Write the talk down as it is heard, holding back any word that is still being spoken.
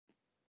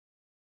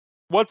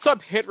What's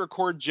up, Hit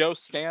Record Joe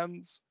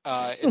Stands?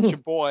 It's your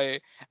boy,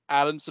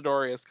 Adam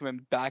Sidorius,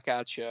 coming back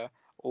at you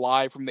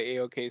live from the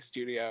AOK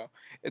studio.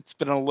 It's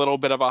been a little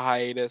bit of a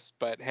hiatus,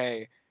 but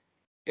hey,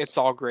 it's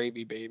all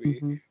gravy, baby.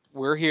 Mm-hmm.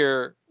 We're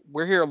here.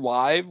 We're here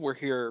live. We're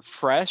here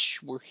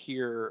fresh. We're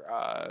here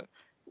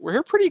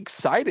pretty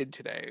excited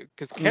today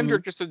because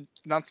Kendrick just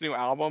announced a new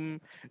album.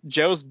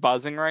 Joe's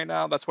buzzing right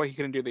now. That's why he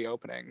couldn't do the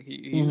opening.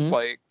 He's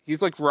like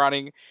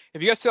running.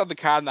 If you guys saw the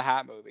Cat in the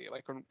Hat movie,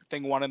 like when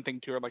thing 1 and thing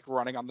 2 are like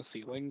running on the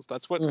ceilings,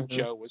 that's what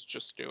Joe was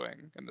just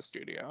doing in the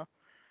studio.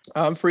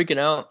 I'm freaking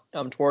out.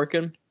 I'm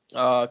twerking.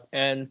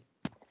 And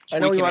I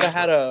know we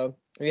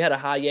had a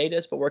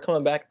hiatus, but we're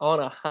coming back on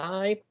a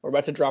high. We're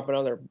about to drop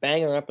another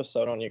banger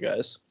episode on you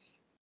guys.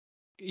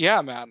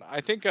 Yeah, man.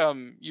 I think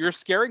you're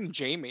scaring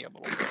Jamie a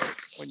little bit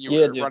when you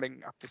were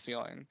running up the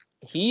ceiling.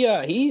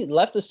 He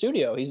left the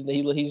studio.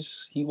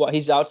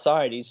 He's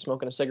outside. He's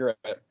smoking a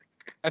cigarette.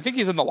 I think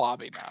he's in the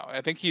lobby now.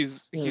 I think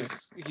he's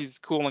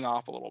cooling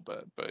off a little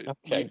bit. But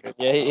okay, good.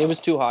 Yeah, it was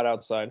too hot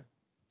outside.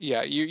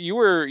 Yeah, you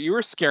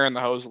were scaring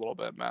the hose a little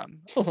bit,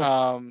 man.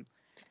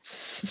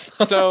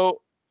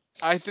 So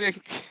I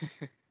think.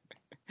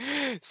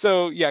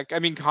 So yeah, I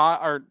mean,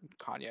 Kanye,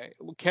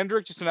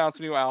 Kendrick just announced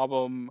a new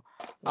album,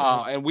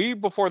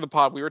 and before the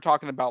pod we were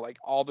talking about like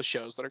all the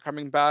shows that are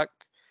coming back,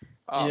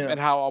 and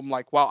how I'm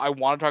like, wow, I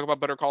want to talk about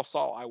Better Call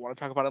Saul, I want to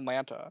talk about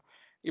Atlanta,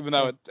 even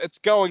though it's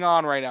going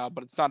on right now,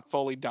 but it's not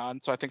fully done.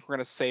 So I think we're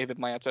gonna save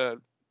Atlanta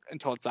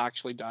until it's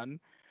actually done.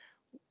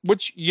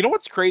 Which, you know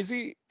what's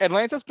crazy?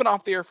 Atlanta's been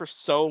off the air for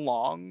so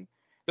long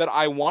that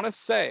I want to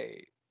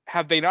say,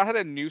 have they not had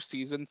a new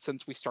season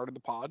since we started the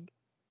pod?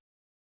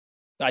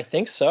 I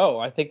think so.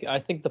 I think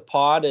the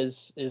pod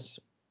is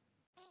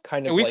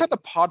kind of. And we've had the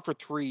pod for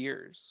 3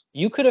 years.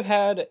 You could have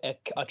had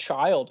a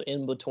child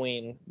in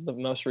between the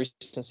most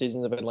recent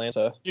seasons of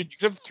Atlanta. Dude, you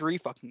could have 3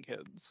 fucking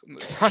kids. And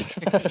it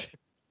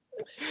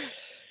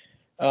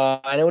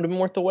would have been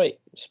worth the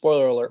wait.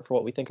 Spoiler alert for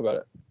what we think about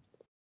it.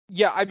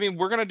 Yeah, I mean,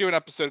 we're gonna do an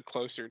episode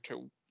closer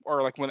to,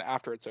 or like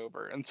after it's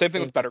over, and same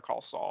thing with Better Call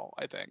Saul,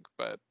 I think.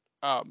 But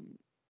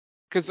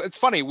because it's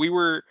funny, we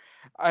were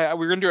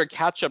gonna do a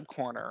catch-up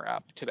corner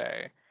app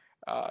today.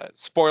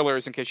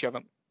 Spoilers in case you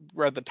haven't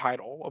read the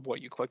title of what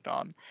you clicked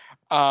on.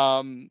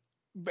 And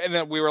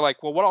then we were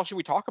like, well, what else should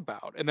we talk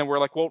about? And then we're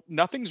like, well,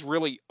 nothing's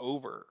really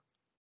over,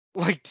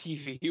 like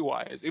TV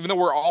wise. Even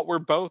though we're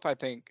both, I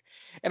think.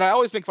 And I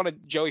always make fun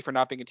of Joey for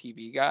not being a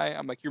TV guy.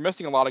 I'm like, you're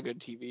missing a lot of good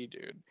TV,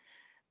 dude.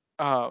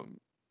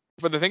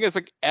 But the thing is,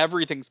 like,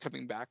 everything's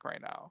coming back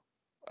right now.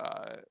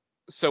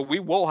 So we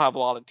will have a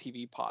lot of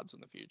TV pods in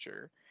the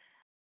future.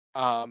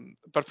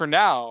 But for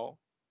now,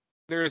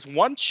 there's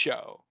one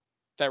show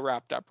that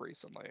wrapped up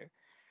recently.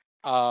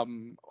 A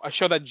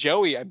show that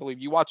Joey, I believe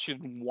you watched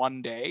it in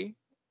one day.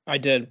 I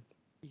did.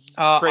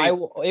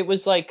 It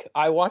was like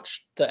I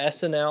watched the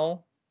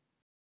SNL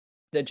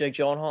that Jake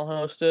Gyllenhaal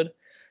hosted,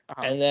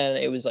 and then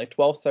it was like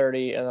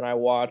 12:30, and then I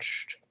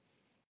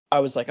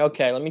was like,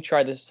 okay, let me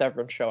try this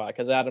Severance show out,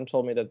 because Adam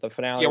told me that the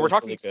finale. Yeah, we're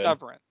talking really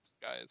Severance,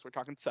 guys. We're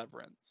talking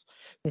Severance.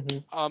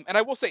 And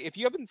I will say, if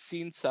you haven't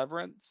seen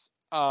Severance,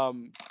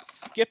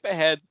 skip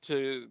ahead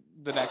to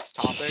the next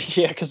topic.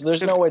 Yeah, because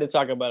there's no way to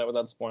talk about it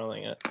without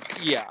spoiling it.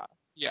 Yeah.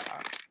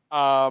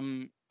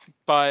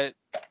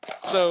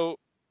 So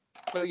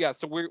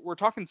we're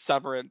talking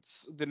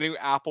Severance, the new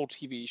Apple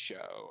TV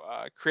show,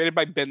 created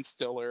by Ben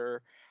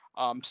Stiller,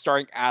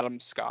 starring Adam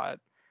Scott.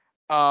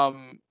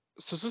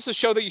 So is this a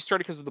show that you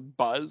started because of the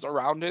buzz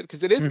around it?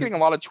 Because it is getting a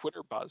lot of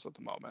Twitter buzz at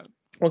the moment.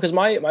 Well, because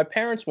my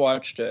parents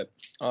watched it,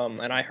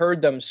 and I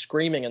heard them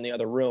screaming in the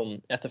other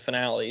room at the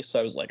finale, so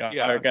I was like,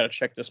 I gotta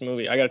check this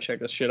movie. I gotta check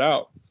this shit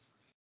out.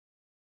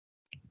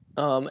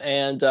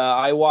 And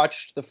I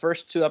watched the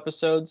first 2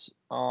 episodes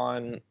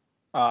on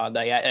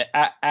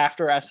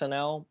after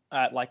SNL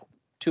at like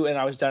 2, and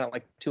I was done at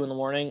like 2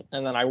 in-the-morning,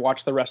 and then I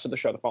watched the rest of the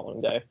show the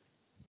following day.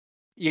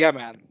 Yeah,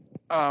 man.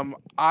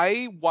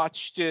 I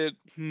watched it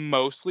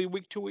mostly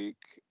week to week.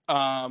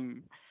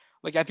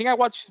 Like, I think I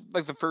watched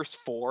like the first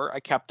 4 I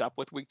kept up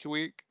with week to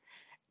week.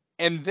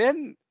 And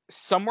then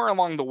somewhere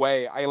along the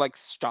way, I like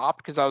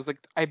stopped because I was like,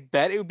 I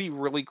bet it would be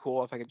really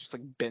cool if I could just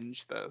like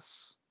binge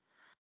this.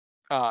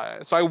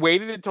 So I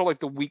waited until like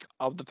the week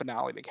of the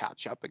finale to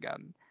catch up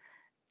again.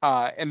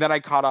 And then I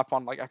caught up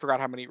on, like, I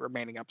forgot how many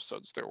remaining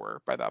episodes there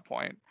were by that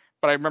point.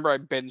 But I remember I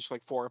binged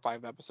like 4 or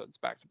 5 episodes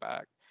back to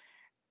back.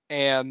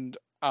 And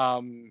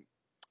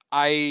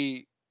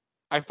I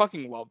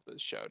fucking love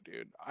this show,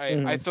 dude.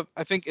 I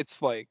think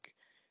it's like,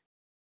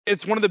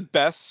 it's one of the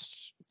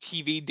best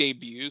TV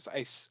debuts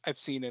I've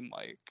seen in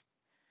like,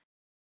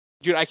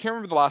 dude, I can't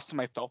remember the last time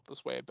I felt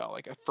this way about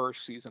like a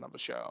first season of a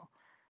show.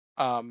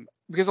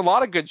 Because a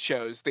lot of good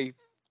shows, they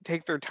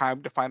take their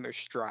time to find their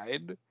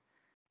stride,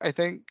 I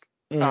think.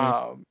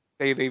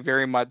 They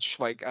very much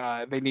like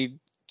they need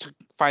to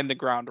find the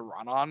ground to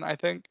run on, I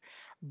think.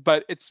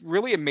 But it's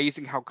really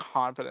amazing how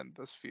confident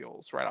this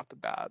feels right off the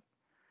bat.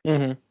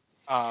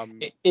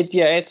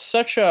 It's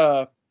such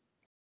a,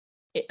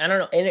 I don't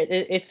know, and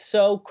it's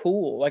so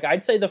cool. Like,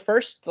 I'd say the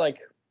first like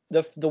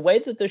the way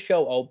that the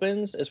show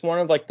opens is one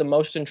of like the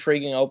most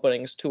intriguing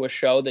openings to a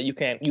show that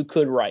you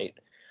could write.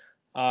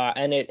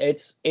 And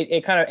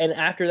it kind of, and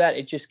after that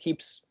it just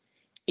keeps,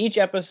 each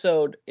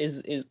episode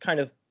just kind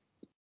of,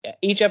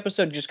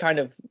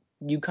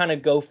 you kind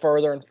of go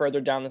further and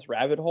further down this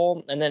rabbit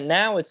hole. And then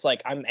now it's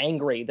like I'm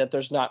angry that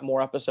there's not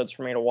more episodes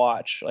for me to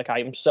watch. Like I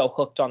am so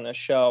hooked on this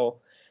show.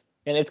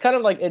 And it's kind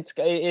of like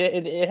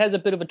it has a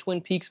bit of a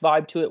Twin Peaks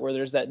vibe to it, where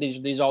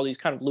there's all these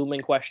kind of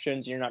looming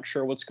questions and you're not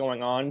sure what's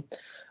going on.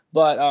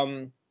 But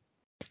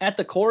at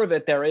the core of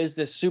it, there is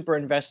this super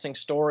investing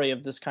story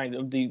of this kind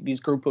of these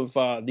group of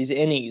these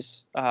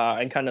innies,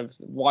 and kind of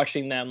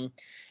watching them,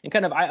 and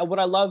kind of what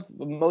I love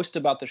most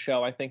about the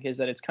show, I think, is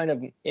that it's kind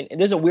of,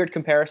 it is a weird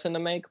comparison to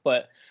make,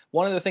 but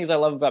one of the things I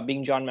love about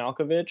being John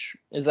Malkovich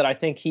is that I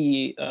think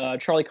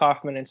Charlie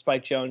Kaufman and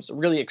Spike Jonze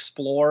really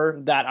explore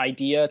that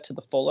idea to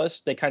the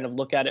fullest. They kind of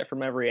look at it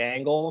from every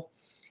angle.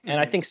 And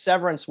I think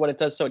Severance, what it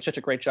does such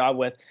a great job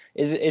with,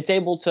 is it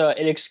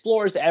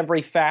explores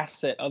every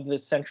facet of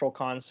this central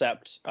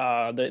concept,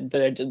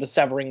 the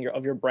severing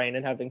of your brain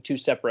and having two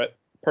separate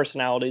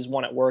personalities,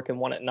 one at work and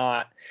one at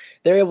not.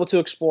 They're able to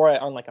explore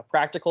it on like a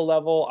practical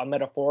level, a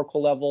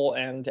metaphorical level,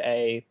 and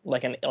a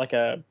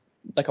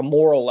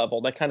moral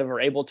level. They kind of are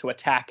able to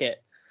attack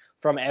it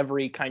from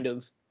every kind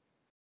of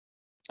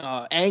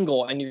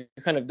angle. And you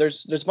kind of,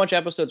 there's a bunch of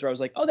episodes where I was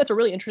like, oh, that's a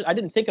really interesting, I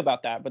didn't think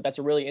about that, but that's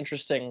a really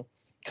interesting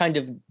kind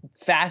of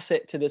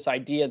facet to this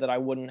idea that I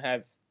wouldn't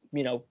have,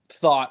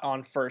 thought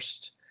on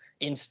first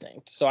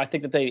instinct. So I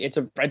think that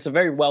it's a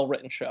very well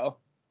written show.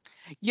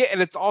 Yeah,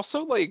 and it's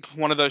also like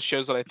one of those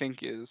shows that I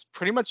think is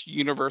pretty much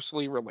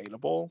universally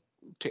relatable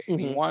to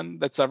anyone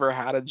that's ever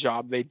had a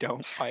job they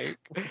don't like.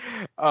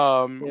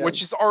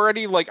 Which is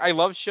already like, I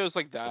love shows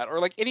like that, or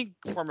like any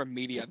form of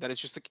media that is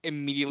just like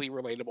immediately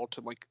relatable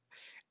to like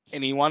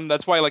anyone.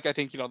 That's why, like, I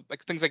think,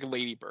 like things like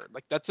Lady Bird,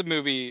 like that's a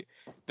movie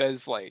that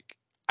is like,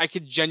 I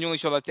could genuinely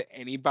show that to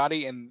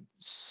anybody and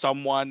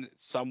someone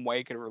some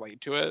way could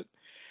relate to it.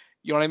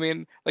 You know what I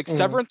mean? Like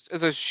Severance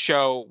is a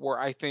show where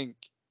I think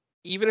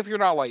even if you're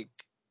not like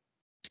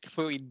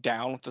completely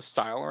down with the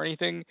style or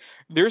anything,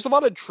 there's a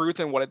lot of truth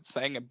in what it's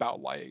saying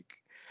about like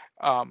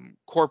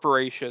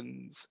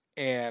corporations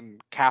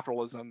and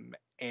capitalism,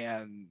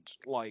 and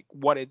like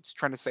what it's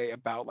trying to say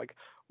about like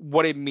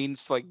what it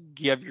means to like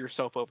give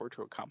yourself over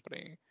to a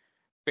company,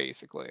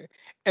 basically.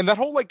 And that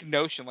whole like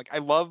notion, like I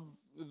love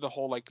the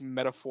whole like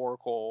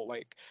metaphorical,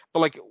 like,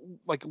 but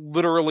like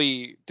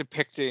literally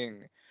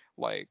depicting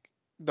like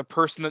the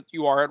person that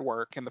you are at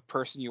work and the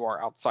person you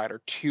are outside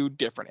are two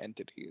different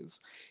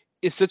entities,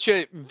 is such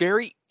a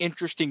very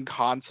interesting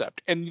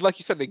concept. And like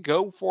you said, they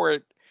go for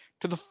it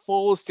to the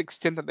fullest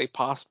extent that they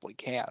possibly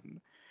can.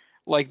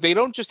 Like they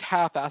don't just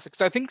half-ass it,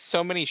 because I think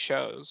so many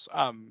shows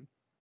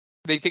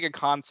they take a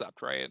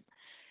concept, right,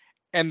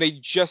 and they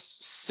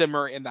just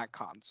simmer in that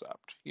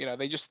concept.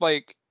 They just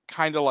like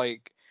kind of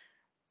like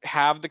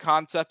have the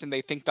concept and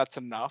they think that's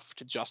enough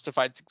to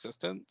justify its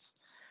existence,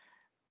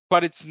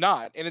 but it's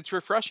not. And it's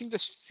refreshing to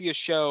see a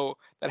show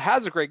that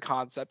has a great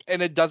concept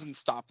and it doesn't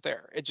stop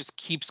there. It just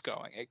keeps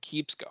going. It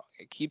keeps going.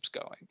 It keeps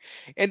going.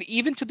 And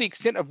even to the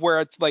extent of where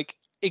it's like,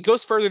 it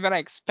goes further than I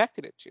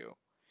expected it to.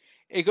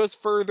 It goes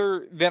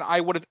further than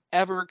I would have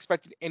ever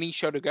expected any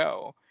show to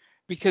go.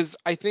 Because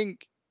I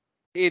think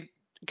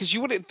because you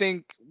wouldn't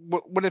think,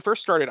 when it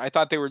first started, I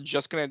thought they were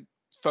just going to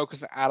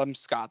focus on Adam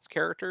Scott's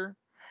character,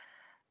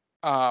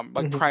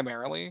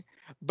 primarily.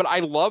 But I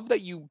love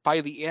that you,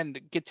 by the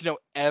end, get to know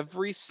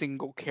every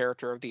single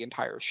character of the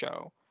entire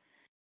show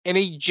in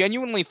a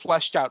genuinely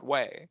fleshed out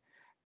way.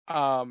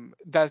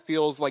 That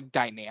feels like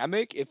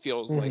dynamic. It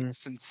feels like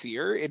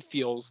sincere. It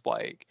feels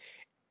like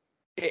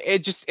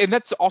it just, and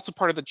that's also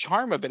part of the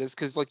charm of it, is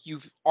because like you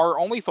are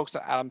only focused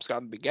on Adam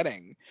Scott in the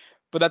beginning,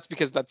 but that's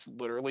because that's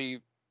literally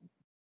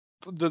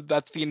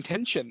that's the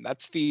intention.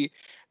 That's the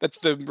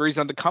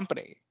reason of the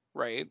company,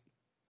 right?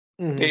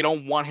 They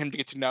don't want him to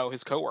get to know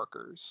his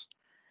coworkers.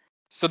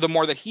 So the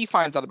more that he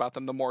finds out about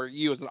them, the more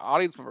you as an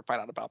audience member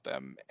find out about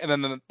them. And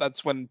then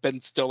that's when Ben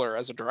Stiller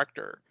as a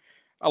director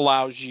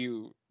allows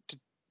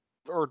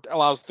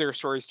their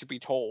stories to be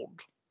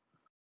told,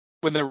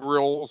 when the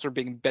rules are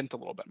being bent a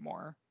little bit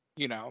more,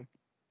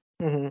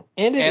 And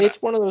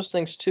it's one of those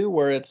things too,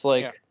 where it's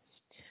like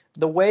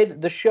the way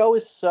the show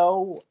is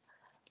so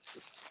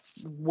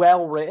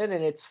well written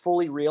and it's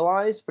fully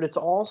realized, but it's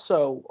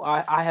also,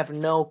 I have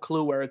no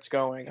clue where it's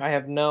going.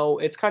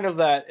 It's kind of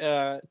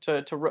that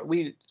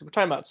we're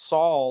talking about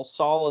Saul.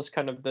 Saul is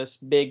kind of this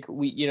big,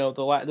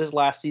 this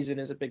last season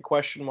is a big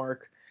question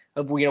mark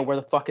of where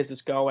the fuck is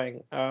this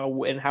going,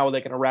 and how are they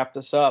going to wrap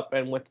this up.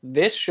 And with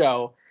this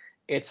show,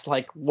 it's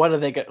like, what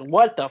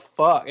the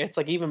fuck? It's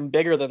like even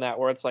bigger than that,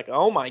 where it's like,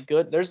 oh my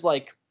good, there's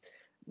like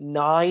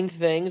 9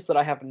 things that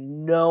I have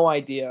no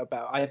idea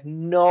about. I have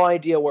no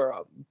idea where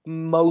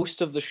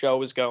most of the show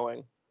is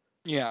going.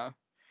 Yeah,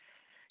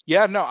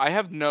 no, I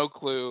have no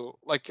clue.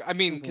 Like, I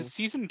mean, because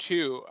season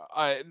 2,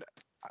 I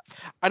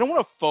don't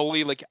want to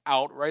fully like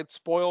outright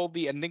spoil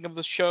the ending of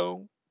the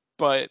show,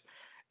 but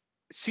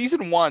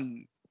season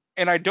 1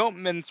 and I don't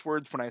mince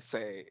words when I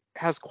say,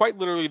 has quite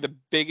literally the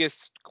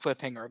biggest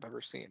cliffhanger I've ever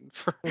seen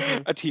for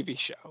a TV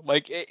show.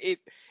 Like it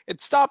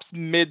stops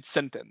mid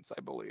sentence,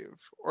 I believe,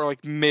 or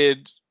like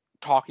mid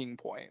talking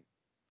point.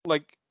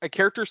 Like a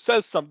character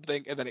says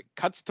something and then it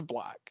cuts to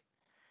black,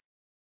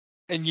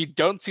 and you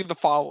don't see the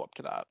follow up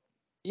to that.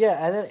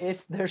 Yeah, and then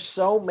there's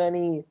so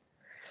many.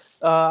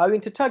 I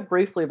mean, to talk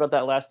briefly about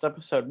that last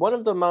episode, one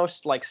of the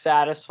most like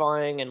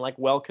satisfying and like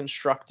well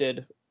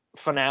constructed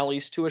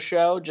finales to a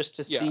show, just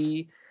to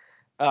see.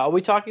 Are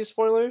we talking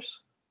spoilers?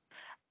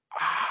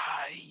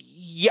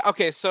 Yeah.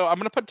 Okay. So I'm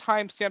gonna put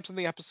timestamps in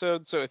the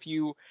episode. So if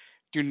you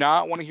do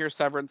not want to hear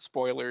Severance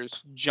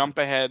spoilers, jump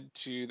ahead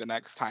to the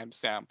next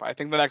timestamp. I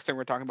think the next thing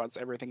we're talking about is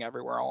Everything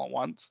Everywhere All at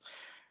Once.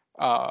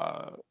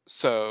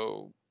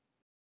 So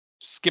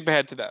skip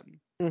ahead to them.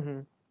 Mm-hmm.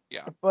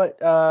 Yeah. But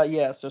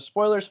yeah. So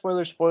spoilers.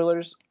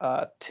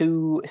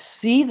 To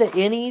see the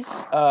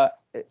innies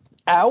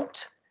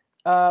out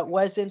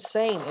was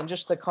insane, and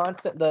just the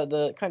constant,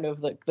 the kind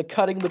of the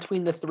cutting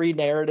between the three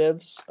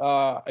narratives,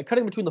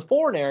 cutting between the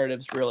four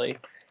narratives really,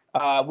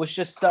 was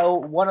just so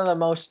one of the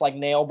most like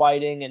nail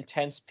biting,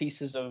 intense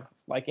pieces of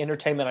like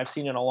entertainment I've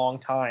seen in a long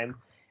time,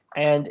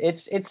 and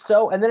it's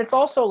so, and then it's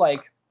also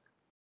like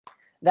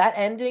that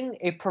ending,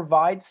 it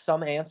provides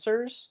some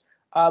answers.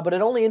 But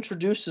it only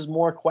introduces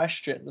more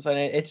questions, and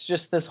it's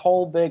just this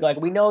whole big like,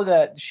 we know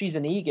that she's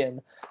an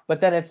Egan,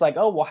 but then it's like,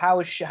 oh well, how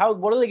is she?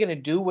 What are they gonna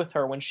do with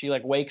her when she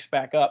like wakes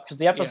back up? Because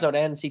the episode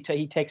ends, he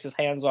takes his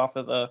hands off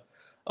of the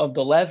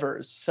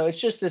levers, so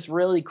it's just this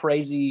really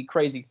crazy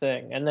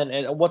thing. And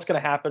then what's gonna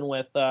happen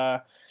with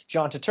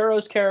John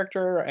Turturro's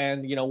character,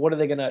 and what are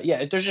they gonna?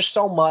 Yeah, there's just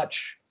so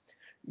much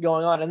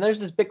going on, and there's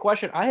this big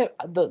question. I have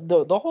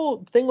the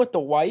whole thing with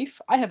the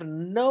wife. I have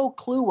no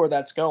clue where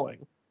that's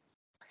going.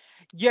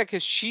 Yeah,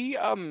 because she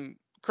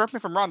correct me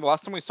if I'm wrong, the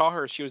last time we saw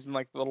her, she was in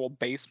like the little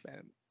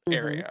basement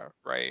area,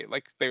 right?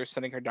 Like they were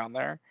sending her down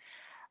there.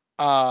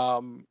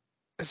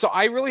 So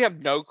I really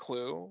have no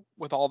clue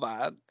with all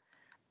that.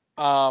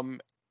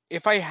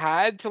 If I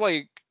had to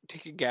like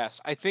take a guess,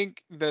 I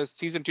think the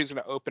season 2 is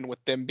going to open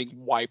with them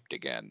being wiped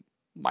again,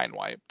 mind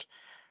wiped.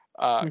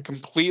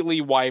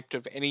 Completely wiped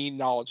of any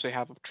knowledge they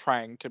have of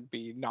trying to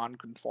be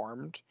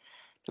non-conformed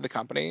to the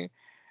company.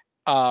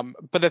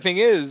 But the thing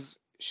is,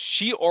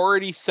 she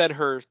already said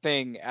her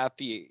thing at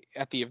the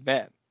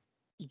event,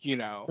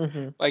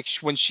 like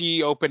when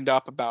she opened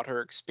up about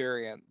her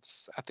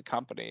experience at the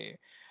company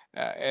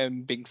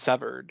and being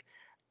severed.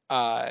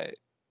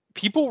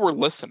 People were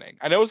listening.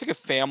 I know it was like a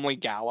family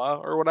gala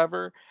or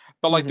whatever,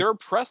 but like there were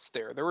press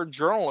there, there were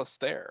journalists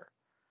there.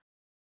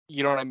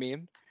 You know what I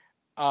mean?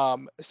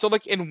 So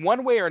like in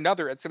one way or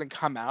another, it's gonna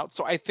come out.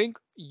 So I think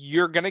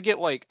you're gonna get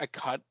like a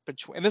cut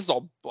between, and this is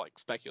all like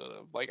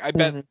speculative. Like I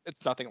bet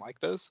it's nothing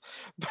like this,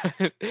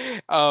 but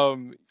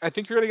I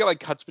think you're gonna get like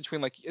cuts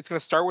between, like it's gonna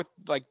start with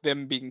like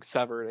them being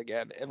severed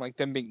again and like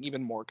them being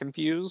even more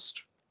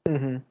confused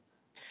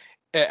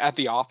at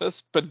the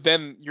office, but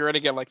then you're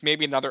gonna get like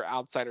maybe another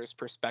outsider's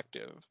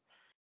perspective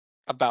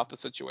about the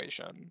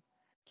situation.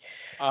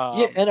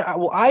 Yeah, and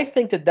I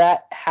think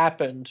that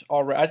happened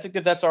already. I think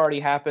that's already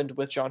happened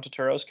with John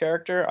Turturro's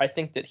character. I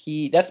think that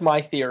that's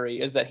my theory,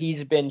 is that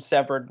he's been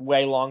severed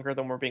way longer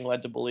than we're being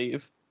led to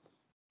believe.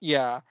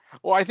 Yeah.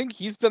 Well, I think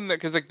he's been there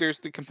because like there's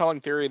the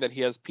compelling theory that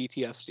he has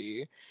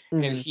PTSD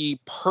and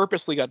he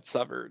purposely got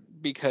severed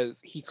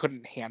because he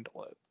couldn't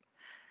handle it.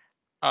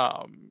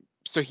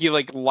 So he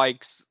like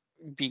likes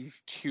being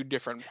two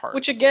different parts.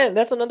 Which again,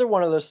 that's another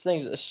one of those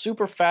things that's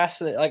super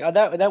fascinating. Like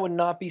that would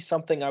not be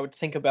something I would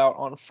think about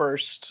on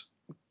first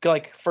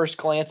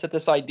glance at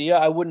this idea.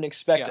 I wouldn't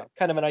expect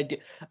kind of an idea,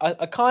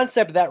 a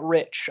concept that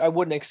rich. I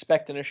wouldn't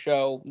expect in a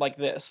show like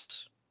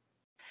this.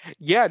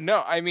 Yeah,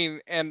 no, I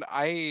mean, and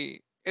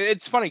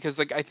it's funny because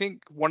like I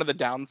think one of the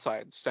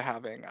downsides to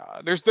having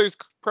there's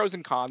pros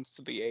and cons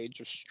to the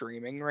age of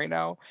streaming right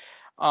now.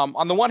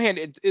 On the one hand,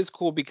 it is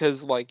cool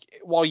because like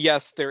while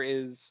yes,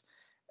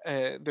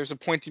 there's a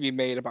point to be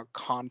made about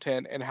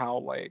content and how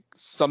like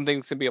some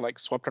things can be like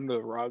swept under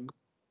the rug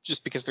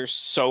just because there's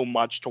so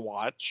much to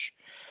watch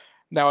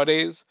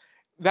nowadays.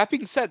 That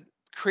being said,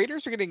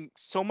 creators are getting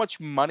so much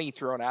money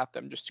thrown at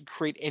them just to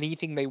create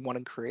anything they want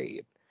to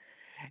create.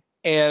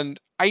 And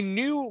I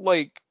knew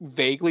like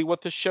vaguely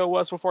what the show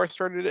was before I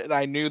started it, and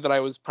I knew that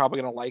I was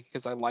probably gonna like it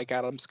because I like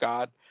Adam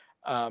Scott.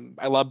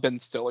 I love Ben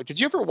Stiller. Did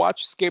you ever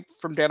watch Escape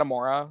from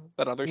Dannemora,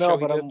 that other show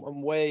he did? No, but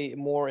I'm way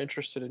more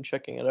interested in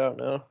checking it out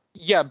now.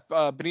 Yeah,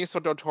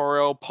 Benicio del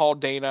Toro, Paul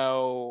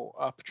Dano,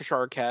 Patricia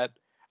Arquette.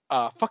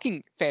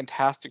 Fucking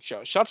fantastic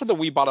show. Shout out to the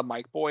We Bought a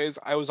Mic boys.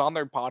 I was on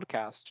their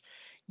podcast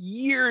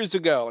years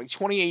ago, like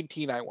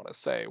 2018, I want to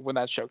say, when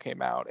that show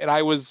came out. And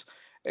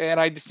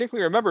I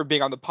distinctly remember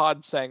being on the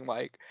pod saying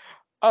like,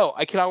 oh,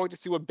 I cannot wait to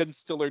see what Ben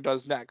Stiller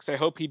does next. I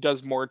hope he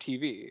does more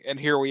TV. And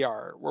here we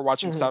are. We're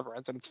watching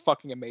Severance, and it's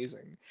fucking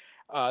amazing.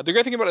 The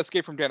great thing about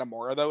Escape from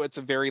Dannemora, though, it's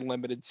a very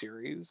limited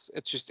series.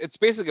 It's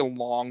basically a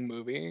long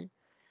movie,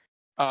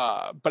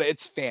 but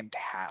it's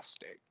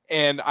fantastic.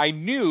 And I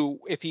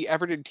knew if he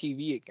ever did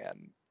TV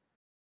again,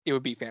 it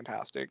would be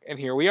fantastic. And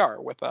here we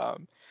are with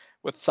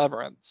with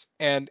Severance,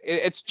 and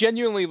it's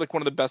genuinely like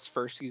one of the best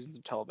first seasons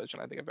of television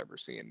I think I've ever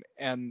seen.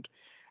 And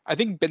I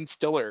think Ben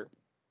Stiller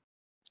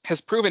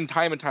has proven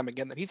time and time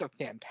again that he's a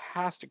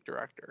fantastic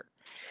director.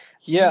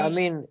 Yeah, I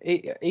mean,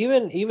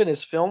 even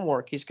his film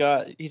work, he's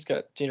got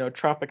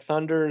Tropic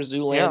Thunder,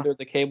 Zoolander,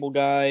 The Cable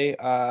Guy,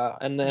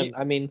 and then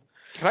I mean,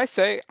 can I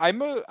say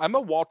I'm a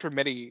Walter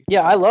Mitty.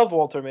 Yeah, I love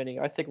Walter Mitty.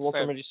 I think Walter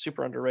Same. Mitty's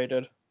super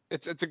underrated.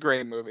 It's a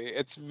great movie.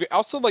 It's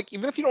also like,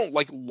 even if you don't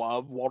like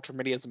love Walter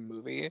Mitty as a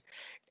movie,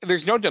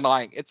 there's no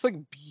denying it's like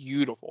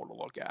beautiful to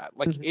look at.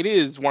 Like it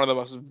is one of the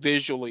most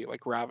visually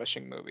like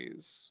ravishing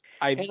movies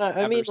I've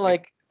ever seen.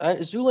 Like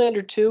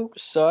Zoolander 2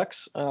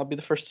 sucks. I'll be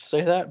the first to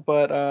say that,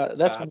 but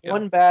that's bad,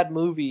 one bad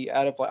movie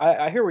out of like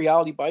I hear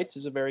Reality Bites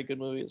is a very good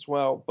movie as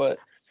well, but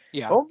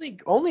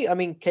only I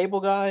mean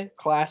Cable Guy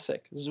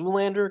classic,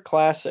 Zoolander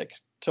classic,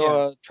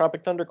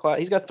 Tropic Thunder classic.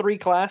 He's got 3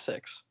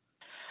 classics.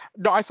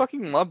 No, I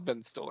fucking love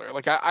Ben Stiller.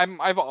 Like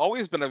I've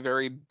always been a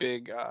very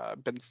big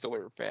Ben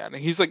Stiller fan.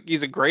 He's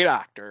a great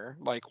actor.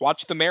 Like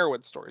watch the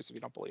Merowith stories if you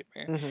don't believe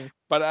me.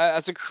 But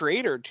as a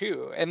creator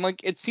too, and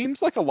like it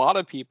seems like a lot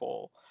of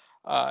people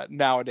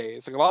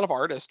nowadays, like a lot of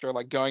artists are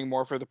like going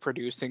more for the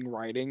producing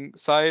writing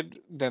side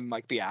than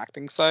like the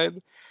acting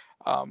side.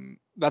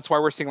 That's why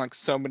we're seeing like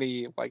so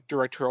many like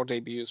directorial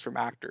debuts from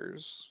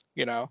actors,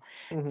 you know.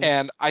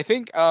 And I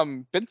think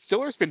Ben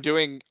Stiller's been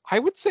doing, I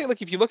would say,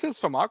 like if you look at his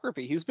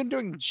filmography, he's been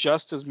doing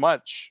just as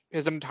much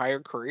his entire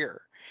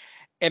career.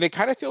 And it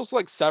kind of feels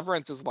like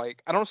Severance is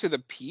like, I don't want to say the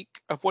peak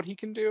of what he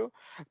can do,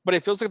 but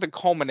it feels like the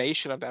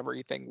culmination of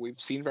everything we've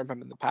seen from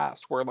him in the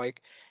past, where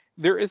like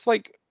there's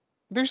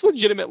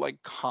legitimate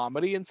like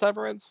comedy in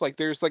Severance. Like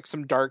there's like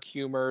some dark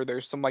humor,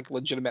 there's some like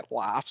legitimate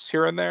laughs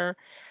here and there.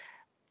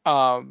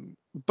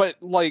 But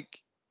like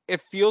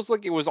it feels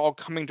like it was all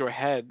coming to a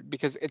head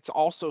because it's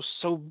also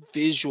so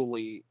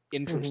visually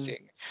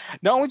interesting.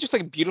 Not only just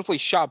like beautifully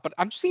shot, but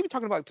I'm just even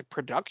talking about like the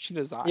production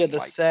design. Yeah, the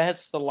like,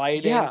 sets, the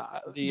lighting.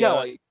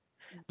 Like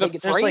the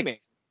framing.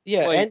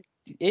 And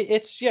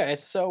it's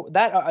so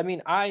that I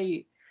mean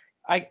I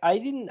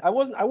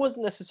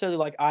wasn't necessarily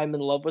like I'm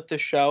in love with the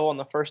show on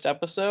the first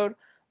episode.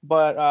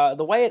 But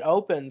the way it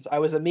opens, I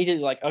was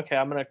immediately like, okay,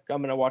 I'm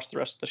gonna watch the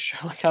rest of the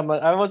show. Like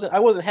I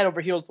wasn't head over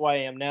heels the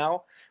way I am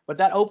now. But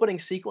that opening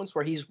sequence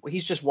where he's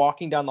just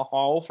walking down the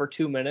hall for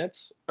 2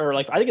 minutes, or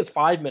like I think it's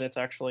 5 minutes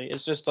actually.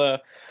 It's just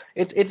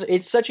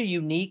it's such a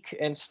unique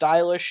and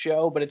stylish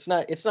show, but it's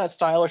not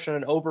stylish in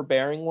an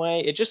overbearing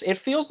way. It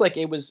feels like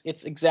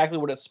it's exactly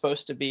what it's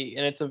supposed to be,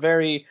 and it's a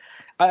very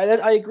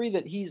I agree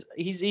that he's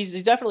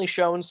definitely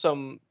shown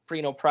some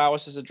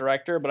prowess as a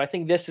director, but I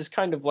think this is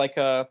kind of like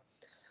a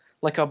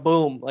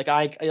boom, like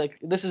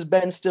this is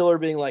Ben Stiller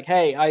being like,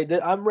 hey,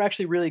 I'm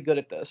actually really good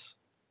at this.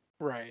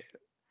 Right.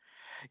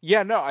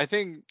 Yeah, no, I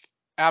think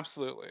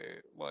absolutely.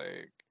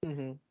 Like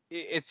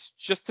it's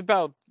just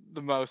about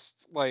the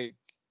most like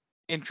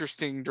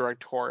interesting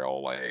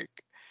directorial like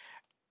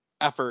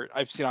effort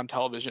I've seen on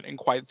television in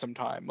quite some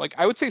time. Like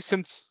I would say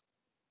since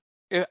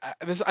I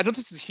don't think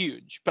this is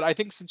huge, but I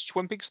think since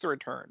Twin Peaks: The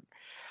Return,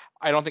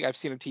 I don't think I've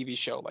seen a TV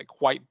show like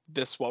quite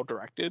this well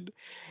directed.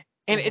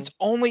 And it's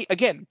only,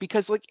 again,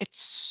 because like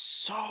it's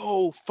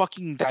so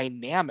fucking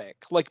dynamic.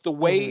 Like the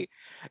way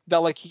that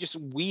like he just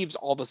weaves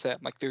all this in.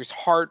 Like there's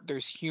heart,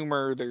 there's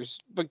humor, there's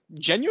like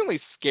genuinely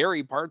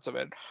scary parts of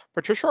it.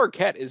 Patricia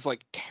Arquette is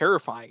like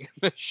terrifying in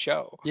the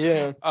show.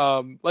 Yeah.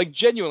 Like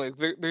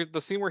genuinely, there's the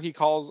scene where she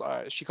calls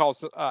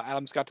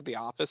Adam Scott to the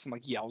office and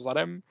like yells at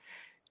him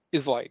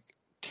is like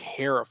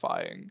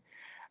terrifying.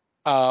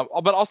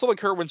 But also like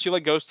her when she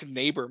like goes to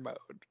neighbor mode.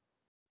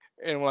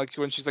 And like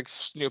when she's like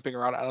snooping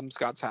around Adam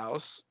Scott's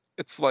house,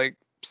 it's like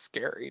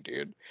scary,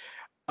 dude.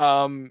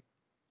 Every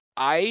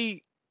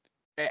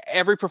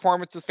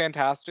performance is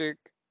fantastic.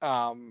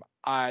 John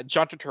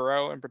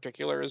Turturro in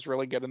particular is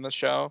really good in the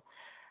show.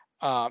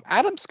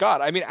 Adam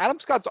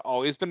Scott Scott's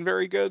always been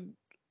very good.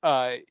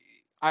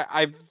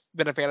 I've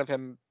been a fan of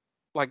him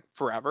like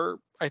forever.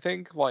 I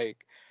think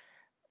like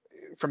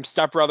from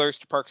Step Brothers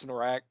to Parks and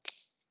Rec,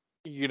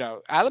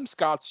 Adam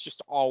Scott's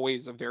just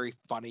always a very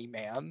funny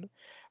man.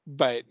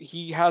 But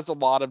he has a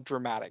lot of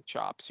dramatic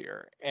chops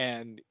here,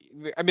 and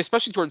I mean,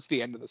 especially towards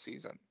the end of the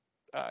season,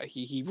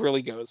 he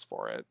really goes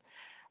for it.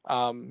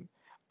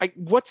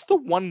 What's the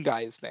one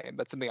guy's name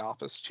that's in the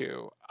office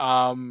too?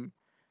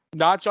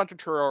 Not John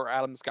Turturro or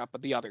Adam Scott,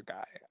 but the other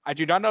guy. I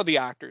do not know the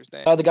actor's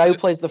name. The guy who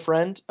plays the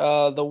friend.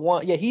 The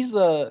one. Yeah, he's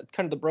the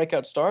kind of the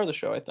breakout star of the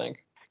show, I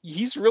think.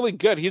 He's really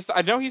good.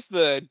 I know he's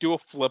the dual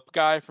flip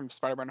guy from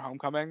Spider-Man: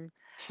 Homecoming.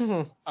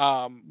 Which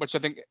I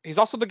think he's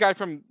also the guy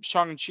from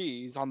Shang-Chi.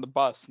 He's on the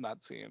bus in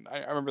that scene. I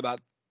remember that.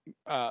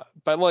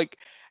 But like,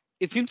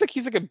 it seems like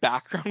he's like a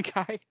background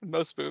guy in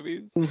most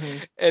movies,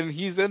 and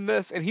he's in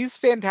this, and he's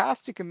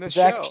fantastic in this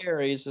show. Jack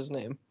Cherry is his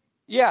name.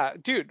 Yeah,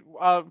 dude,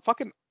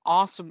 fucking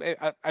awesome.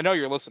 I know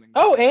you're listening.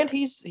 Oh, and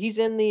he's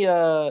in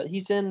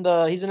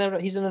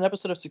an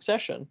episode of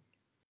Succession.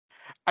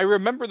 I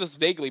remember this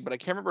vaguely, but I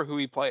can't remember who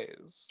he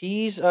plays.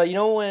 He's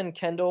when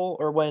Kendall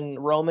or when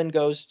Roman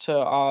goes to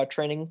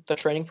the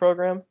training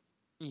program.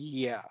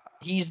 Yeah.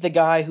 He's the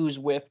guy who's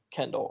with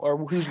Kendall, or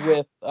who's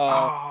with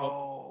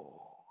Oh.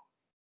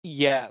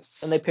 Yes.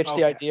 And they pitch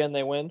the idea and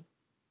they win.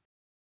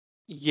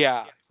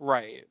 Yeah,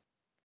 right.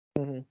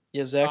 Mm-hmm.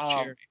 Yeah, Zach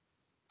Cherry.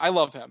 I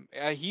love him.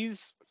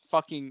 He's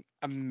fucking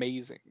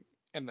amazing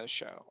in this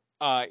show.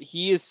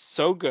 He is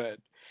so good.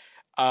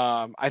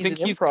 I think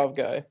he's an improv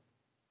guy.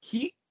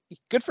 He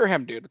good for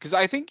him, dude. Because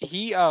I think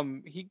he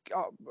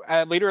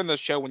later in the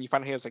show when you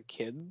find out he has like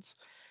kids,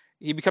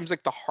 he becomes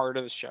like the heart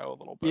of the show a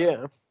little bit.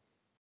 Yeah.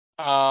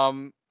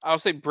 I'll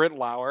say Britt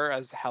Lauer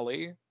as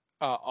Helly,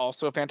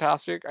 also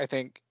fantastic. I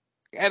think,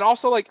 and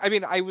also like I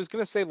mean I was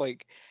gonna say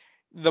like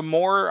the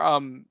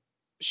more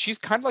she's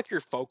kind of like your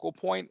focal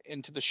point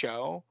into the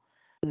show.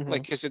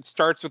 Like, because it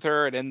starts with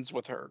her, it ends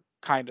with her,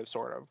 kind of,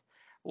 sort of.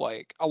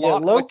 Like a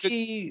lot. Low like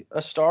key,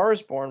 A Star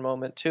Is Born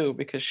moment too,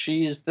 because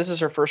this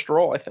is her first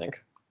role, I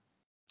think.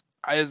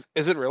 Is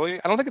it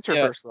really? I don't think it's her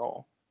first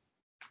role.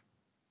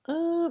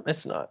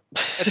 It's not.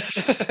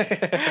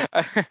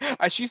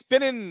 She's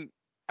been in.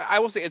 I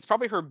will say it's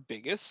probably her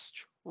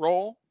biggest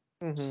role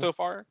so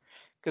far,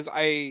 because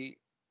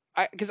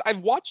because I've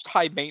watched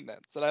High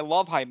Maintenance and I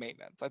love High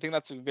Maintenance. I think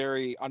that's a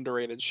very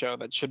underrated show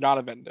that should not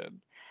have ended.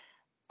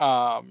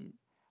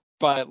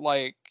 But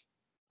like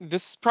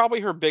this is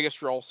probably her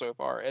biggest role so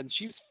far, and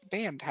she's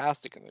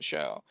fantastic in the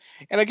show.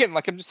 And again,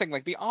 like I'm just saying,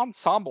 like the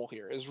ensemble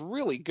here is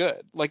really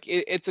good. Like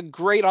it's a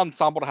great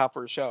ensemble to have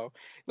for a show.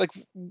 Like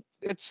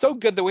it's so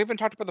good that we haven't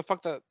talked about the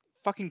fact that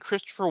fucking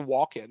Christopher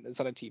Walken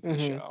is on a TV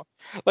show.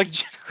 Like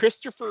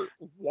Christopher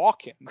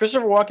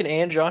Walken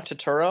and John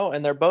Turturro,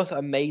 and they're both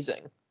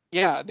amazing.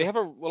 Yeah, they have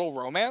a little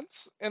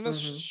romance in this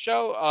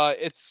show.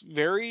 It's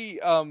very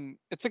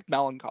it's like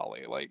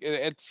melancholy. Like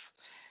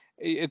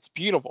it's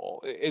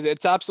beautiful.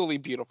 It's absolutely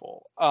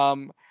beautiful.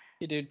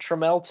 You do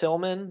Tremel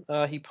Tillman.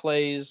 He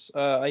plays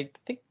I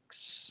think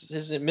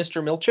is it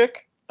Mr.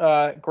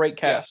 Milchick? Great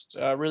cast.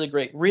 Yeah. Really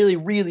great. Really,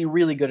 really,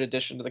 really good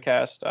addition to the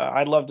cast.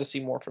 I'd love to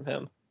see more from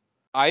him.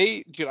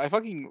 I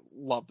fucking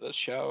love this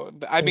show.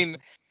 I mean,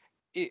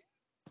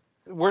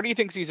 where do you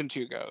think season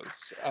 2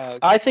 goes?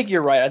 I think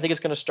you're right. I think it's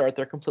going to start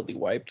there completely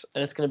wiped,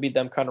 and it's going to be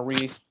them kind of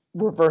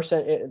reverse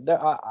it.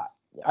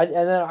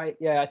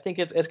 I think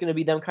it's going to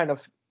be them kind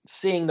of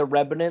seeing the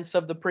remnants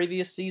of the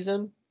previous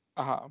season.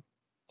 But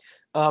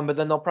then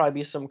there'll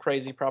probably be some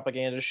crazy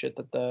propaganda shit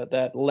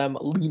that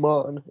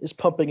Lemon is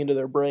pumping into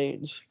their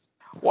brains.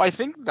 Well, I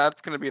think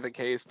that's going to be the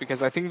case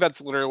because I think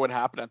that's literally what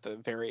happened at the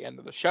very end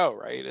of the show,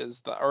 right?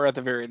 Or at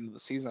the very end of the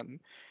season,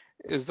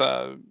 is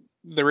the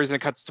reason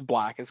it cuts to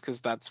black is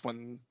because that's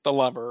when the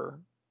lever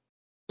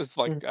is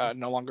like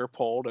no longer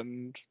pulled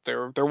and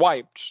they're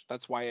wiped.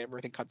 That's why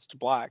everything cuts to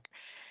black.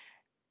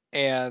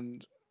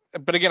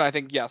 But again, I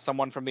think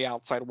someone from the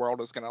outside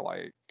world is gonna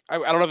like. I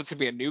don't know if it's gonna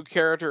be a new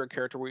character,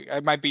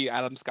 it might be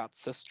Adam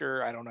Scott's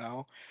sister. I don't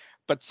know,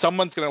 but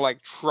someone's gonna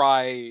like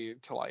try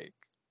to like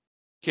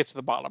get to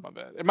the bottom of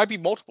it. It might be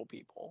multiple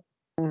people.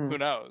 Who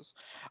knows?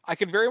 I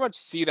could very much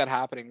see that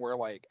happening where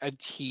like a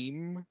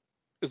team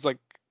is like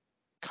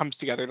comes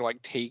together to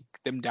like take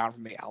them down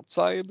from the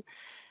outside,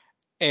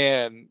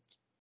 and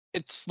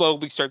it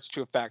slowly starts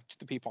to affect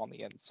the people on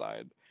the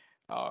inside.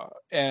 But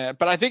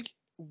I think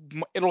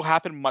it'll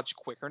happen much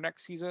quicker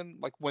next season,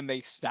 like when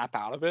they snap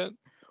out of it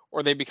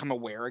or they become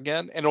aware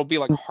again, and it'll be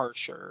like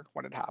harsher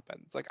when it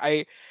happens. Like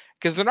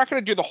because they're not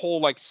going to do the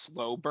whole like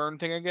slow burn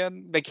thing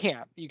again. They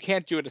can't. You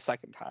can't do it a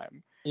second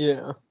time.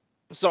 Yeah.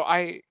 So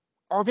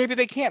or maybe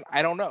they can't.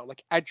 I don't know.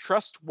 Like I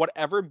trust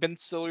whatever Ben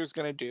Stiller's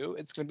going to do.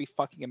 It's going to be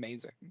fucking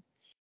amazing.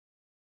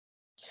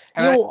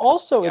 And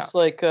it's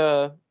like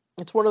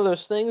it's one of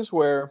those things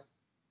where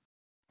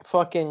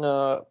fucking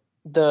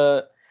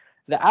the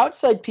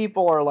outside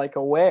people are like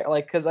aware,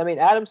 like, because I mean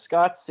Adam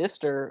Scott's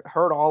sister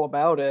heard all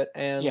about it,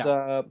 and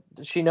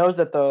she knows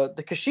that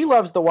because she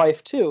loves the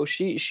wife too.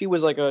 She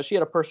was like she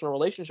had a personal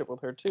relationship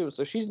with her too,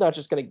 so she's not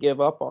just gonna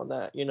give up on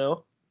that, you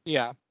know?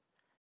 Yeah,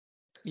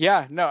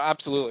 no,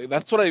 absolutely.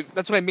 That's what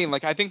I mean.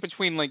 Like I think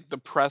between like the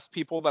press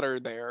people that are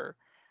there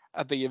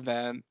at the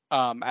event,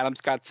 Adam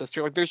Scott's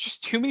sister, like there's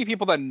just too many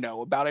people that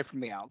know about it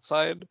from the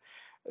outside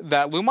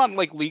that Lumon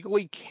like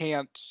legally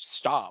can't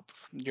stop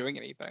from doing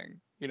anything,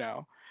 you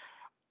know.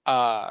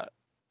 And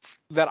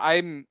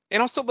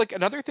also like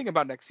another thing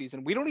about next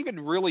season, we don't even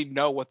really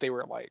know what they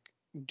were like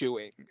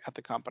doing at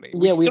the company.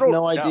 We have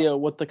no idea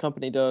what the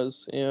company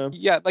does.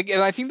 Like,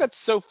 and I think that's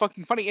so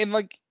fucking funny. And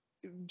like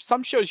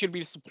some shows you'd be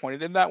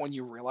disappointed in that when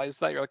you realize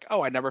that you're like,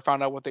 oh, I never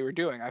found out what they were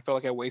doing. I feel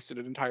like I wasted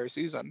an entire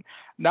season.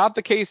 Not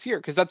the case here,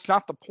 because that's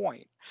not the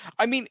point.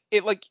 I mean,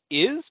 it like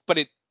is, but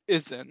it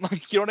isn't.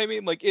 Like, you know what I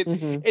mean? Like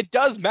it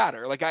does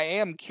matter. Like I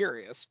am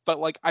curious, but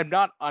like I'm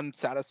not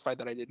unsatisfied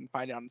that I didn't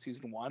find out in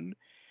season 1,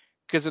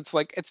 because it's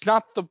like it's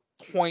not the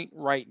point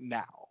right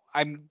now.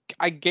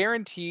 I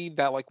guarantee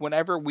that like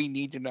whenever we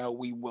need to know,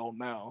 we will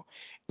know.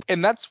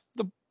 And that's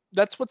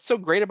what's so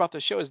great about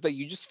the show, is that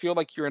you just feel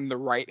like you're in the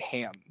right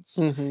hands.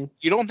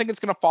 You don't think it's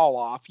gonna fall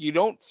off. You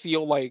don't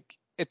feel like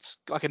it's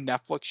like a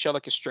Netflix show,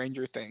 like a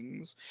Stranger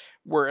Things,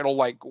 where it'll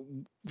like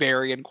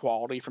vary in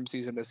quality from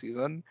season to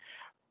season.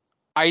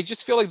 I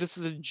just feel like this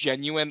is a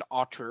genuine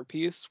auteur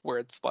piece where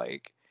it's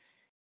like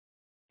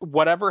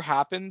whatever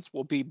happens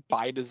will be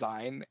by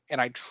design, and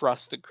I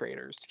trust the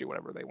creators to do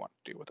whatever they want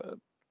to do with it.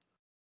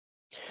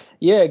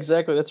 Yeah,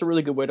 exactly. That's a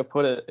really good way to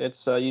put it.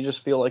 It's you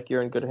just feel like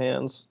you're in good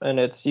hands, and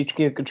it's you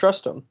can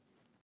trust them.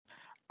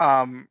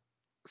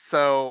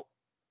 So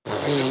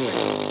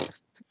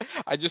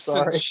I just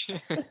Sorry.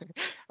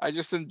 I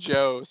just sent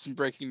Joe some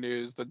breaking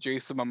news that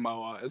Jason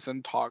Momoa is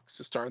in talks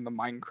to star in the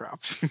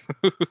Minecraft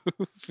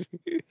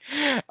movie.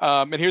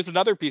 And here's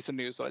another piece of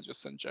news that I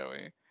just sent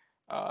Joey.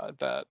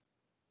 That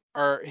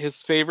are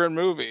his favorite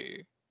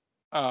movie.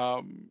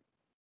 I don't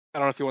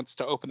know if he wants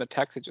to open the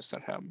text I just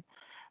sent him.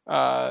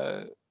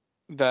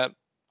 That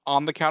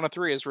On the Count of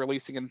Three is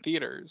releasing in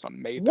theaters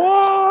on May 13th.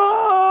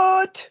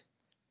 What?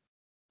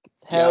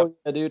 Hell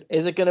yeah, dude.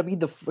 Is it gonna be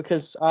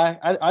because I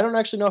don't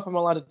actually know if I'm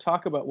allowed to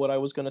talk about what I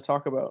was gonna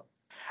talk about.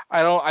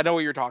 I know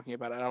what you're talking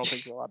about. I don't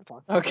think you're allowed to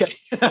talk about it.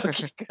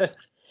 Okay, good.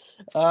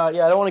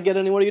 Yeah, I don't want to get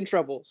anybody in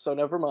trouble, so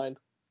never mind.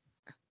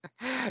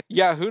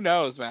 Yeah, who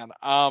knows, man.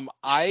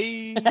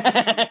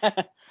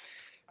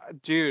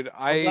 Dude,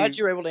 I'm glad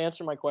you were able to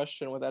answer my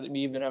question without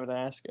me even having to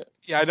ask it.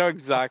 Yeah, I know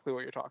exactly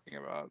what you're talking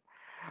about.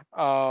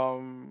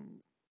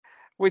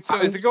 Wait, so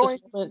is it going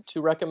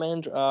to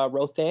recommend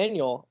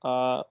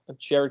Rothaniel,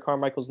 Jared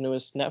Carmichael's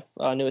newest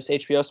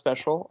HBO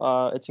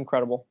special? It's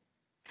incredible.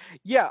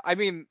 Yeah, I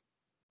mean,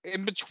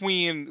 in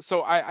between,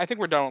 so I think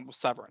we're done with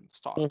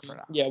Severance talk for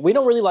now. Yeah, we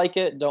don't really like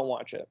it. Don't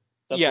watch it.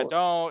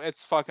 Don't.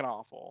 It's fucking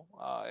awful.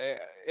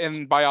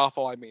 And by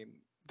awful, I mean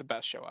the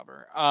best show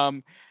ever.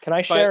 Can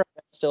I share a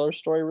Ben Stiller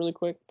story really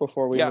quick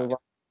before we move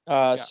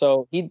on?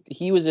 So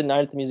he was in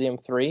Night at the Museum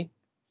 3.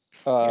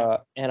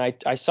 And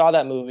I saw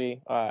that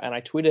movie, and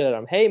I tweeted at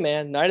him, "Hey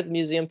man, Night at the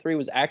Museum 3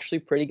 was actually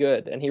pretty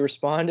good." And he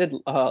responded,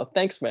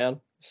 "Thanks,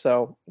 man."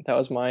 So that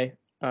was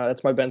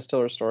that's my Ben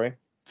Stiller story.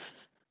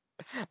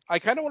 I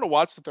kind of want to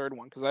watch the third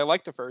one because I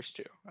like the first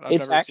two. And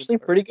it's actually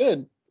pretty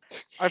good.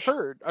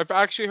 I've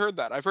actually heard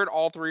that. I've heard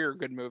all three are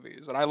good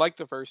movies, and I like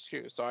the first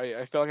two, so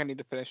I feel like I need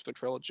to finish the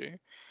trilogy.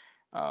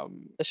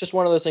 It's just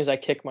one of those things I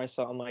kick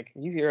myself. I'm like,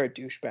 you're a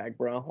douchebag,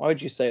 bro. Why would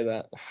you say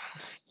that?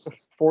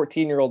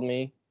 14-year-old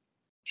me.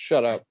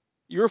 Shut up.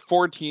 You were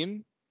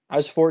 14? I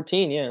was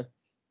 14, yeah.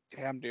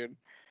 Damn, dude.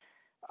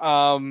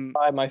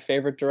 By my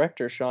favorite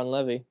director, Sean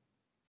Levy.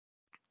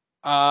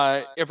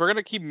 If we're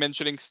gonna keep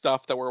mentioning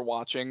stuff that we're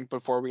watching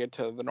before we get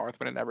to the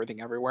Northman and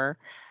Everything Everywhere,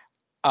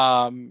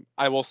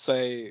 I will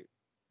say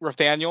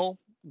Rothaniel,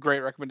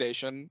 great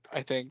recommendation.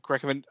 I think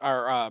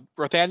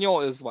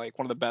Rothaniel is like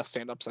one of the best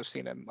stand-ups I've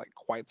seen in like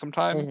quite some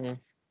time. Mm-hmm.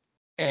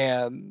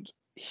 And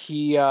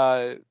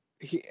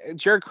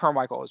Jared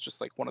Carmichael is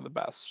just like one of the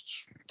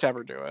best to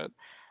ever do it.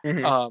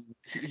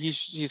 Mm-hmm.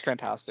 He's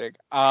fantastic.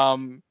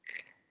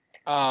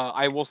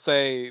 I will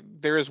say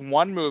there is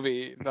one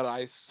movie that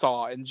I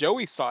saw and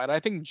Joey saw, and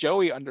I think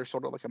Joey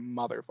undersold it like a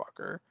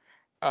motherfucker.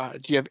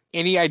 Do you have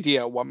any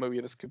idea what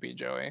movie this could be,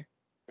 Joey?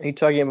 Are you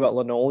talking about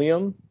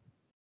Linoleum?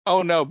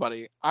 Oh no,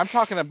 buddy. I'm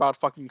talking about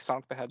fucking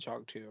Sonic the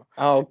Hedgehog 2.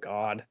 Oh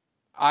god.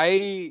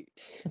 I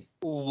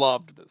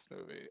loved this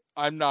movie.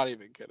 I'm not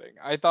even kidding.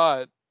 I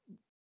thought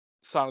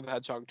Sonic the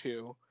Hedgehog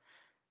 2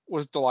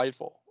 was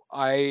delightful.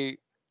 I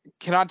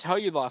cannot tell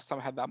you the last time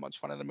I had that much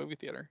fun in a movie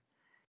theater.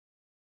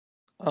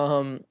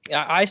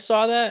 I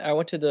saw that. I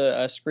went to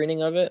the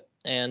screening of it,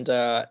 and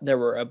there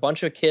were a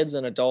bunch of kids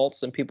and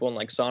adults and people in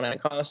like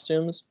Sonic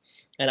costumes.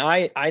 And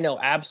I know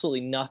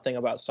absolutely nothing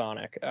about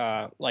Sonic.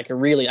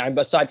 I'm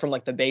aside from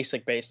like the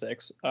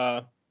basics.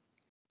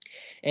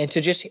 And to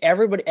just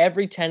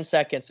every 10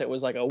 seconds it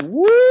was like a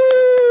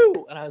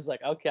woo, and I was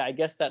like, okay, I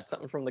guess that's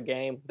something from the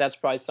game. That's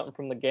probably something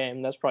from the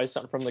game. That's probably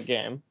something from the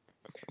game.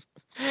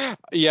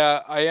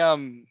 Yeah,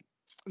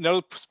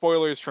 no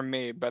spoilers from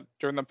me, but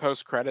during the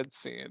post-credits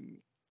scene,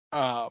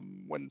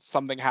 when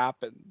something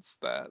happens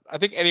that I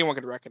think anyone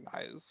could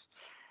recognize,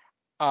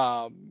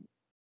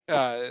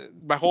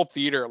 my whole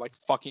theater like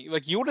fucking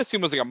like you would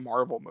assume it was like a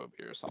Marvel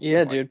movie or something. Yeah,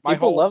 like, dude,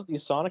 people love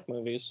these Sonic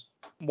movies.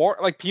 More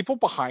like people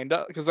behind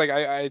it, because like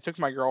I took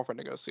my girlfriend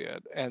to go see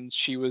it, and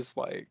she was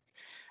like,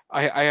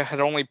 I had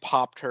only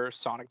popped her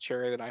Sonic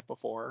cherry the night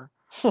before.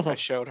 I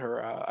showed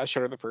her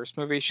the first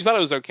movie. She thought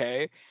it was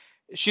okay.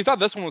 She thought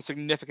this one was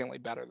significantly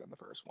better than the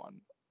first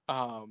one.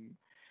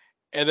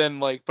 And then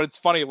like, but it's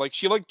funny, like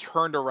she like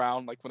turned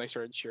around like when I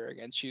started cheering,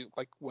 and she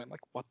like went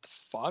like, what the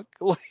fuck?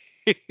 Like,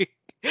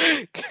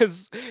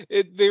 because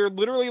they're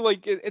literally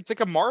like it's like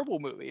a Marvel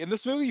movie, and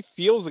this movie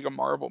feels like a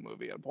Marvel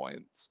movie at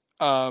points.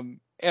 And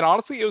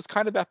honestly, it was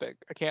kind of epic.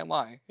 I can't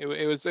lie. It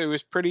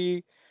was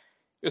pretty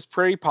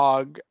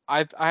pog.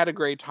 I had a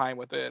great time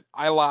with it.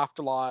 I laughed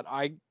a lot.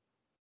 I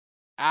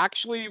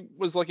actually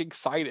was like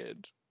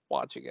excited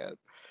watching it.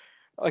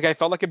 Like I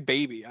felt like a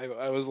baby.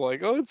 I was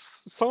like, oh,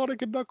 it's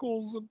Sonic and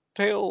Knuckles and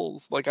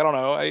Tails. Like I don't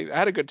know. I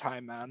had a good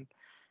time, man.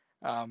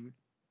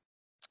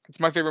 It's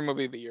my favorite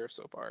movie of the year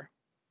so far.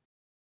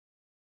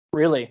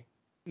 Really?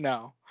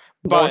 No.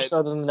 More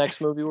so than the next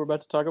movie we're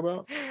about to talk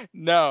about?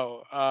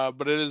 No,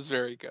 but it is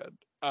very good.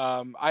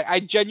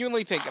 I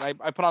genuinely think, and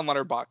I put on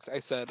Letterboxd, I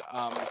said,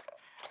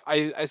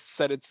 I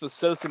said it's the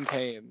Citizen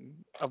Kane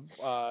of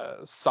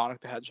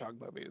Sonic the Hedgehog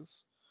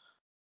movies.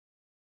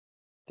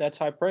 That's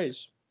high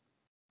praise.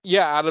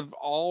 Yeah, out of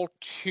all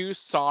 2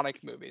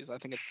 Sonic movies, I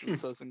think it's the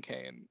Citizen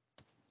Kane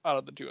out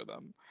of the 2 of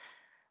them.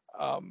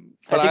 But I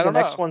think don't the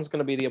next know. one's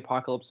gonna be the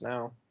Apocalypse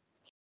Now.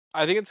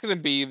 I think it's gonna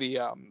be the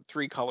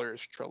 3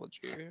 Colors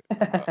trilogy.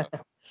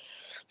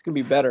 It's gonna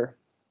be better.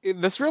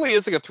 This really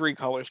is like a 3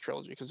 Colors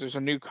trilogy because there's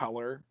a new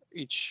color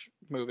each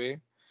movie.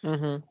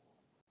 Mm-hmm.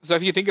 So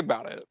if you think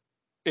about it,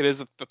 it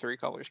is the 3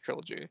 Colors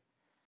trilogy.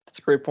 That's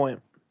a great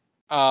point.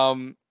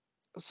 So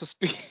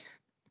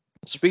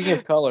speaking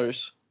of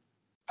colors.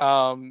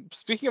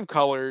 Speaking of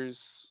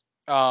colors,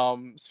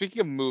 speaking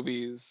of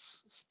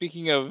movies,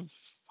 speaking of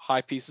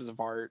high pieces of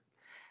art,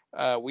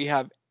 we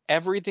have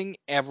Everything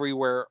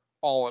Everywhere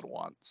All at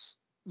Once,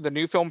 the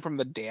new film from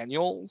the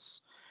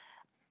Daniels,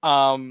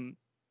 who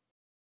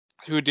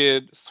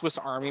did Swiss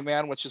Army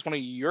Man, which is one of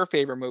your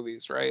favorite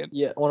movies, right?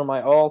 Yeah, one of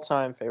my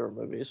all-time favorite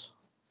movies.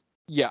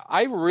 Yeah,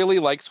 I really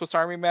like Swiss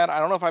Army Man. I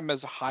don't know if I'm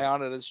as high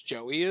on it as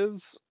Joey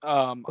is.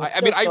 I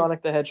mean,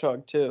 Sonic the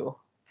Hedgehog too.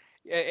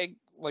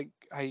 What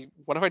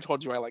if I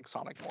told you I like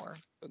Sonic more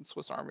than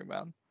Swiss Army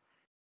Man?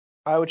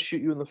 I would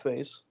shoot you in the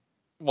face.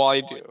 Well,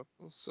 I do,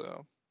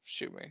 so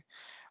shoot me.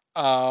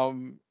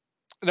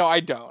 No,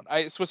 I don't.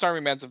 Swiss Army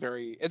Man's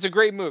it's a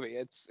great movie.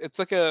 It's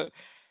like I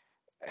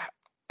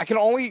can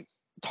only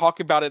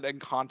talk about it in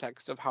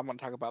context of how I'm going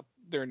to talk about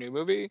their new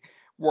movie,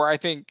 where I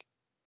think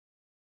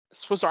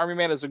Swiss Army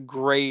Man is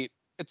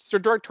it's their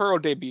directorial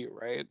debut,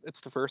 right?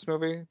 It's the first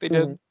movie they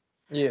did.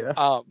 Mm-hmm.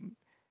 Yeah.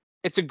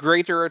 It's a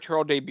great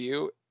directorial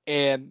debut,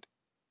 and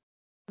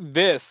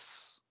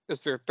this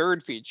is their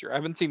third feature. I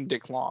haven't seen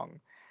Dick Long.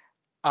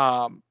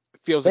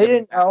 Feels they like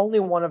didn't. Only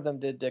one of them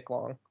did Dick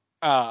Long.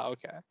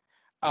 Okay.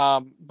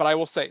 But I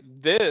will say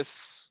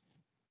this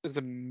is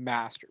a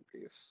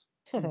masterpiece.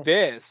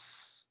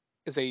 This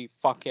is a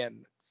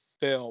fucking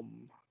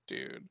film,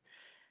 dude.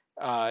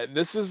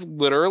 This is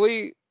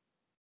literally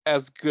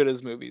as good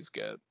as movies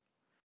get.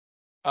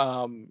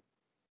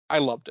 I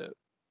loved it.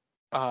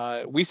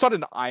 We saw it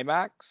in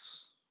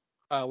IMAX.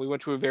 We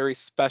went to a very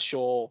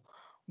special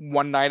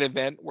one night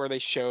event where they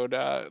showed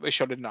it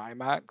in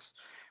IMAX,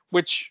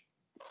 which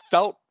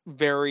felt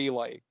very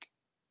like.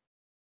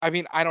 I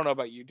mean, I don't know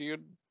about you,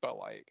 dude, but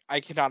like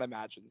I cannot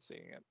imagine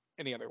seeing it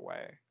any other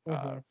way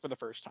for the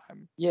first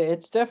time. Yeah,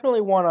 it's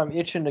definitely one I'm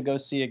itching to go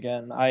see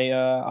again.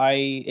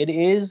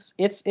 It's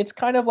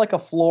kind of like a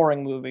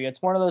flooring movie.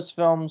 It's one of those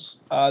films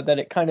that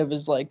it kind of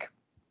is like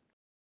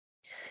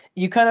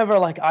you kind of are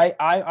like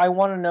I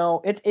want to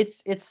know.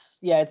 It's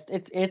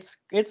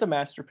a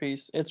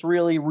masterpiece. It's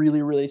really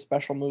really really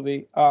special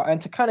movie. And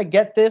to kind of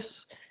get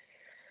this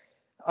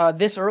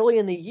this early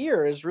in the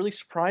year is really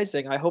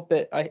surprising. I hope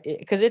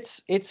because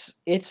it's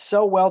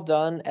so well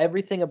done.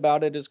 Everything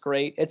about it is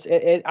great. There's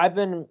a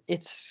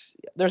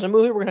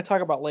movie we're going to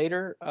talk about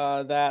later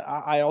that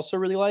I also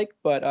really like,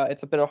 but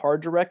it's a bit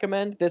hard to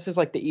recommend. This is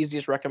like the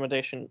easiest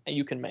recommendation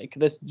you can make.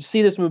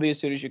 See this movie as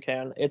soon as you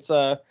can.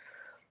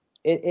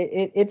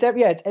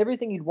 It's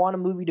everything you'd want a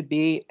movie to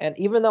be, and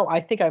even though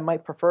I think I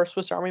might prefer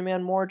Swiss Army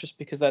Man more, just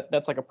because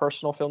that's like a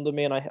personal film to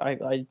me, and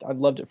I've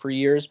loved it for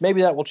years.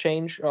 Maybe that will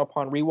change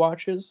upon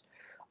rewatches,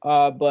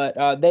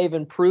 but they've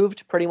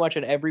improved pretty much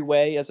in every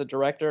way as a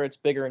director. It's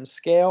bigger in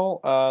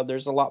scale.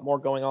 There's a lot more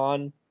going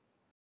on.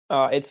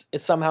 It's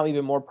somehow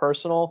even more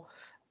personal.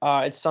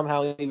 It's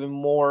somehow even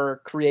more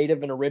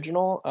creative and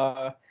original.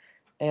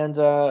 And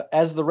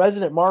as the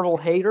resident Marvel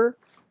hater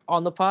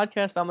on the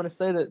podcast, I'm going to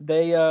say that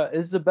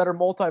this is a better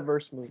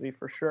multiverse movie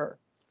for sure.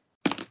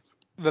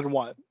 Than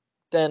what?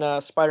 Than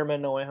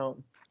Spider-Man No Way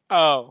Home.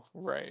 Oh,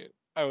 right.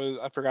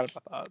 I forgot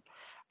about that.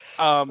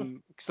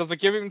 Because I was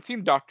like, you haven't even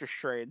seen Doctor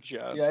Strange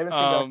yet. Yeah, I haven't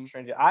seen Doctor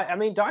Strange yet. I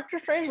mean, Doctor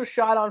Strange was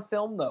shot on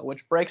film though,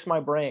 which breaks my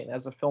brain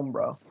as a film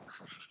bro.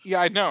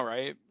 Yeah, I know,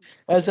 right?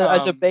 As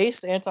a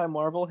based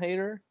anti-Marvel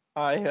hater,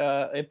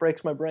 it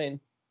breaks my brain.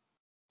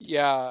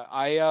 Yeah,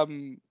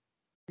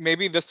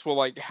 maybe this will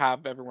like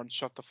have everyone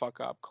shut the fuck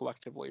up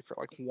collectively for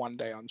like one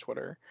day on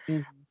Twitter.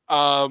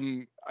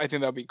 Mm-hmm. I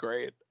think that'd be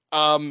great.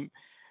 No,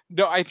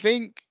 I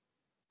think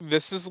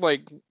this is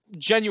like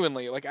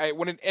genuinely like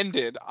when it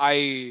ended,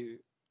 I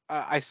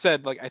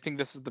said like I think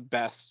this is the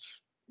best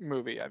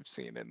movie I've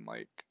seen in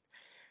like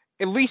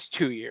at least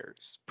 2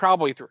 years,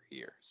 probably 3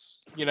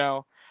 years. You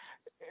know,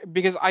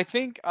 because I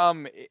think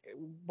what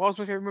was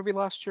my favorite movie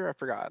last year? I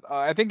forgot.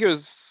 I think it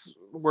was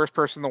Worst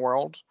Person in the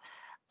World.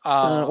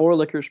 Or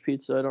Licorice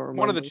Pizza, I don't remember.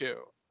 One of the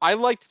two. I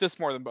liked this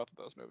more than both of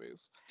those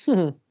movies.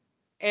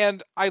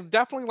 And I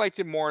definitely liked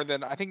it more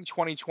than I think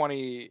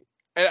 2020.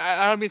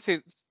 I don't mean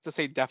to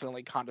say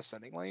definitely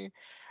condescendingly,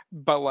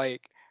 but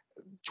like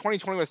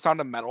 2020 was Sound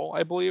of Metal,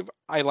 I believe.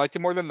 I liked it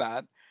more than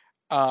that.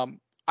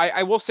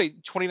 I will say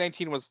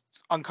 2019 was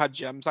Uncut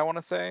Gems, I want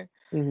to say.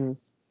 Mm-hmm.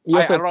 You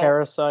also had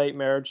Parasite,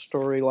 Marriage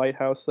Story,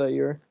 Lighthouse that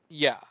year.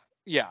 Yeah.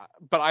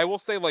 But I will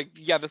say, like,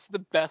 yeah, this is the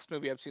best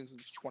movie I've seen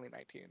since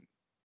 2019.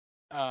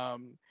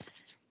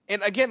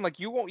 And again, like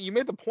you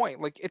made the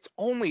point, like it's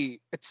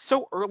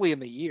so early in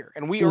the year,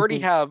 and we already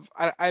have.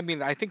 I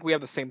mean, I think we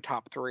have the same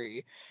top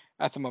three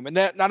at the moment.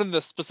 Not in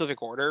the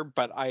specific order,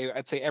 but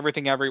I'd say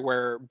Everything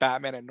Everywhere,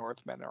 Batman, and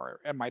Northman are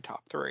in my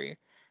top three.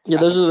 Yeah,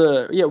 those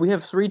are we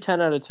have 3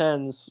 10 out of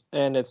 10s,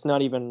 and it's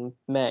not even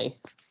May.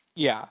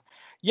 Yeah.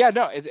 Yeah,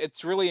 no,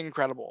 it's really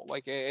incredible.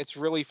 Like it's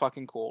really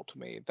fucking cool to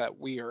me that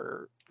we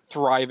are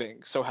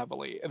thriving so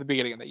heavily at the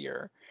beginning of the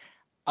year.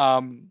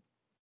 But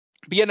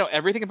yeah, no,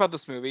 everything about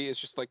this movie is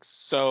just like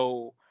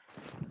so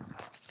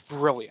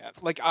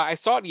brilliant. Like I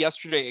saw it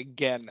yesterday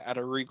again at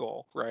a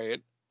Regal,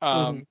 right?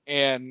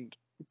 And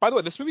by the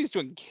way, this movie is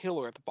doing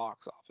killer at the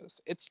box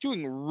office. It's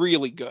doing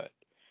really good.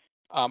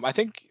 I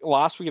think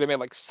last week it made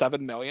like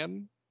 7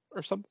 million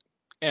or something.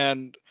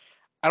 And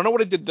I don't know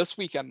what it did this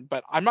weekend,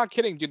 but I'm not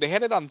kidding, dude. They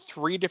had it on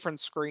 3 different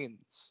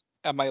screens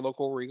at my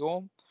local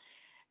Regal,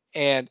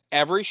 and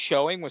every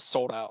showing was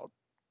sold out.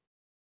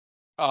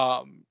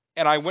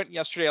 And I went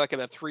yesterday like at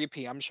a 3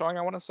 p.m. showing,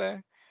 I want to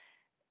say,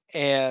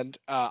 and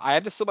I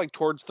had to sit like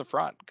towards the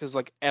front because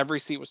like every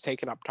seat was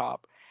taken up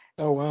top.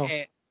 Oh wow.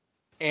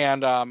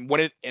 And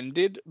when it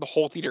ended, the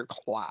whole theater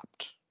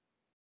clapped.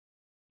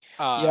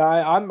 Yeah,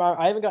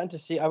 I haven't gotten to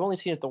see. I've only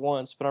seen it the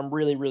once, but I'm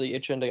really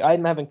itching to.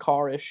 I'm having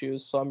car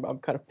issues, so I'm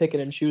kind of picking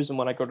and choosing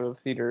when I go to the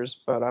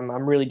theaters. But I'm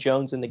really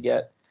jonesing to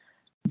get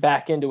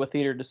back into a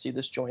theater to see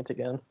this joint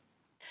again.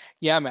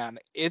 Yeah, man,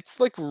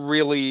 it's like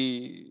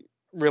really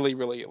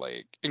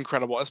like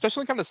incredible,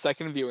 especially kind of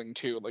second viewing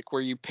too, like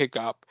where you pick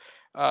up,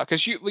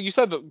 because you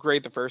said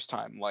great the first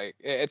time, like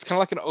it's kind of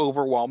like an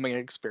overwhelming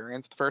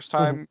experience the first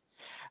time.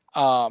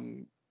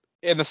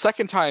 And the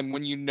second time,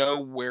 when you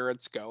know where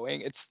it's going,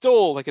 it's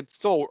still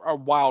a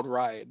wild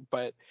ride,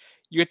 but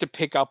you get to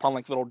pick up on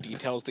like little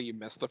details that you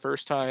missed the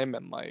first time,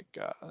 and like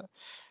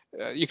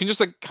you can just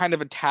like kind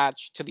of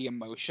attach to the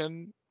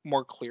emotion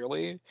more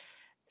clearly.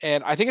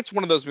 And I think it's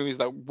one of those movies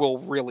that will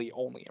really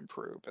only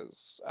improve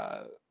as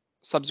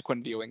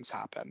subsequent viewings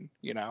happen.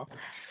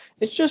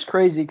 It's just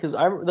crazy because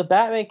the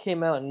Batman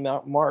came out in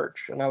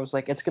March, and I was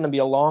like, it's gonna be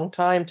a long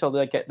time till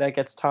that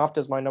gets topped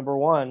as my number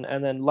one,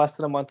 and then less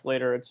than a month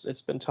later,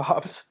 it's been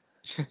topped.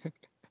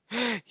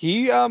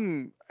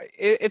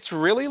 It's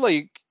really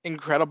like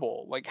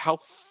incredible, like how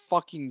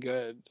fucking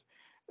good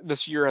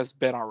this year has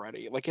been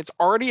already. Like it's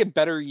already a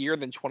better year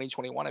than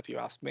 2021, if you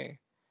ask me.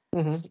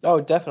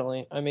 Oh,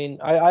 definitely. I mean,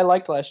 I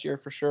liked last year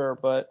for sure,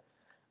 but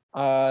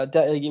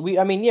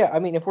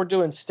if we're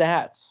doing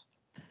stats.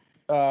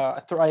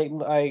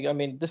 I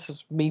mean, this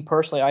is me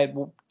personally. I had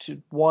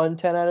 1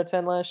 10 out of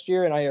 10 last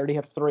year, and I already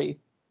have 3.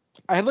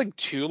 I had like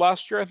 2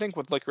 last year, I think,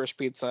 with Licorice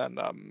Pizza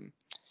and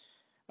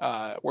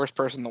Worst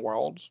Person in the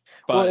World.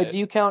 But well, do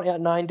you count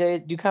 9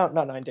 days? Do you count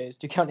not 9 days?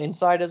 Do you count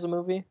Inside as a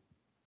movie?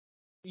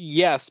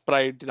 Yes, but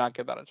I did not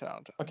get that a 10 out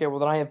of 10. Okay, well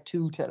then I have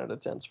 2 10 out of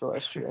 10s for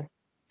last year.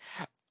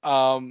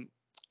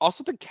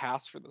 Also the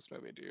cast for this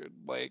movie, dude.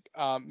 Like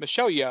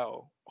Michelle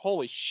Yeoh,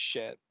 holy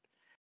shit.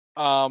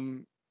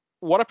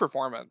 What a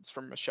performance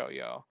from Michelle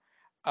Yeoh.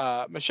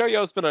 Michelle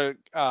Yeoh's been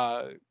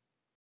a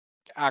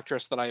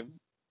actress that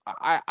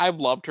I've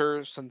loved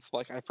her since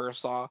like I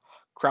first saw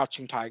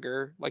Crouching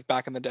Tiger, like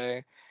back in the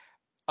day.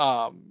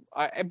 But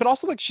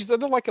also like she's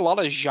in like a lot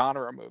of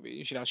genre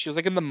movies. She was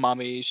like in The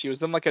Mummy. She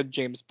was in like a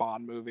James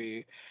Bond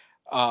movie.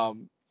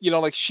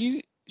 Like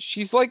she's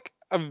like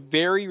a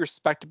very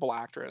respectable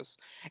actress.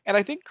 And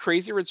I think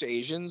Crazy Rich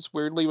Asians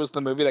weirdly was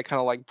the movie that kind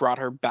of like brought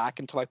her back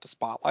into like the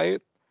spotlight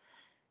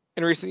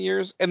in recent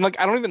years. And like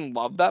I don't even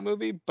love that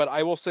movie, but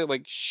I will say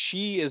like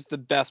she is the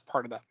best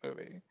part of that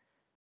movie.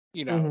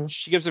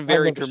 She gives a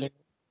very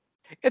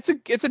it's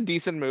a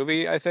decent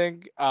movie, I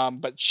think.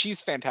 But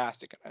she's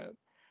fantastic in it.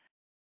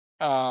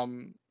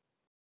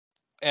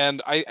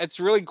 And it's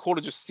really cool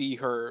to just see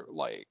her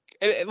like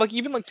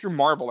even like through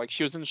Marvel, like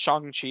she was in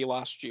Shang-Chi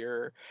last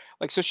year,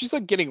 like so she's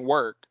like getting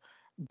work.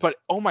 But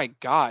oh my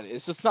god,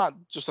 it's just not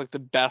just like the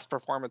best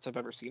performance I've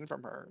ever seen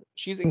from her.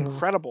 She's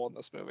incredible in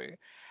this movie.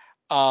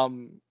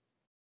 Ke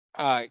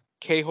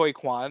Huy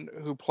Quan,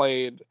 who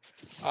played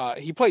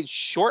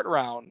Short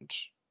Round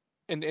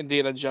in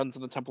Indiana Jones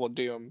and the Temple of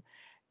Doom,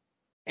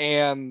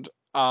 and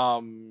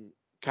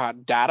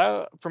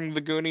Data from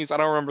the Goonies. I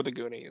don't remember the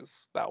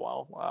Goonies that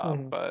well,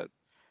 but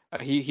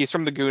he's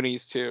from the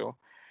Goonies too.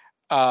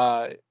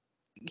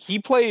 He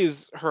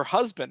plays her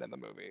husband in the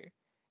movie,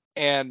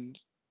 and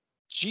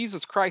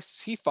Jesus Christ,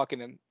 is he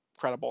fucking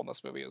incredible in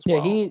this movie as well.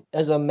 Yeah, he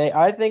is amazing.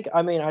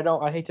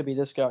 I hate to be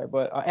this guy,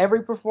 but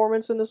every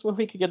performance in this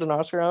movie could get an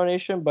Oscar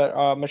nomination.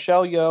 But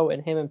Michelle Yeoh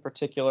and him in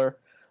particular,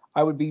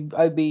 I would be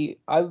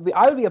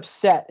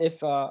upset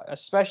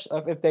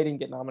especially if they didn't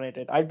get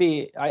nominated. I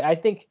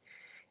think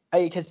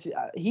because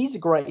he's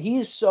great. He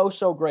is so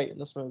great in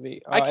this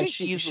movie. I can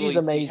easily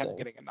see him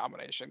getting a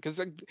nomination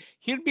because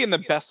he'd be in the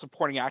best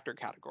supporting actor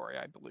category,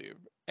 I believe.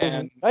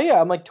 And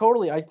I'm like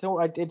totally.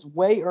 It's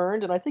way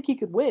earned, and I think he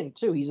could win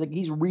too.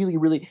 He's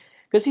really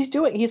because he's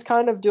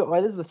kind of doing.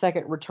 Well, this is the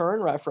second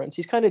Return reference.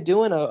 He's kind of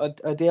doing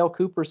a Dale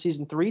Cooper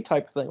season 3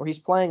 type thing where he's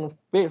playing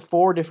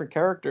 4 different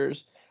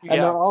characters.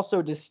 and they're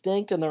also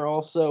distinct, and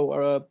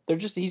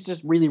he's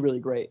just really, really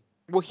great.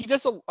 Well, he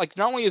does like,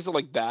 not only is it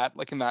like that,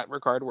 like in that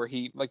regard where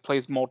he like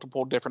plays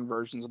multiple different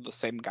versions of the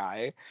same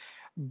guy,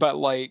 but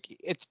like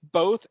it's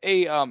both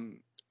a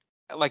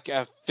like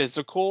a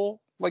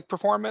physical like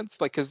performance,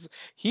 like because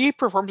he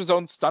performs his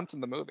own stunts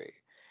in the movie,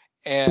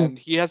 and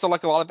he has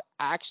like a lot of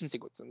action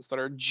sequences that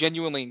are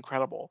genuinely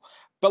incredible,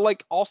 but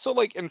like also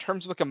like in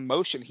terms of like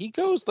emotion, he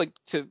goes like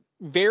to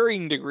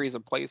varying degrees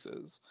of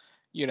places,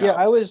 you know. Yeah,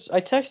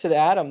 I texted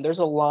Adam. There's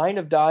a line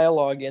of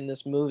dialogue in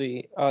this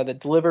movie that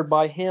delivered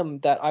by him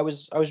that I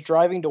was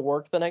driving to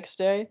work the next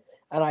day,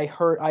 and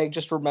I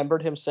just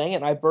remembered him saying it,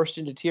 and I burst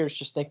into tears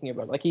just thinking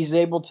about it. Like he's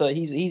able to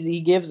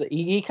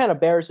he kind of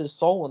bears his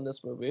soul in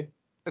this movie.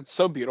 It's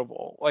so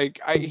beautiful. Like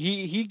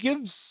he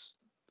gives,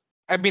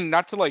 I mean,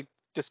 not to like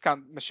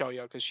discount Michelle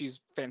Yeoh because she's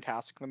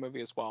fantastic in the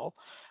movie as well,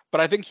 but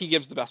I think he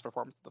gives the best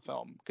performance of the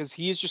film because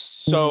he is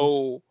just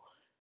so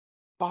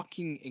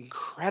fucking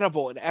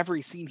incredible in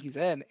every scene he's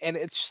in, and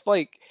it's just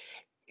like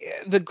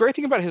the great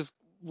thing about his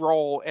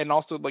role, and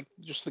also like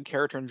just the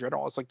character in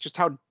general, is like just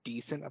how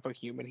decent of a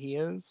human he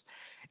is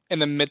in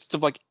the midst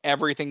of like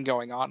everything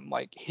going on.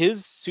 Like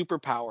his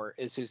superpower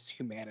is his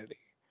humanity,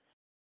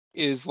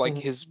 is like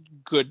his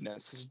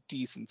goodness, his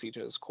decency to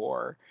his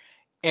core.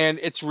 And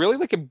it's really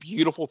like a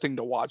beautiful thing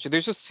to watch.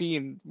 There's a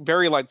scene,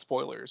 very light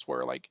spoilers,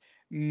 where like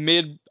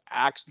mid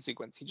action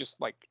sequence he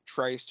just like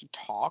tries to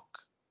talk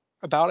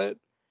about it,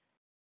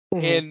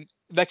 and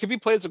that could be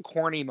played as a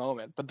corny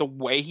moment, but the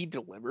way he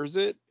delivers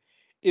it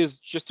is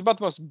just about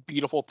the most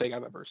beautiful thing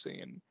I've ever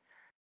seen.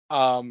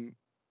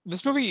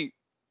 This movie,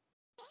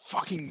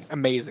 fucking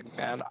amazing,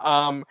 man.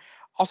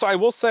 Also, I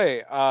will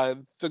say,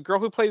 the girl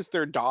who plays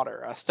their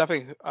daughter,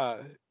 Stephanie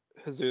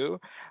Hsu,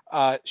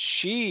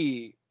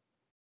 she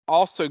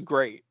also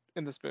great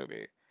in this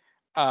movie.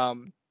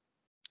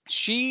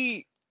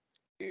 She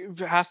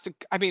has to.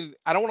 I mean,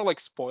 I don't want to like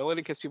spoil it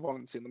in case people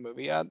haven't seen the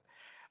movie yet.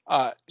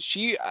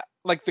 She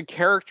like the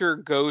character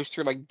goes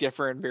through like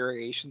different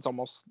variations,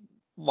 almost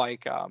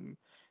like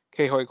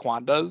Ke Huy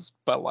Quan does,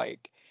 but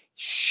like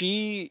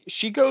she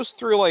goes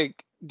through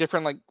like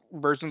different like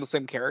versions of the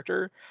same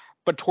character,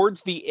 but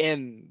towards the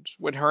end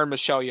when her and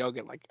Michelle Yeoh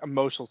get like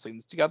emotional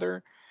scenes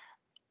together,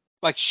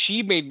 like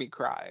she made me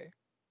cry.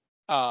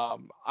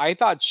 I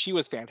thought she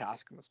was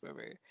fantastic in this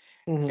movie.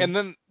 And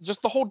then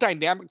just the whole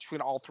dynamic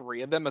between all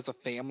three of them as a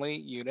family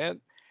unit,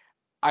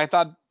 I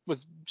thought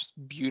was just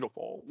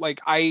beautiful.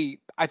 Like I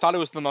thought it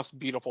was the most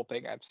beautiful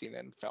thing I've seen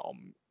in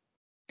film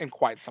in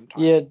quite some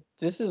time. Yeah,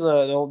 this is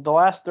the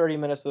last 30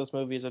 minutes of this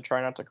movie is a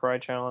try not to cry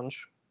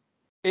challenge.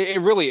 It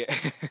really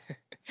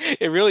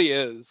it really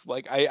is.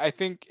 Like I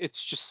think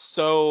it's just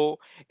so,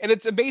 and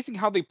it's amazing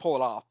how they pull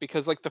it off,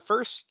 because like the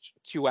first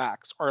two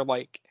acts are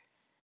like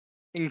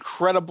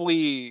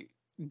incredibly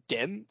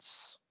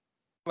dense,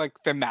 like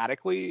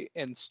thematically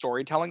and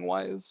storytelling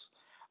wise.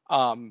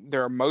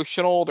 They're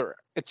emotional.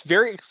 It's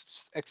very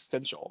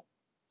existential,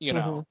 you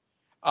know.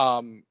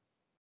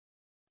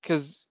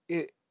 Because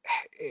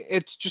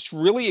it's just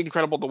really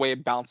incredible the way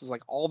it bounces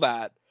like all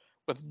that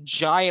with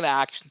giant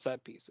action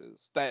set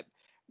pieces that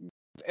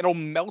it'll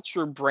melt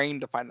your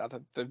brain to find out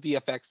that the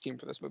VFX team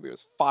for this movie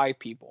was 5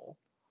 people.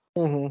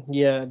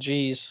 Yeah,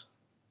 geez.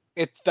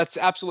 That's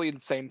absolutely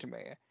insane to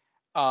me.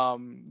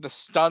 The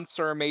stunts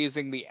are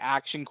amazing. The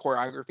action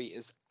choreography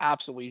is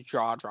absolutely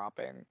jaw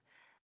dropping.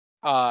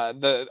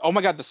 Oh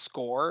my god, the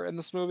score in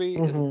this movie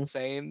is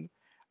insane.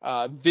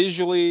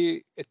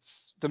 Visually,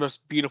 it's the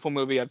most beautiful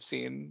movie I've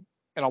seen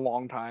in a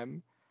long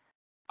time.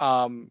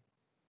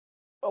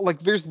 Like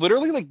there's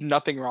literally like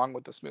nothing wrong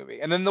with this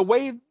movie. And then the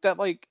way that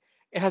like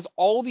it has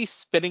all these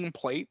spinning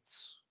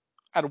plates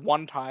at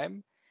one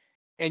time,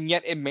 and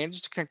yet it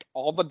manages to connect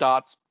all the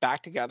dots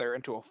back together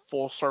into a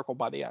full circle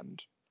by the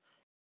end.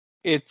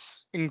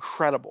 It's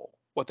incredible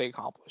what they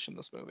accomplish in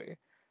this movie.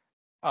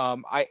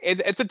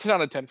 It's a 10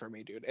 out of 10 for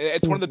me, dude.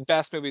 It's one of the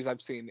best movies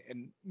I've seen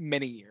in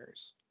many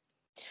years.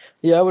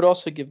 Yeah, I would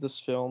also give this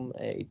film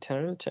a 10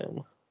 out of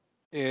 10.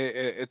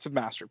 It's a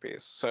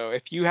masterpiece. So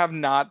if you have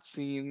not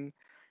seen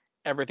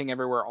Everything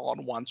Everywhere All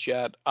at Once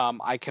yet,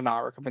 I cannot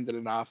recommend it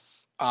enough.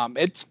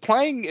 It's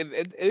playing.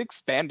 It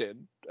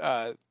expanded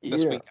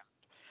this weekend.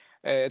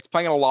 It's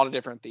playing in a lot of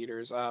different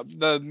theaters.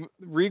 The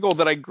Regal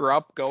that I grew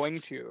up going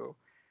to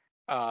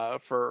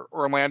for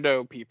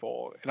Orlando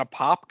people in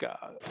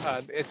Apopka,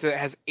 it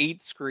has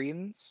 8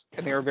 screens,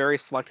 and they are very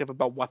selective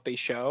about what they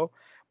show.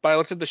 But I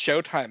looked at the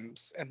show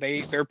times, and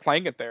they're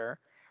playing it there,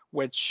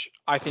 which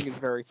I think is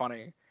very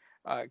funny,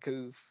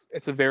 because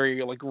it's a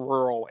very like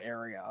rural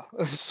area.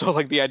 So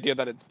like the idea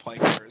that it's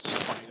playing there is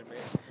just funny to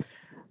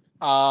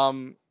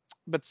me.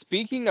 But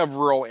speaking of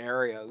rural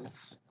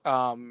areas,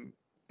 in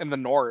the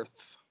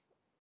north,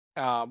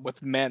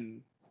 with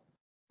men.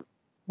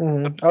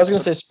 I was gonna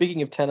say,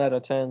 speaking of 10 out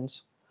of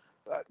 10s.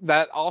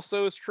 That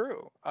also is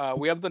true.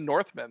 We have the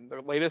Northman,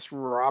 the latest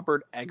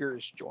Robert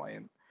Eggers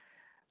joint.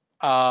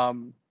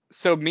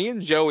 So me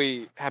and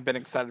Joey have been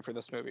excited for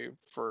this movie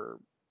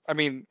I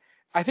mean,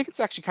 I think it's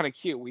actually kind of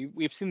cute.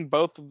 We've seen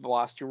both of the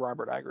last 2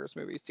 Robert Eggers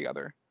movies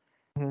together.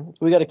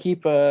 We got to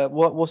keep.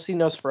 We'll see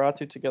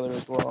Nosferatu together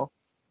as well.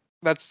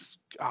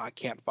 I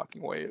can't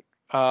fucking wait.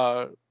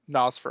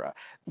 Nosferatu.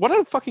 What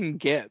a fucking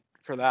get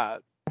for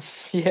that.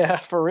 Yeah,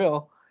 for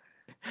real.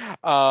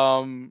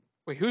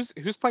 Wait, who's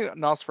playing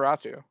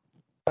Nosferatu?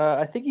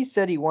 I think he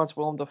said he wants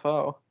Willem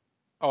Dafoe.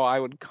 Oh, I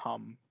would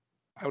come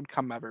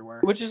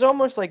everywhere. Which is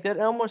almost like that.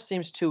 It almost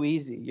seems too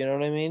easy. You know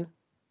what I mean?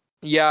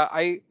 Yeah,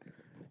 I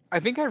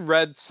think I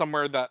read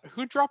somewhere that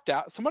who dropped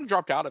out. Someone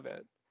dropped out of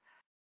it.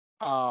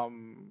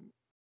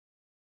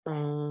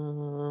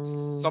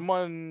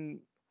 Someone.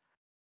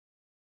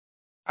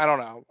 I don't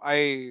know.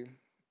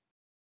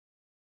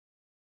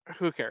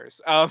 Who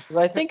cares?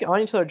 I think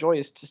Anya Taylor-Joy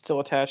is still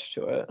attached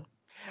to it.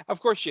 Of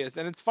course she is,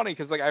 and it's funny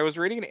because like I was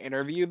reading an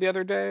interview the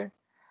other day.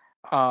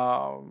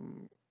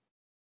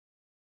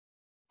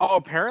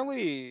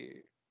 Apparently,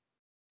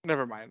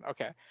 never mind.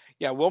 Okay,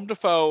 yeah, Willem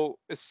Dafoe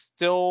is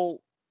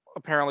still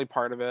apparently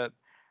part of it.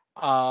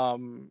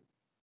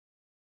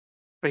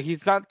 But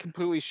he's not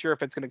completely sure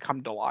if it's going to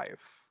come to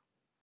life.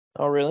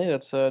 Oh, really?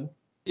 That's sad.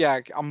 Yeah,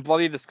 I'm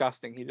Bloody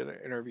Disgusting. He did an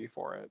interview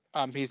for it.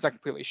 He's not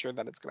completely sure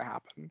that it's going to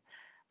happen.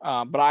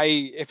 But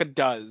if it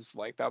does,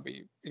 like, that'll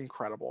be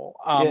incredible.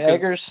 Yeah,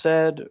 Eggers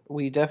said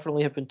we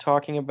definitely have been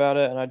talking about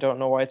it, and I don't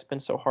know why it's been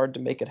so hard to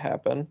make it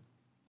happen.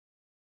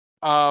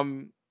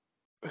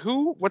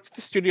 What's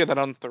the studio that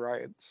owns the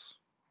rights?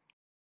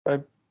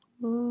 I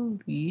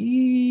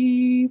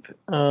believe.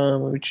 Let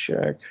me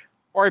check.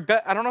 Or I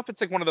don't know if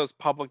it's like one of those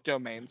public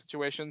domain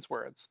situations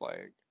where it's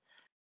like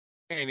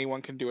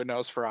anyone can do a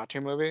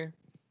Nosferatu movie,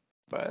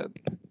 but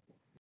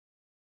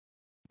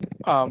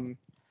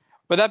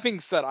that being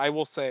said, I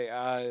will say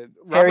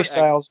Harry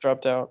Styles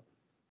dropped out.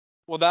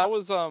 Well, that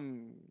was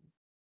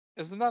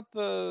isn't that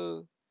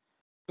the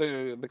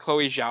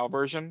Chloe Zhao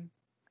version?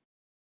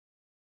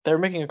 They're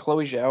making a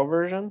Chloe Zhao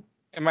version?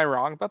 Am I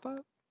wrong about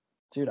that?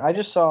 Dude, I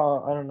just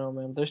saw, I don't know,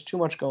 man. There's too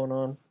much going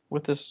on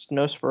with this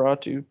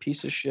Nosferatu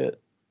piece of shit.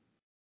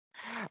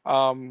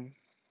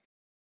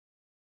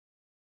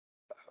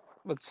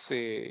 Let's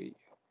see.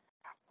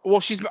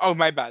 Well,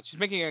 my bad. She's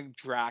making a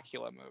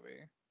Dracula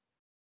movie.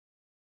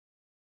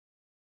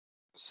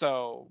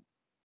 So,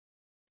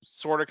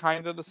 sort of,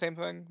 kind of the same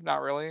thing.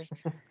 Not really.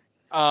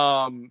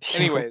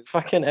 Anyways.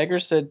 Fucking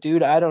Eggers said,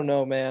 dude, I don't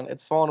know, man.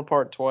 It's fallen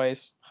apart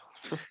twice.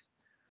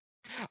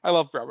 I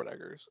love Robert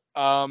Eggers.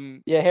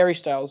 Yeah, Harry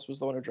Styles was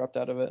the one who dropped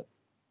out of it.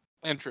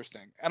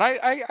 Interesting. And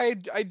I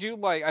do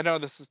like, I know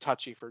this is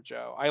touchy for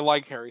Joe. I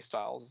like Harry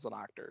Styles as an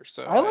actor.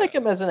 So I like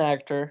him as an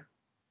actor.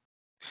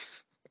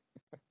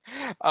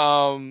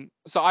 So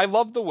I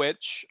love The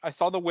Witch. I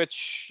saw The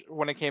Witch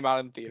when it came out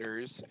in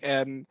theaters,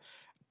 and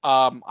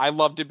I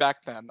loved it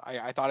back then.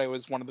 I thought it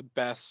was one of the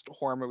best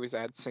horror movies I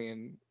had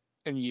seen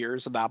in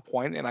years at that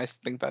point, and I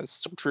think that's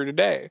still true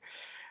today.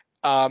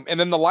 And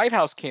then The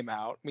Lighthouse came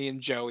out. Me and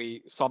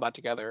Joey saw that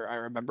together. I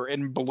remember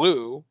in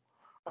blue,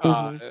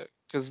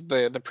 because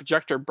the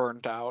projector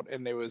burnt out,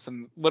 and it was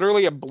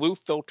literally a blue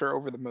filter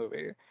over the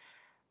movie,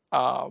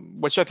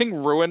 which I think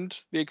ruined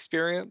the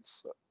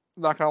experience.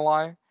 Not gonna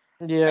lie.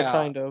 Yeah,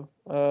 kind of.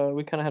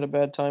 We kind of had a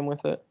bad time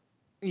with it.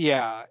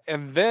 Yeah,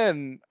 and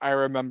then I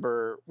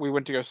remember we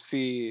went to go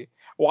see.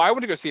 Well, I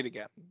went to go see it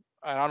again.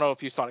 I don't know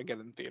if you saw it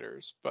again in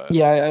theaters, but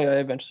yeah, I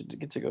eventually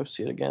did get to go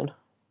see it again.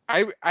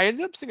 I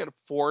ended up seeing it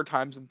 4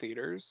 times in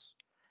theaters.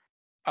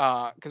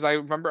 Because I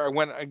remember I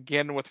went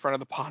again with friend of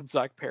the pod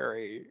Zach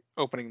Perry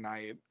opening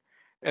night,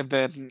 and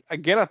then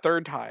again a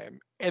third time,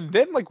 and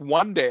then like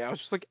one day I was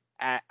just like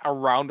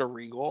around a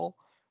Regal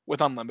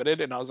with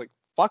Unlimited, and I was like,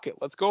 fuck it,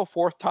 let's go a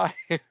 4th time.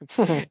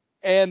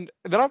 And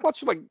then I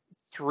watched it like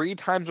 3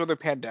 times with the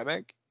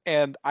pandemic,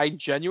 and I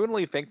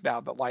genuinely think now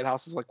that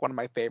Lighthouse is like one of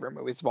my favorite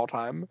movies of all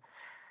time.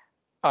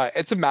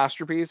 It's a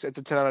masterpiece. It's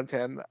a 10 out of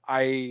 10.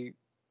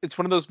 It's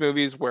one of those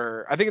movies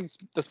where I think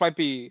this might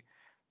be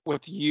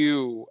with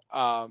you,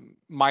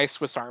 My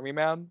Swiss Army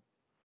Man,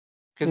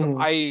 because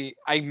I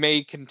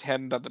may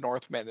contend that The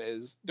Northman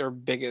is their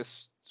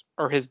biggest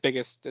or his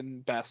biggest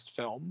and best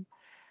film.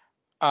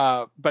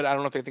 But I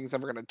don't know if anything's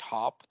ever going to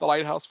top The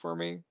Lighthouse for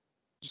me,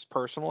 just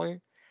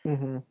personally,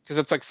 because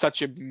it's like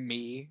such a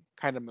me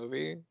kind of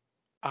movie.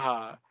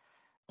 But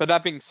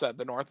that being said,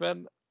 The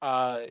Northman,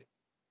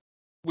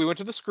 we went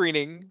to the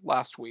screening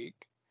last week.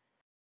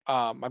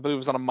 I believe it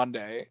was on a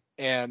Monday,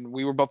 and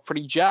we were both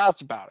pretty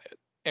jazzed about it.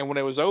 And when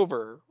it was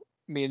over,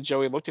 me and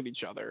Joey looked at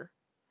each other,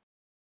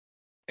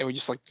 and we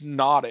just like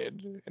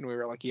nodded, and we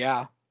were like,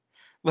 "Yeah,"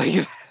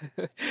 like,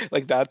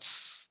 like that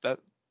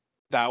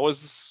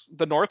was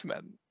The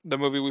Northman, the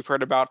movie we've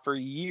heard about for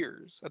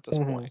years at this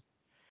point.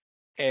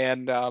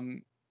 And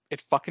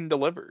it fucking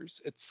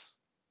delivers. It's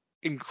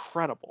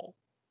incredible.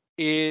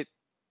 It's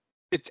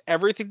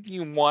everything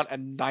you want a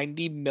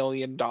 $90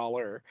 million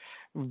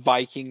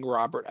Viking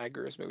Robert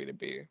Eggers movie to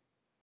be,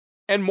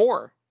 and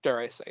more. Dare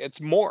I say,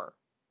 it's more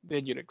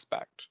than you'd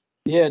expect.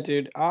 Yeah,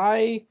 dude.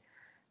 I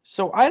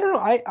don't know.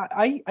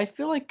 I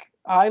feel like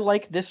I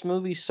like this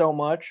movie so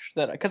much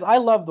that because I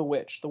love The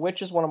Witch. The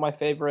Witch is one of my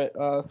favorite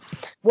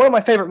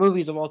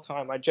movies of all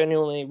time. I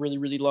genuinely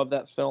really love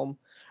that film.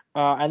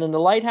 And then The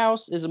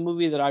Lighthouse is a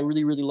movie that I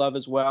really, really love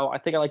as well. I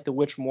think I like The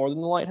Witch more than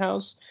The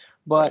Lighthouse.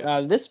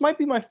 But this might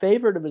be my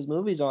favorite of his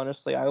movies,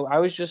 honestly. I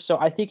was just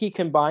I think he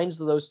combines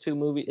those two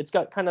movies. It's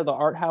got kind of the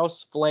art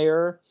house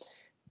flair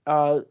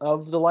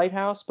of The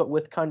Lighthouse, but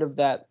with kind of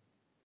that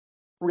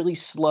really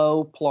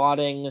slow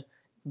plotting,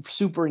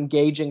 super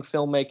engaging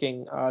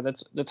filmmaking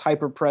that's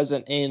hyper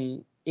present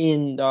in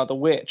The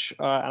Witch.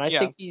 And I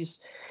think he's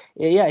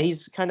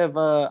kind of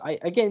I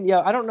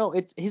don't know.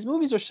 It's his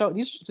movies are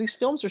these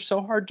films are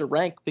so hard to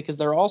rank because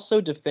they're all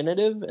so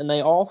definitive and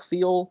they all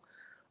feel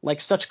like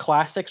such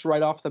classics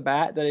right off the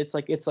bat that it's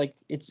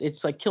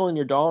like killing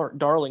your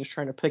darlings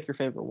trying to pick your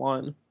favorite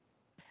one.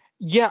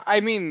 Yeah, I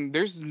mean,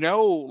 there's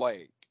no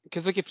like,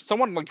 because like if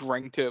someone like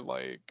ranked it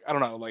like I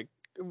don't know like,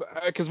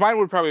 because mine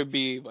would probably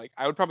be like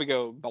I would probably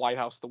go The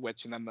Lighthouse, The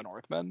Witch, and then The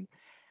Northman.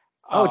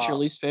 Oh, it's your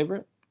least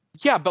favorite?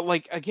 Yeah, but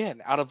like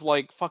again, out of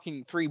like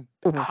fucking three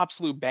Mm-hmm.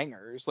 absolute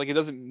bangers, like it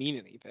doesn't mean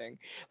anything.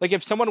 Like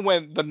if someone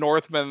went The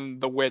Northman,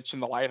 The Witch,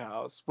 and The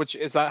Lighthouse, which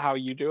is that how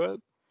you do it?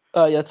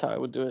 That's how I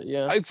would do it.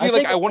 Yeah. I see.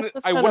 Like I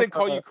wouldn't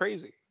call you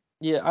crazy.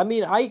 Yeah, I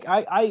mean,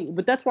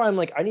 but that's why I'm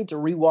like, I need to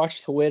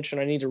rewatch The Witch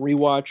and I need to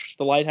rewatch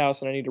The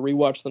Lighthouse and I need to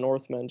rewatch The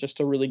Northman just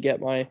to really get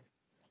my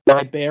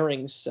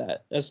bearings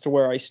set as to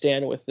where I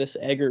stand with this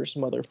Eggers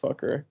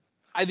motherfucker.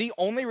 The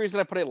only reason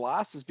I put it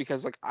last is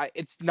because like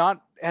it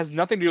has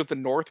nothing to do with The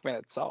Northman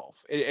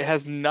itself. It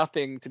has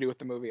nothing to do with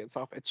the movie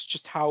itself. It's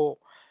just how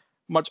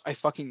much I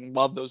fucking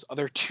love those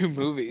other two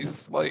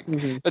movies. Like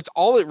that's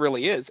all it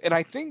really is. And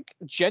I think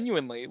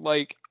genuinely,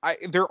 like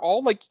they're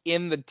all like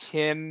in the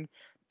 10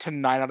 to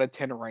 9 out of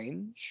 10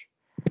 range.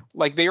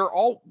 Like they are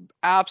all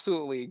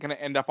absolutely gonna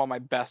end up on my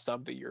best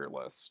of the year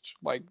list.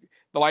 Like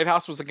The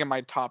Lighthouse was like in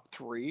my top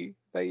 3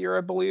 that year,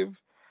 I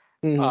believe.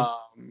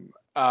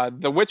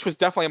 The Witch was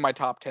definitely in my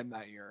top 10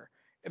 that year.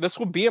 This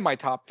will be in my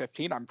top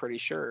 15, I'm pretty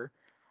sure.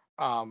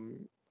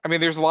 I mean,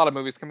 there's a lot of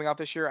movies coming out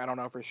this year. I don't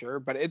know for sure,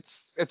 but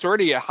it's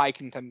already a high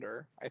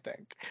contender, I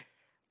think.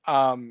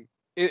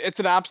 It's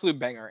an absolute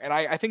banger, and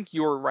I think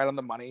you were right on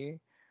the money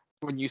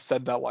when you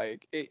said that.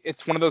 Like,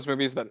 it's one of those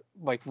movies that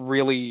like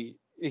really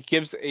it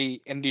gives a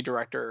indie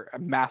director a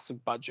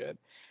massive budget,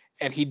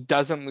 and he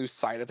doesn't lose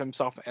sight of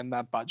himself in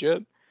that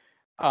budget.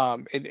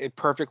 It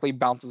perfectly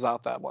balances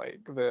out that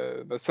like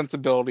the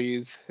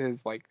sensibilities,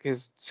 his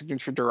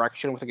signature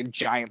direction with like a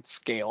giant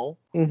scale,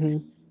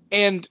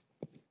 and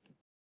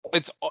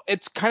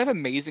it's kind of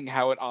amazing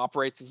how it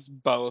operates as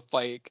both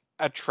like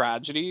a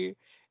tragedy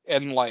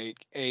and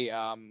like a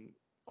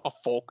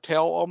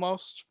folktale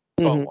almost,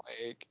 but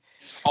like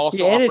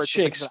also and operates it's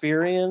as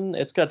Shakespearean.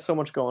 It's got so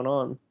much going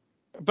on.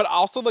 But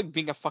also like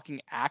being a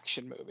fucking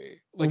action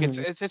movie. Like it's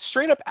a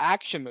straight up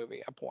action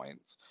movie at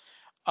points.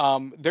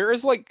 There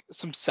is like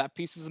some set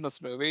pieces in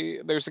this movie.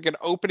 There's like an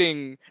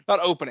opening,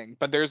 not opening,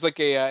 but there's like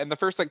a in the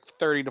first like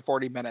 30 to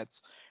 40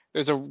 minutes,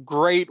 there's a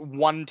great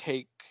one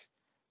take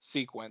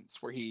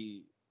sequence where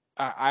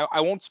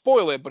I won't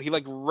spoil it, but he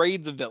like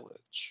raids a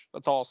village.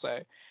 That's all I'll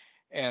say.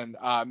 And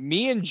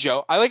me and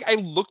Joe, I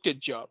looked at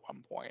Joe at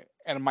one point,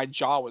 and my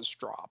jaw was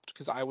dropped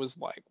because I was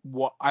like,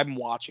 "What? I'm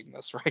watching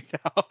this right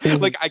now!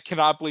 Like, I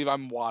cannot believe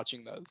I'm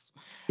watching this."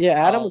 Yeah,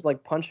 Adam was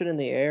like punching in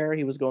the air.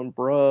 He was going,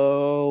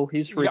 "Bro," he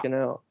was freaking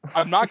out.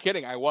 I'm not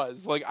kidding. I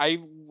was like,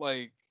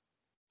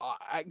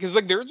 because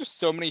like there were just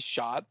so many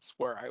shots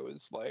where I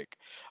was like,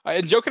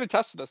 and Joe can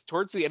attest to this.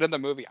 Towards the end of the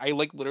movie, I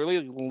like literally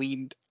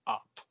leaned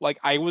up, like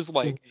I was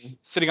like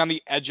sitting on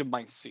the edge of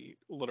my seat,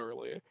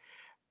 literally.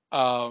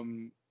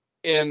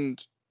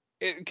 And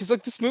because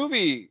like this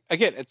movie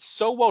again, it's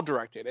so well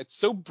directed, it's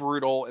so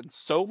brutal and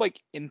so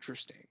like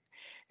interesting,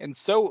 and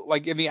so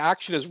like and the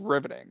action is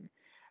riveting,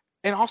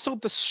 and also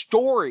the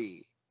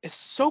story is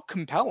so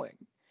compelling.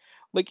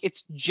 Like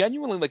it's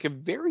genuinely like a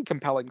very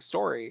compelling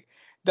story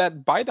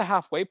that by the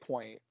halfway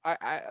point,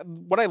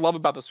 what I love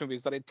about this movie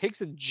is that it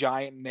takes a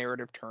giant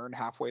narrative turn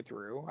halfway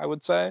through, I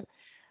would say,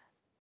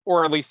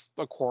 or at least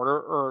a quarter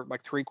or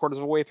like 3/4 of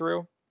the way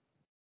through,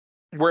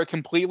 where it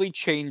completely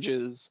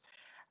changes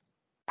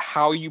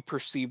how you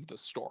perceive the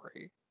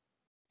story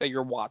that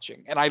you're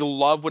watching. And I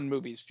love when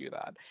movies do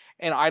that.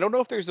 And I don't know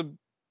if there's a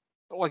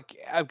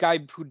guy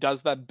who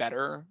does that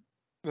better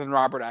than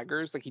Robert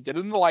Eggers. Like he did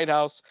it in The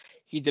Lighthouse,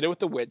 he did it with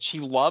The Witch. He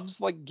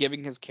loves like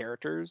giving his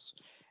characters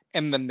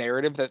and the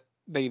narrative that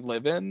they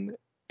live in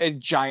a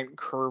giant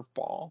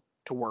curveball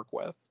to work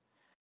with.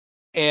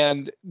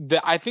 And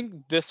I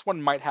think this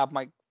one might have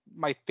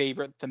my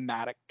favorite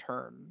thematic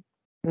turn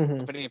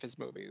of any of his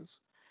movies.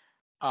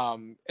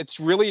 It's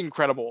really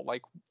incredible,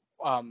 like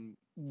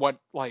what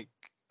like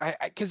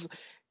because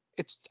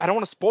I don't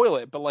want to spoil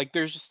it, but like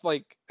there's just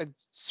like a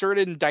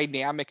certain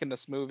dynamic in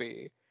this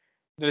movie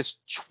that is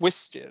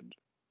twisted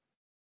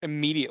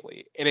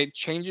immediately, and it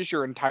changes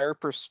your entire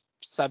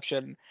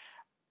perception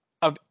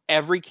of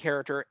every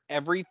character,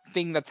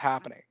 everything that's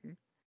happening,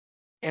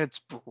 and it's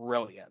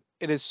brilliant.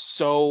 It is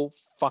so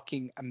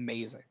fucking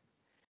amazing.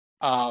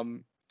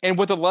 And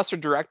with a lesser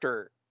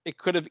director, it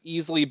could have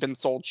easily been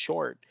sold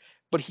short,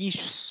 but he's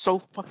so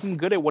fucking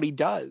good at what he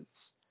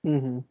does.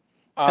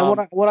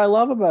 And what I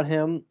love about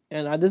him,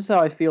 and this is how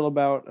I feel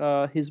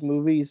about his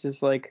movies,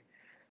 is like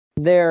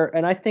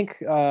and I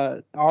think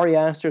Ari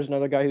Aster is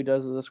another guy who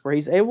does this, where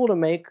he's able to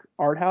make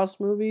art house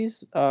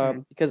movies.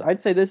 Because I'd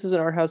say this is an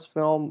art house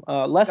film,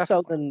 less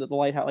so than the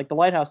Lighthouse. Like the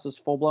Lighthouse is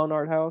full blown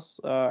art house,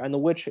 and The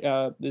Witch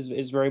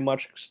is very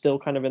much still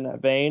kind of in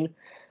that vein.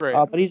 Right.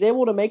 But he's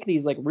able to make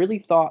these like really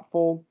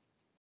thoughtful,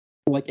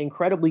 like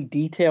incredibly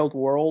detailed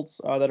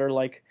worlds that are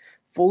like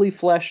fully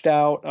fleshed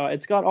out.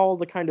 It's got all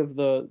the kind of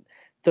the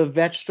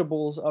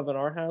vegetables of an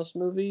art house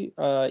movie.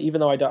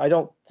 Even though I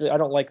don't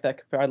like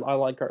that.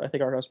 I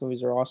think art house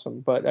movies are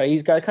awesome, but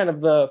he's got kind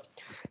of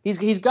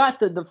he's got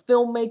the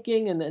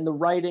filmmaking and the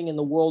writing and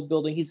the world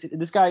building.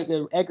 This guy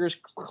Eggers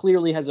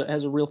clearly has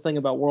a real thing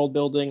about world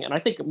building, and I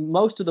think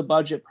most of the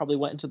budget probably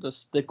went into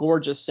the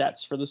gorgeous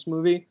sets for this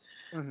movie.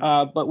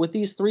 But with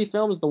these three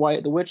films, The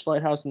Witch,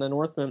 Lighthouse, and The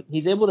Northman,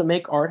 he's able to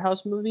make art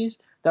house movies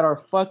that are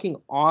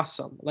fucking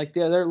awesome. Like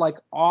they're like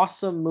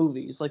awesome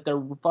movies. Like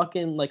they're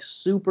fucking like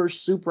super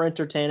super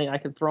entertaining. I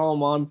can throw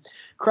them on,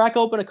 crack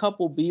open a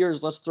couple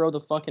beers. Let's throw the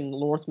fucking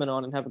Northman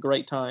on and have a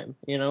great time.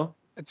 You know?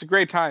 It's a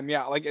great time.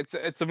 Yeah, like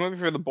it's a movie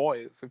for the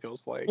boys. It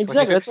feels like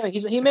exactly. That's right.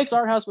 He makes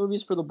art house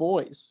movies for the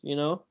boys. You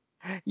know?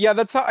 Yeah,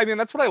 that's what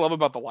I love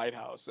about The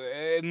Lighthouse.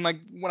 And like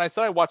when I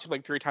said I watched it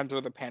like 3 times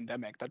over the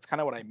pandemic, that's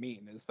kind of what I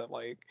mean, is that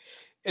like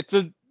it's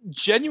a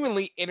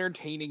genuinely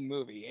entertaining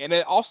movie. And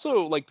it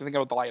also, like, the thing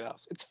about The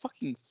Lighthouse, it's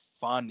fucking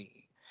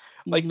funny.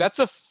 Like that's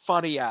a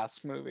funny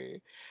ass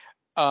movie.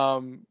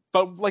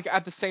 But like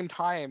at the same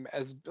time,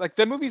 as like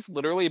the movie's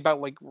literally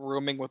about like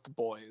rooming with the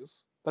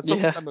boys. That's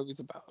what that movie's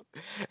about.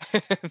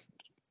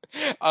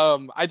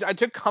 I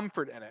took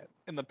comfort in it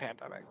in the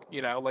pandemic,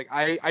 you know, like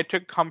I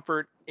took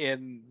comfort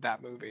in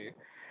that movie.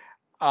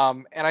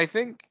 And I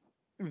think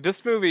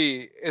this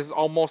movie is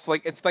almost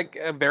like, it's like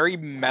a very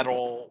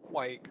metal,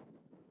 like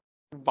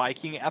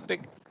Viking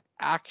epic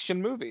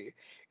action movie.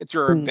 It's a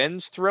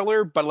revenge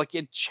thriller, but like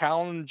it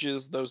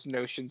challenges those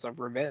notions of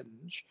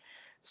revenge.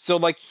 So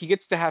like he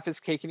gets to have his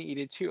cake and eat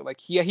it too.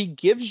 Like he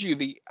gives you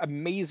the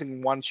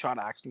amazing one-shot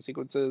action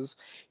sequences.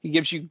 He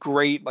gives you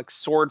great like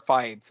sword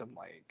fights and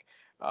like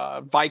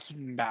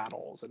Viking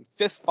battles and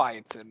fist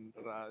fights and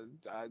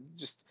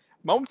just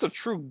moments of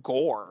true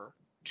gore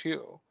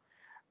too.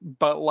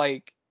 But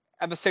like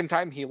at the same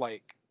time, he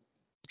like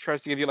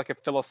tries to give you like a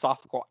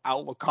philosophical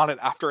outlook on it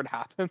after it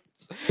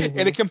happens,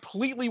 and it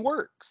completely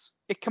works.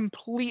 It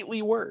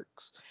completely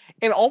works,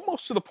 and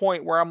almost to the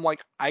point where I'm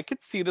like, I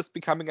could see this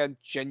becoming a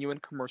genuine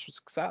commercial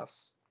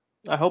success.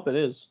 I hope it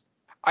is.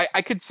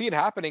 I could see it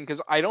happening,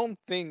 because I don't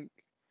think,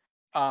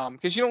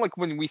 because you know, like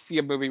when we see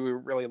a movie we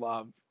really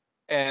love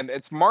and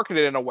it's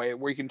marketed in a way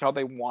where you can tell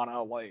they want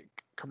to like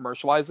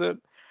commercialize it,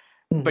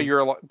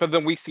 but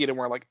then we see it and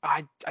we're like,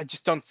 I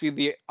just don't see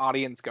the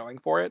audience going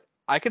for it.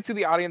 I could see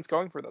the audience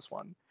going for this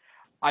one.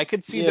 I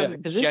could see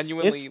them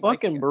genuinely. It's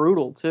fucking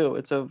brutal too.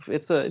 It's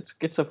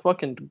a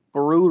fucking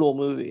brutal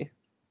movie.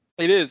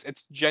 It is.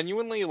 It's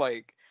genuinely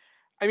like,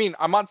 I mean,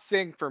 I'm not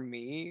saying for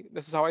me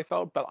this is how I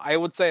felt, but I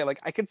would say like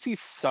I could see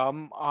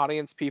some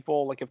audience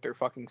people, like if they're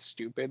fucking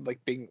stupid,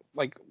 like being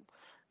like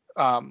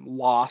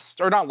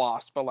lost, or not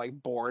lost, but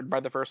like bored by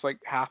the first like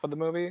half of the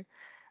movie.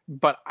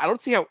 But I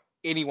don't see how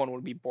anyone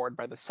would be bored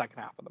by the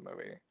second half of the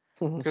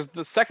movie, because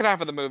the second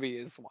half of the movie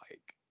is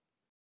like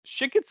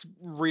shit gets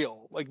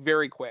real like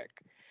very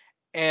quick.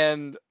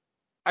 And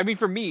I mean,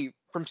 for me,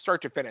 from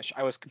start to finish,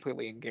 I was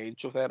completely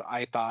engaged with it.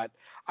 I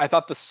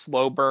thought the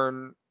slow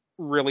burn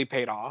really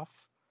paid off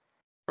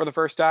for the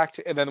first act,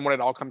 and then when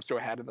it all comes to a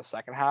head in the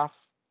second half,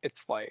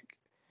 it's like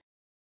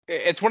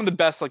it's one of the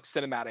best like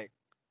cinematic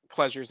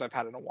pleasures I've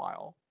had in a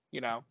while, you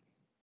know.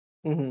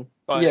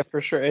 But yeah, for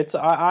sure.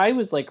 I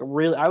was like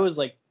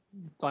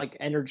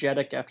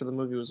energetic after the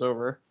movie was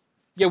over.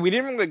 Yeah, we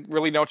didn't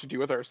really know what to do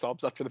with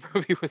ourselves after the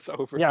movie was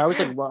over. Yeah, I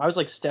was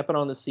like stepping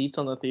on the seats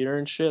on the theater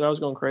and shit. I was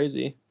going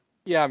crazy.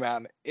 Yeah,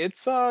 man.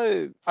 It's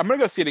I'm gonna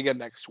go see it again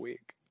next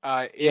week.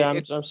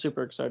 I'm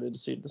super excited to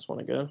see this one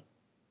again.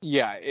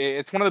 Yeah,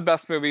 it's one of the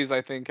best movies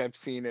I think I've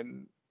seen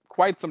in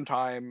quite some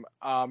time.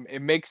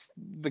 It makes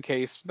the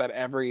case that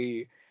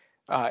every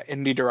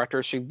indie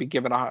director should be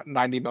given a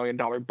 $90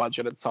 million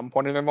budget at some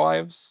point in their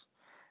lives,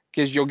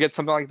 because you'll get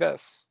something like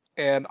this.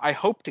 And I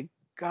hope to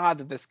God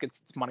that this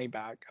gets its money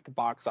back at the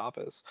box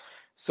office,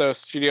 so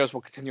studios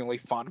will continually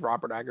fund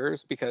Robert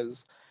Eggers,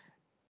 because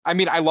I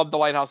mean, I love The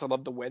Lighthouse, I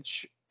love The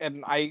Witch,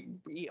 and like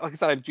I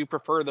said, I do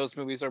prefer those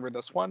movies over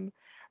this one,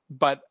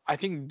 but I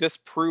think this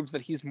proves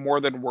that he's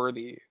more than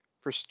worthy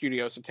for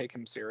studios to take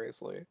him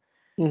seriously.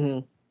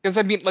 Because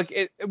I mean,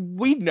 like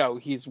we know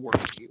he's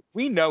worthy,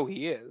 we know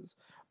he is,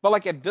 but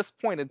like at this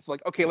point, it's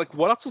like, okay, like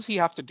what else does he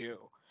have to do?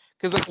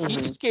 Because like he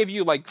just gave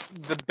you like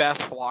the best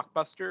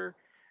blockbuster.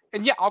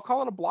 And yeah, I'll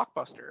call it a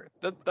blockbuster.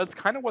 That's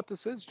kind of what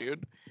this is,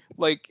 dude.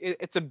 Like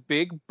it's a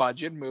big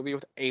budget movie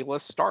with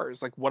A-list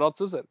stars. Like what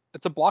else is it?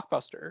 It's a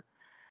blockbuster.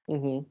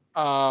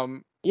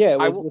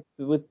 Yeah,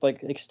 with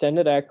like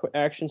extended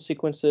action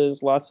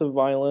sequences, lots of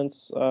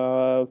violence,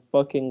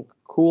 fucking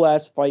cool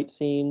ass fight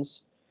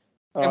scenes.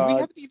 And we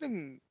haven't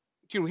even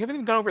Dude, we haven't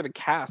even gone over the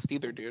cast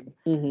either, dude.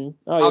 Oh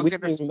yeah, we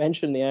didn't even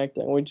mention the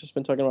acting. We've just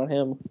been talking about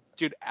him.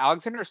 Dude,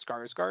 Alexander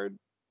Skarsgård,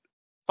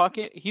 fuck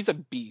it, he's a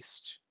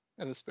beast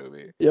in this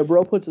movie. Yeah,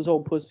 bro puts his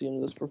whole pussy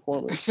into this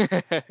performance. His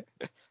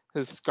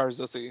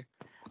Scarzussy.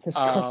 His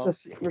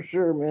Scarzussy for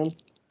sure, man.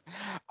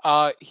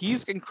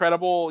 He's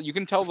incredible. You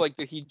can tell like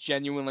that he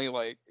genuinely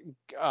like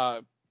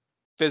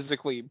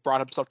physically brought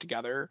himself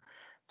together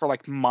for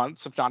like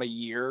months, if not a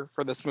year,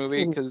 for this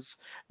movie. Because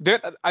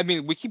I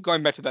mean, we keep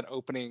going back to that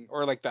opening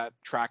or like that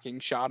tracking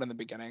shot in the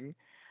beginning.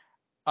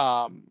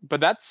 But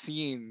that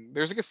scene,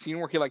 there's like a scene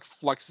where he like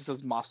flexes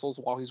his muscles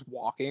while he's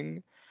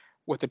walking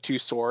with the two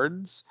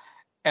swords,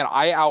 and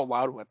I out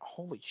loud went,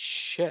 "Holy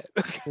shit!"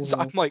 Because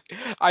I'm like,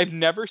 I've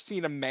never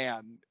seen a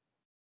man.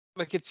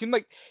 Like it seems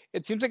like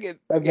it.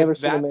 I've never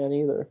seen a man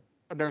either.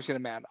 I've never seen a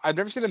man. I've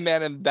never seen a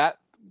man in that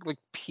like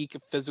peak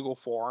of physical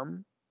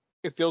form.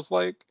 It feels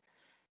like,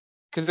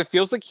 because it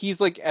feels like he's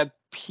like at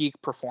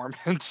peak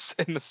performance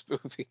in this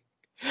movie.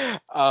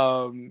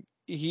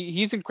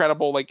 He's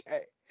incredible. Like,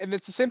 and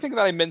it's the same thing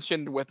that I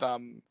mentioned with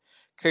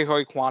Ke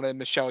Huy Quan and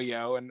Michelle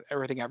Yeoh and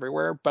Everything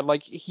Everywhere. But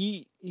like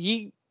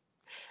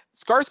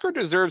Skarsgård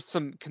deserves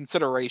some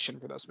consideration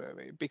for this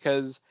movie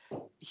because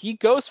he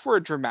goes for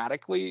it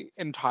dramatically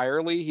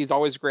entirely. He's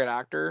always a great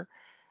actor.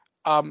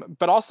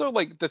 But also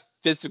like the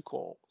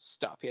physical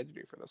stuff he had to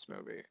do for this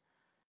movie.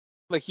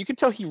 Like you could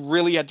tell he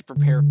really had to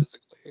prepare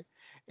physically,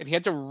 and he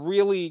had to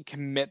really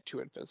commit to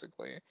it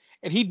physically.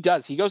 And he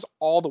does. He goes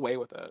all the way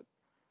with it.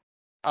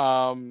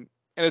 And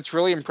it's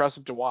really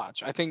impressive to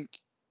watch. I think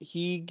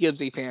he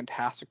gives a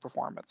fantastic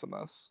performance in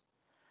this.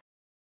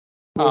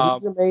 Yeah,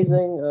 he's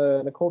amazing.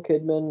 Nicole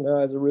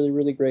Kidman is a really,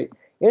 really great.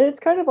 And it's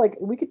kind of like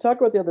we could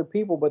talk about the other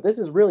people, but this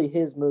is really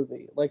his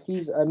movie. Like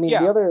the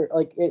other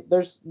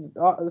there's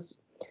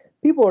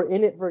people are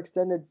in it for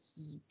extended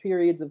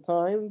periods of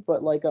time,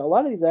 but like a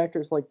lot of these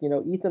actors, like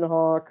Ethan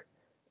Hawke,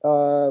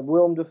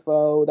 Willem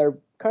Dafoe,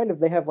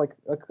 they have like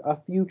a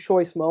few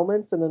choice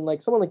moments, and then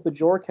like someone like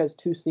Bjork has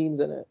 2 scenes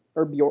in it,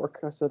 or Bjork,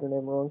 I said her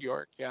name wrong.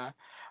 Bjork, yeah.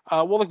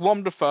 Well, like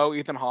Willem Dafoe,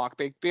 Ethan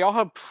Hawke, they all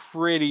have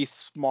pretty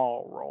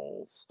small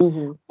roles,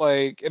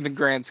 like in the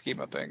grand scheme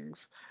of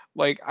things.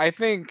 Like I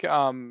think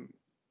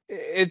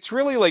it's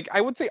really like I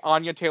would say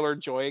Anya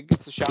Taylor-Joy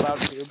gets a shout out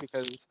too,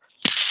 because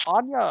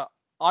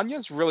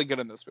Anya's really good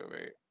in this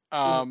movie.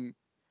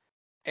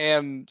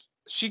 And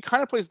she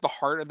kind of plays the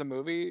heart of the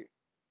movie,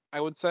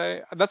 I would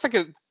say. That's like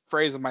a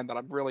phrase of mine that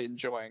I'm really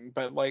enjoying,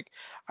 but like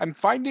I'm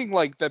finding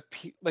like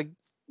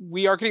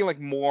we are getting like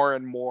more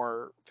and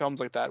more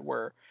films like that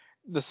where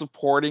the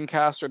supporting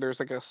cast or there's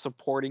like a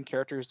supporting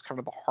character who's kind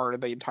of the heart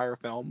of the entire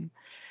film.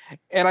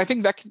 And I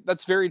think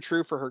that's very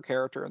true for her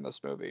character in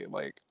this movie.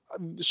 Like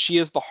she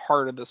is the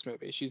heart of this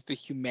movie. She's the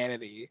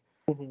humanity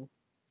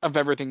of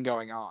everything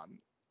going on.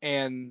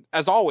 And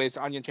as always,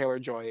 Anya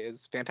Taylor-Joy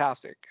is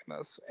fantastic in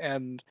this.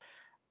 And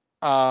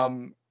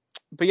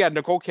but yeah,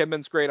 Nicole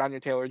Kidman's great. Anya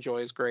Taylor-Joy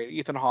is great.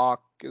 Ethan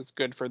Hawke is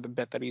good for the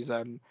bit that he's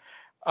in.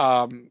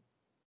 I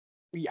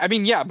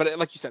mean, yeah, but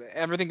like you said,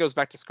 everything goes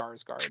back to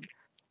Skarsgård.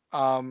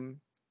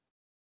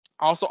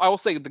 Also, I will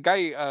say the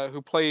guy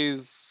who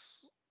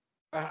plays,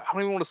 I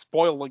don't even want to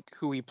spoil like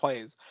who he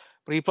plays,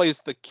 but he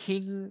plays the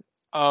King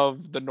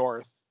of the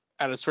North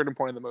at a certain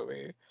point in the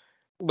movie.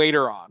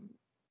 Later on,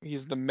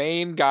 he's the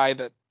main guy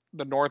that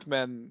the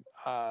Northman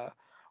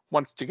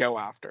wants to go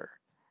after.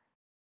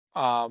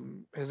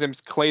 His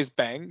name's Claes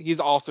Bang. He's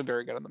also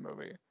very good in the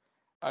movie.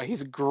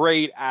 He's a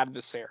great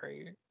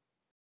adversary.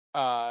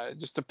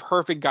 Just a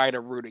perfect guy to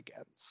root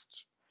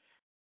against.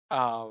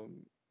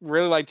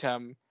 Really liked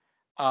him.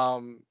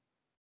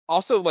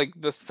 Also like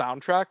the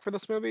soundtrack for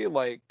this movie,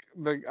 like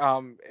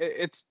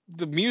it's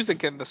the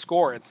music and the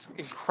score, it's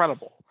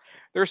incredible.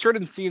 There are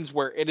certain scenes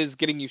where it is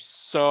getting you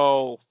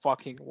so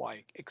fucking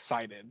like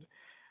excited.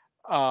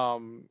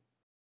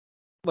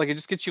 Like it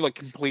just gets you like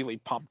completely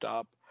pumped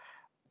up.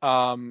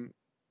 And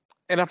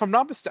if I'm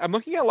not mistaken, I'm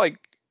looking at like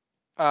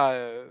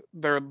the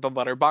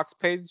Letterboxd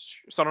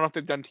page, so I don't know if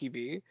they've done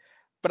TV,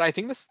 but I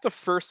think this is the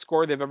first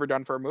score they've ever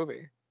done for a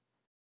movie.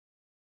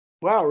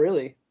 Wow,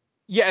 really?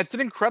 Yeah, it's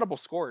an incredible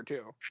score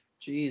too.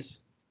 Jeez.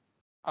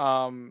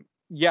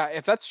 Yeah,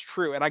 if that's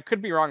true, and I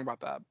could be wrong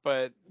about that,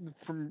 but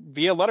from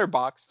via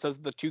Letterboxd says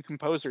the 2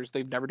 composers,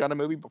 they've never done a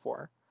movie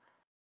before.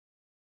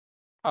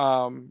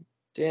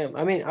 Damn,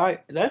 I mean,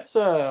 that's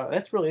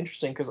really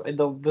interesting because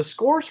the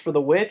scores for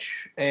The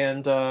Witch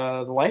and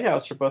The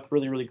Lighthouse are both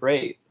really, really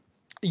great.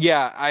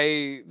 Yeah,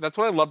 that's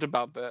what I loved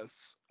about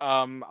this.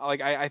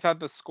 Like I thought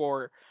the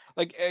score,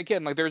 like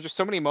again, like there are just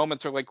so many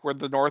moments where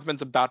the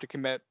Northman's about to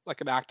commit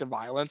like an act of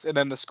violence, and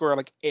then the score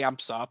like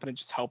amps up, and it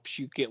just helps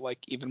you get like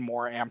even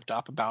more amped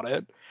up about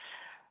it.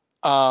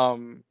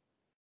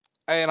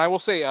 And I will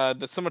say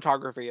the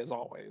cinematography, as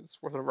always,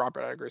 for the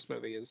Robert Eggers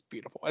movie is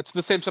beautiful. It's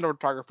the same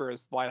cinematographer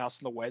as The Lighthouse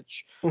and the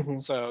Witch,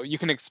 so you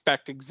can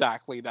expect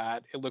exactly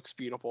that. It looks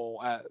beautiful.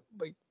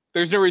 Like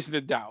there's no reason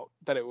to doubt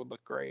that it would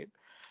look great.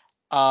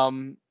 I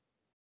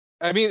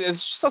mean,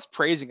 it's just us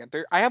praising it.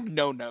 I have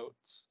no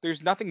notes.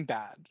 There's nothing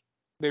bad.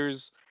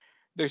 There's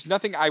there's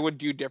nothing I would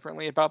do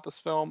differently about this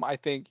film. I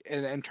think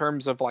in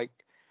terms of like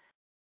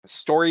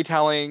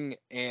storytelling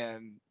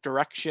and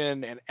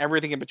direction and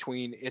everything in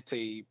between, it's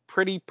a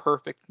pretty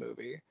perfect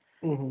movie.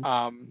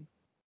 Mm-hmm.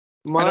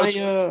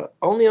 My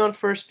only on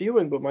first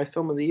viewing, but my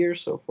film of the year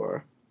so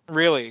far.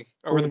 Really?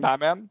 Over the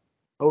Batman?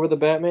 Over the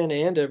Batman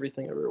and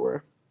Everything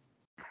Everywhere.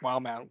 Wow,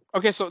 man.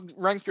 Okay, so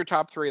rank your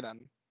top 3 then.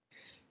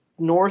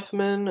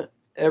 Northman,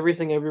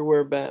 Everything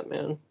Everywhere,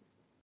 Batman.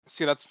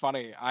 See, that's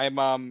funny.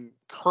 I'm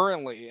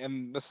currently,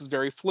 and this is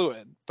very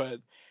fluid,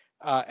 but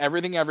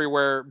Everything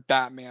Everywhere,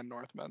 Batman,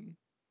 Northman.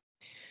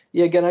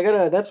 Yeah,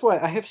 again, that's why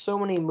I have so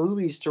many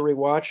movies to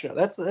rewatch now.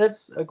 That's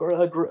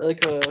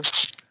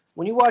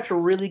when you watch a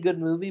really good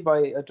movie by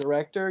a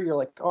director, you're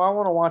like, oh, I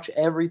want to watch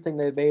everything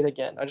they made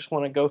again. I just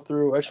want to go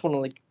through. I just want to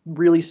like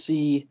really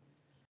see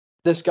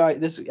this guy,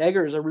 this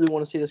Eggers. I really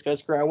want to see this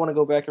guy's career. I want to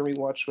go back and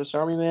rewatch Swiss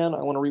Army Man.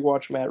 I want to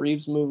rewatch Matt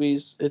Reeves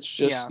movies. It's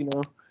just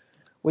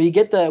when you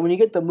get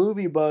the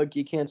movie bug,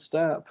 you can't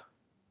stop.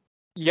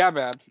 Yeah,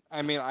 man.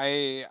 I mean,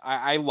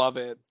 I love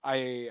it.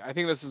 I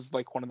think this is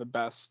like one of the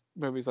best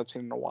movies I've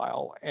seen in a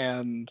while,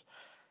 and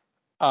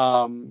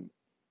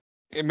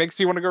it makes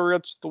me want to go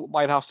watch The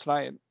Lighthouse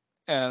tonight.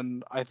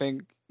 And I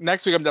think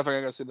next week I'm definitely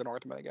gonna go see The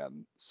Northman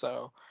again.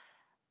 So,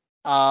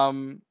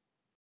 but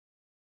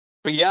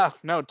yeah,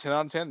 no, 10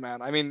 on 10,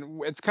 man. I mean,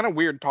 it's kind of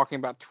weird talking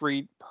about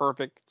 3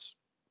 perfect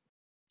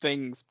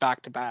things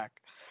back to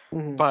back,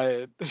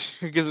 but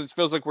because it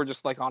feels like we're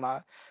just like on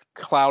a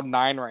cloud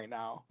 9 right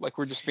now, like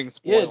we're just being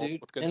spoiled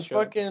with good and shit.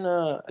 Fucking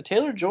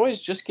Taylor Joy's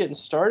just getting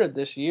started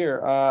this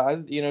year.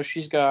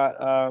 She's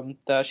got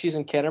she's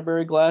in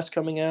Canterbury Glass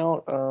coming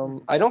out.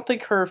 I don't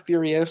think her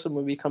Furiosa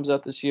movie comes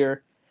out this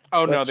year.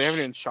 Oh no, they haven't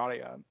even shot it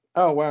yet.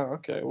 Oh wow,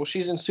 okay. Well,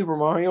 she's in Super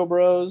Mario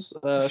Bros.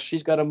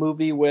 She's got a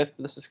movie with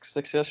the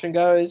Succession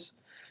guys.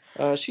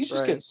 She's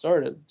just getting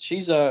started.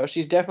 She's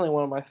definitely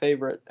one of my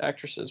favorite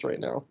actresses right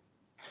now.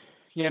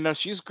 Yeah, no,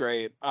 she's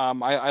great.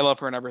 I love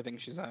her in everything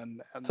she's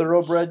in. And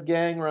Thoroughbred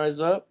Gang,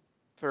 rise up.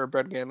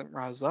 Thoroughbred Gang,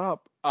 rise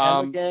up.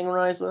 Emma Gang,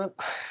 rise up.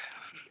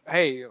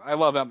 Hey, I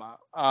love Emma.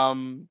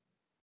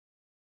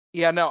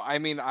 Yeah, no, I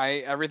mean,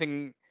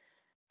 everything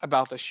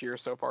about this year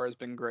so far has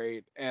been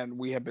great, and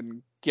we have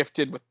been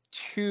gifted with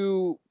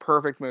 2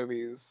 perfect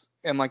movies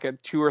in like a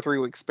 2 or 3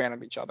 week span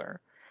of each other.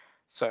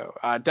 So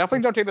definitely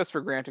don't take this for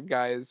granted,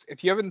 guys.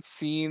 If you haven't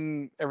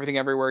seen Everything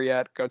Everywhere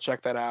yet, go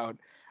check that out.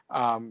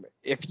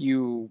 If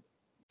you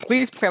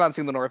please plan on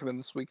seeing The Northman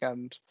this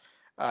weekend.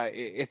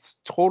 It's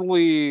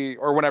totally,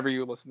 or whenever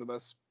you listen to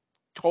this,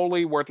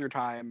 totally worth your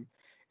time.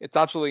 It's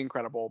absolutely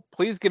incredible.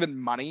 Please give it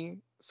money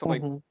so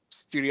like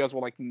studios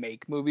will like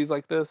make movies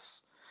like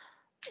this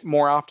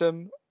more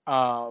often,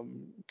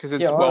 because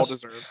it's well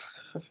deserved.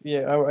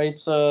 Yeah, I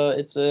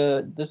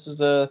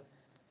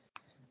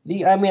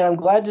mean, I'm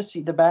glad to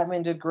see the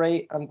Batman did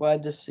great. I'm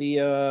glad to see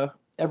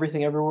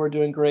Everything Everywhere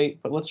doing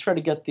great. But let's try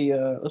to get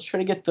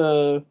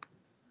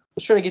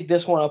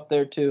this one up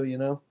there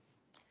too.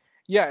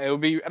 Yeah, it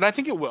would be, and I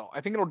think it will.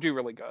 I think it'll do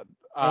really good.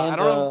 I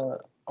don't know.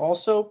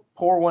 Also,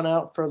 pour one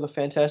out for the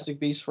Fantastic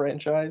Beasts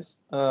franchise.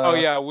 Oh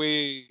yeah,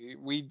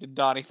 we did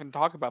not even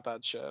talk about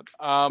that shit.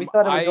 We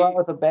thought it would go out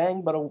with a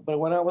bang, but it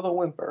went out with a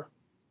whimper.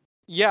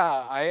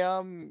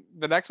 Yeah,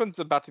 the next one's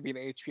about to be an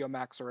HBO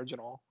Max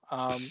original.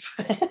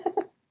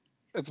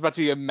 It's about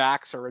to be a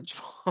Max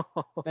original.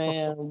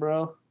 Man,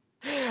 bro.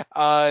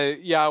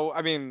 Yeah,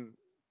 I mean,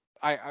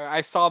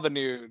 I saw the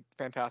new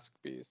Fantastic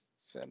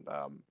Beasts, and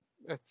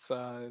it's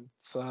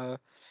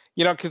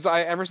because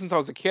ever since I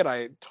was a kid,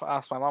 I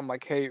asked my mom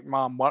like, hey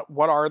mom,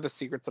 what are the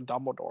secrets of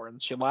Dumbledore?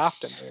 And she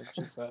laughed at me and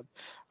she said,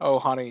 oh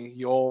honey,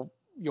 you'll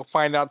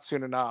find out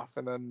soon enough.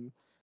 And then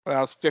when I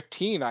was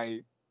 15,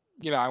 I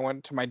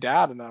went to my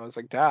dad and I was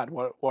like, Dad,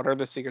 what are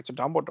the secrets of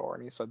Dumbledore?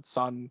 And he said,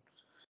 son,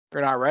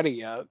 you're not ready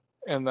yet.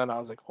 And then I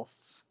was like, well,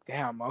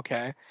 damn,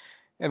 okay.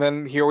 And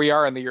then here we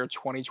are in the year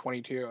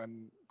 2022,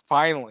 and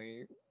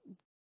finally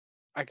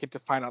I get to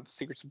find out the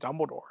secrets of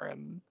Dumbledore,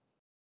 and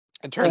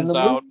it turns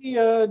out the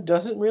movie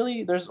doesn't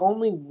really. There's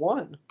only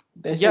one.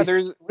 There's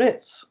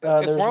secrets.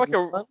 It's more like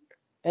one,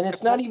 and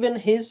it's not even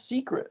his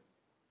secret.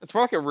 It's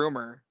more like a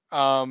rumor.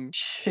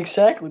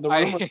 Exactly, the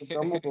rumors of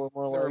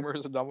Dumbledore. The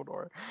rumors of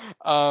Dumbledore.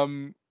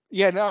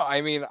 Yeah, no,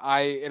 I mean,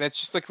 and it's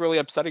just like really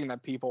upsetting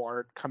that people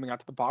aren't coming out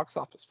to the box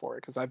office for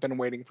it, because I've been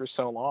waiting for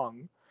so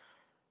long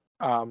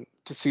to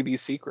see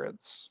these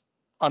secrets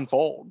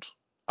unfold.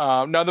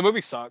 No, the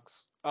movie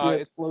sucks.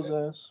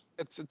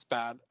 It's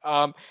bad.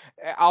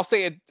 I'll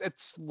say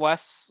it's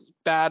less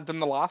bad than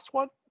the last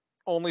one,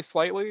 only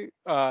slightly.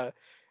 I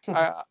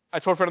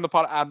told a friend of the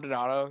pod,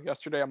 Abdonato,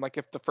 yesterday. I'm like,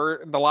 if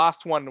the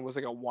last one was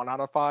like a 1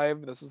 out of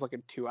 5, this is like a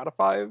 2 out of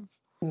 5.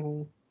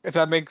 Mm-hmm. If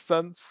that makes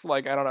sense.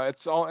 Like, I don't know.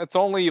 It's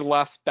only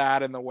less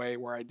bad in the way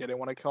where I didn't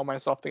want to kill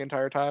myself the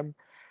entire time.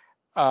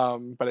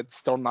 But it's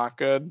still not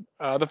good.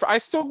 I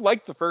still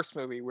like the first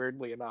movie,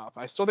 weirdly enough.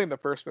 I still think the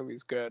first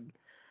movie's good.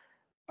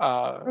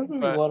 The first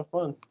movie's a lot of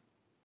fun.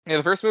 Yeah,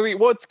 the first movie.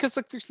 Well, it's because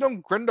like there's no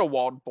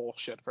Grindelwald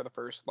bullshit for the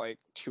first like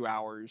 2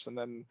 hours, and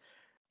then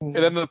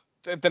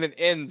it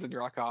ends, and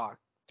you're like, oh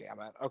damn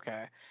it.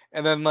 Okay.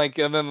 And then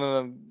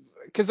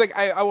because like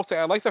I will say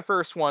I like the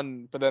first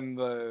one, but then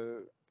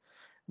the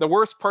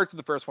worst parts of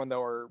the first one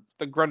though are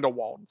the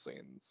Grindelwald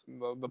scenes,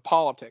 the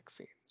politics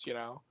scenes, you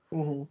know.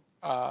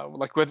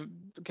 Like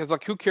because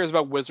like who cares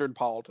about wizard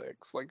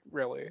politics, like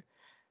really?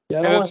 Yeah,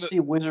 I don't want to see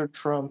Wizard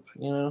Trump,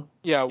 you know.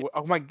 Yeah.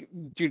 Oh my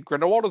dude,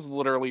 Grindelwald is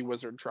literally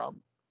Wizard Trump.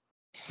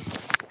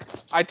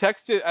 I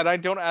texted, and I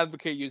don't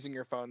advocate using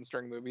your phones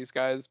during movies,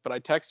 guys, but I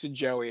texted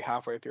Joey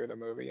halfway through the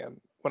movie and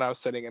when I was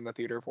sitting in the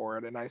theater for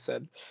it, and I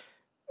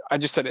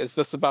just said, is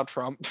this about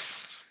Trump?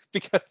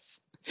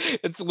 Because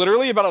it's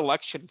literally about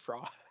election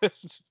fraud.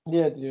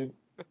 Yeah, dude.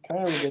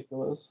 Kind of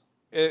ridiculous.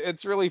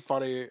 It's really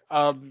funny.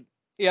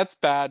 Yeah, it's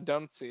bad.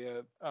 Don't see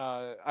it.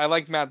 I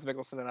like Mads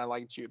Mikkelsen and I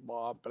like Jude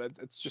Law, but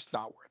it's just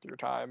not worth your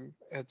time.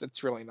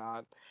 It's really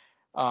not.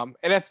 And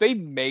if they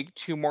make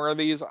 2 more of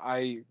these,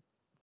 are you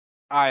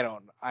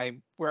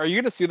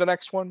gonna see the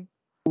next one?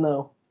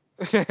 No.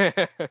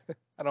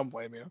 I don't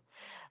blame you.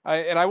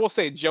 I will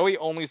say Joey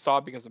only saw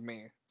it because of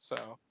me.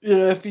 So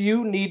yeah, if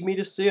you need me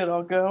to see it,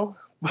 I'll go.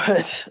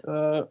 But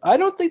I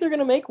don't think they're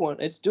gonna make one.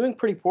 It's doing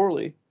pretty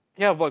poorly.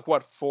 Yeah, like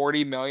what,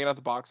 40 million at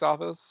the box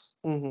office?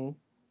 Mm-hmm.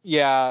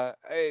 Yeah,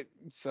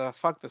 it's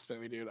fuck this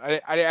movie, dude.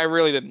 I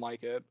really didn't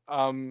like it.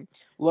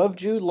 Love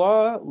Jude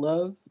Law.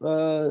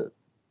 Love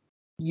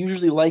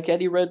usually like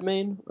Eddie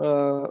Redmayne.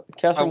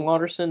 Catherine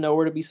Watterson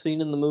nowhere to be seen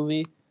in the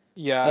movie.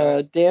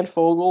 Yeah. Dan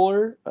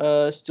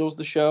Fogler steals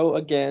the show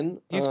again.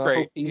 He's great.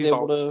 Hope he's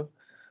able to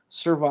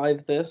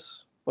survive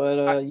this.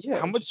 But yeah.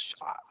 How much?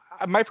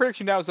 My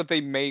prediction now is that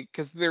they make,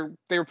 because they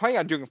were planning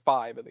on doing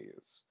 5 of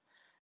these.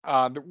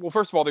 Well,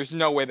 first of all, there's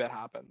no way that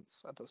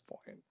happens at this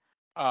point.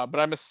 But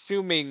I'm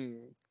assuming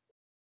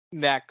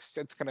next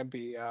it's gonna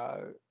be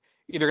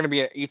either gonna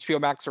be an HBO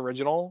Max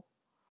original,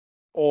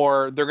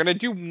 or they're gonna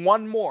do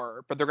one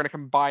more, but they're gonna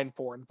combine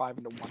 4 and 5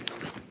 into one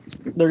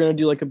movie. They're gonna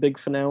do like a big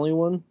finale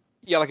one.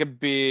 Yeah, like a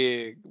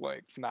big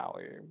like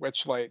finale,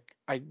 which like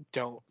I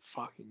don't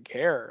fucking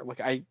care.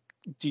 Like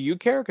do you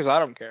care? Because I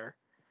don't care.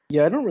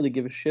 Yeah, I don't really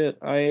give a shit.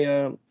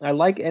 I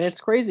like, and it's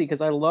crazy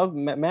because I love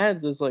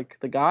Mads is like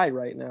the guy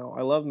right now.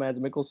 I love Mads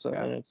Mikkelsen,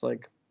 and it's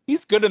like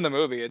he's good in the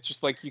movie. It's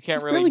just like you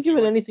can't really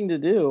given anything to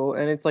do,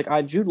 and it's like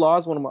Jude Law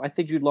is I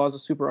think Jude Law is a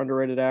super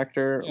underrated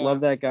actor. Yeah. Love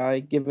that guy.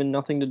 Given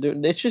nothing to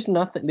do, it's just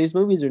nothing. These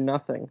movies are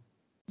nothing.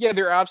 Yeah,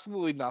 they're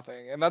absolutely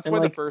nothing, and that's why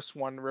the first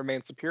one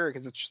remains superior,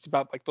 because it's just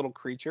about like little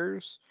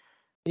creatures.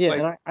 Yeah, like,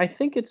 and I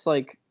think it's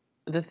like,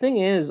 the thing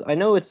is, I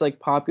know it's like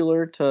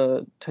popular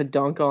to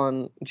dunk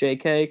on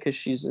JK because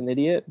she's an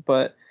idiot,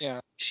 but yeah,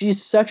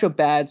 she's such a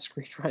bad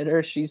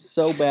screenwriter. She's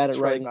so bad at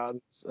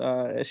writing.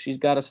 She's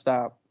got to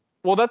stop.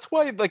 Well, that's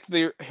why like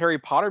the Harry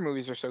Potter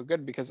movies are so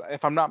good, because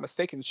if I'm not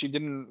mistaken, she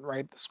didn't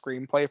write the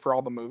screenplay for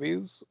all the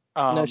movies.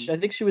 No, I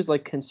think she was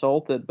like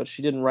consulted, but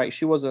she didn't write.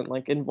 She wasn't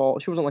like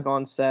involved. She wasn't like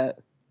on set.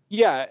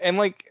 Yeah, and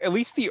like at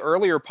least the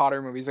earlier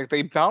Potter movies, like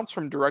they bounced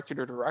from director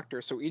to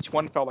director, so each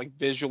one felt like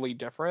visually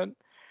different.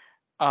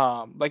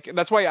 Like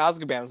that's why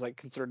Azkaban is like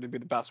considered to be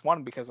the best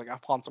one, because like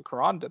Alfonso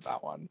Cuarón did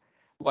that one.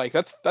 Like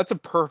that's a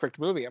perfect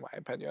movie in my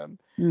opinion.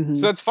 Mm-hmm.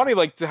 So it's funny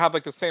like to have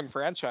like the same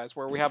franchise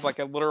where we have like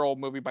a literal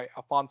movie by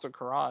Alfonso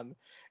Cuarón,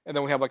 and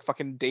then we have like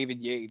fucking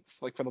David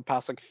Yates like for the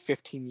past like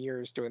 15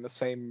 years doing the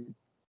same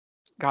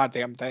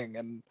goddamn thing,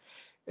 and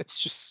it's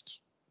just,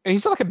 and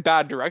he's not like a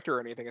bad director or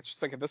anything. It's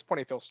just like at this point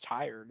he feels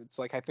tired. It's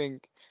like, I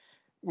think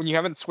when you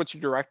haven't switched a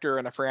director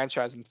in a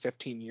franchise in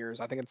 15 years,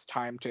 I think it's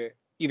time to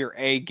either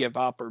A, give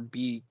up, or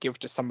B, give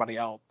to somebody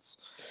else.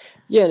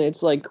 Yeah, and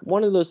it's like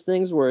one of those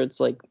things where it's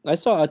like, I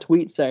saw a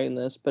tweet saying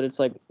this, but it's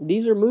like,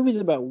 these are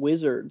movies about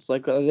wizards.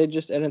 Like they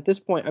just, and at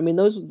this point, I mean,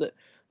 those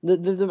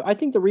I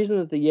think the reason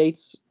that the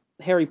Yates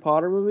Harry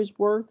Potter movies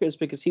work is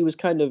because he was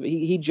kind of,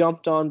 he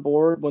jumped on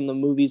board when the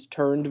movies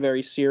turned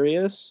very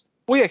serious.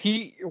 Well,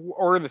 yeah,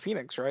 Order of the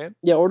Phoenix, right?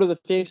 Yeah, Order of the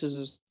Phoenix is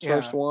his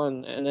first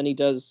one, and then he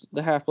does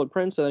the Half-Blood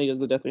Prince, and then he does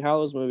the Deathly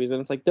Hallows movies, and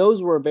it's like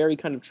those were a very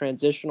kind of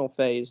transitional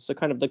phase. So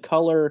kind of the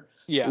color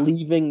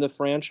leaving the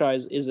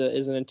franchise is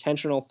an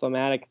intentional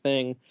thematic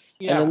thing.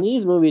 Yeah. And in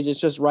these movies, it's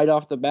just right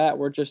off the bat,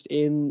 we're just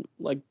in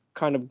like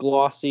kind of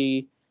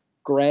glossy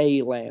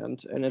gray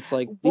land, and it's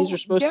like these are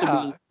supposed to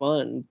be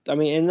fun. I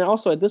mean, and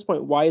also at this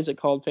point, why is it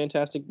called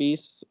Fantastic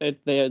Beasts?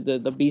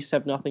 The beasts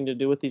have nothing to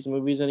do with these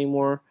movies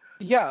anymore.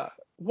 Yeah.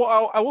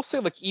 Well, I will say,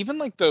 like, even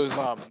like those,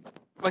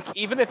 like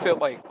even if it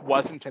like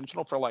was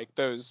intentional for like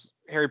those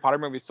Harry Potter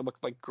movies to look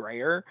like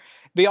grayer,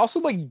 they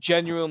also like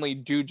genuinely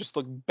do just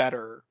look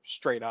better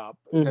straight up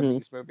than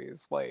these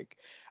movies. Like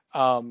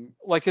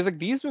because like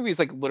these movies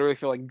like literally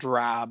feel like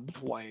drab.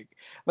 Like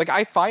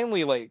I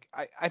finally like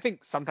I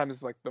think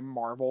sometimes like the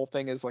Marvel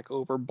thing is like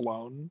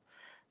overblown,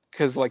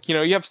 because like, you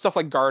know, you have stuff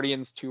like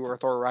Guardians 2 or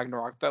Thor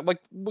Ragnarok that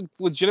like look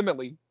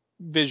legitimately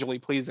visually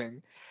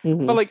pleasing.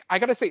 But like I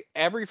gotta say,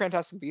 every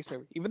Fantastic Beasts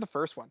movie, even the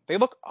first one, they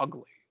look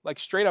ugly, like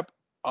straight up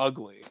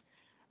ugly.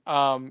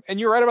 And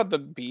you're right about the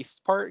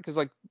beast part, because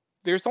like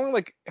there's only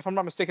like, if I'm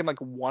not mistaken, like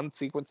one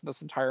sequence in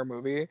this entire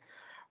movie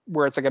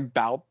where it's like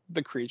about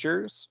the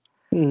creatures.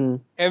 Mm-hmm.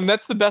 And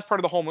that's the best part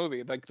of the whole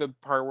movie, like the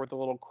part with the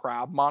little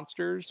crab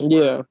monsters.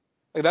 Yeah.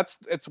 Like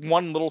it's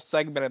one little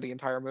segment of the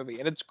entire movie,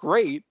 and it's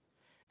great.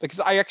 Because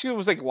I actually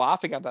was like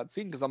laughing at that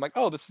scene because I'm like,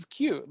 oh, this is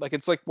cute. Like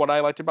it's like what I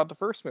liked about the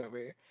first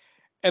movie.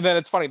 And then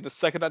it's funny, the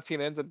second that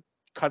scene ends, it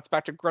cuts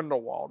back to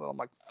Grindelwald, and I'm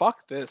like,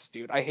 fuck this,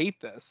 dude. I hate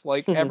this.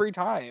 Like every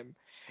time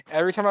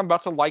I'm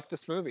about to like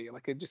this movie,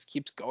 like it just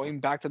keeps going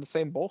back to the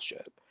same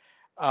bullshit.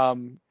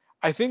 Um,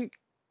 I think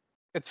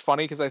it's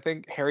funny because I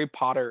think Harry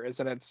Potter is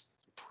in its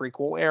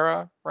prequel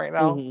era right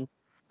now.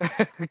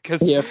 Mm-hmm.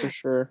 Because Yeah, for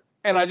sure.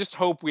 and I just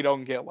hope we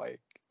don't get like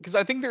because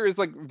I think there is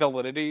like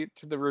validity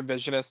to the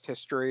revisionist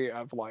history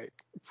of like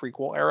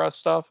prequel era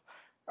stuff.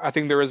 I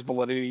think there is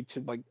validity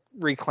to like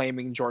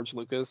reclaiming George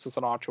Lucas as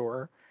an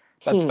auteur.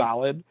 That's Hmm.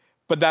 valid.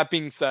 But that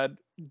being said,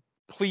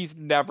 please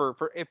never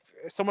for if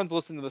someone's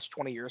listening to this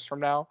 20 years from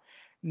now,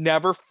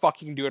 never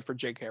fucking do it for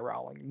J.K.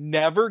 Rowling.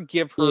 Never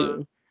give her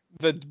Yeah.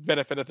 the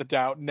benefit of the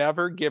doubt.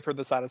 Never give her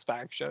the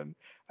satisfaction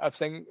of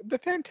saying the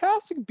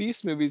Fantastic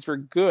Beasts movies were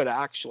good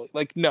actually.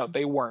 Like no,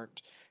 they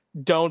weren't.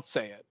 Don't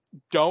say it.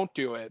 Don't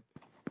do it.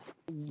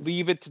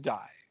 Leave it to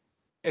die.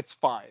 It's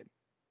fine.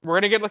 We're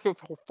gonna get like a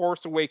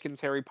Force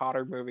Awakens Harry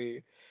Potter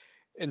movie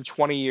in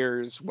 20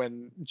 years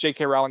when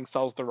J.K. Rowling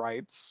sells the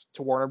rights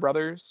to Warner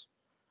Brothers,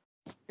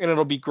 and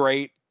it'll be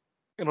great.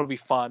 It'll be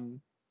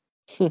fun,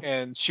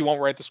 and she won't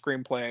write the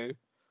screenplay.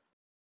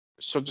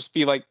 She'll just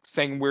be like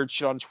saying weird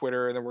shit on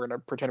Twitter, and then we're gonna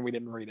pretend we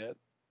didn't read it.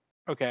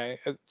 Okay,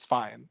 it's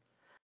fine.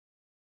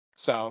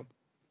 So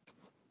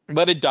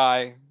let it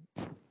die.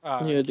 Yeah,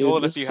 Kill dude, it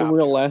if this you is some have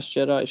real to. Last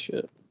Jedi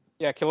shit.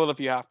 Yeah, kill it if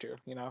you have to.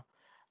 You know.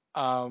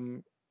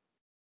 Um,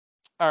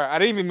 all right, I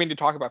didn't even mean to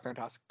talk about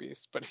Fantastic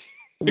Beasts, but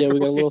Yeah, we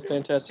got a little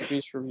Fantastic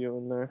Beast review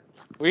in there.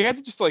 we had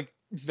to just like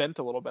vent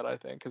a little bit, I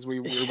think, because we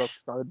were both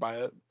scarred by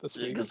it this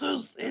week.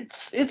 Because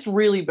it's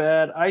really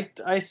bad.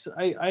 I saw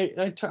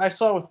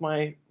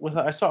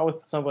it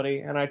with somebody,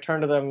 and I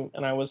turned to them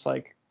and I was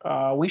like,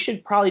 we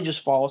should probably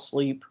just fall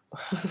asleep.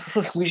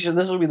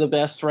 This would be the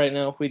best right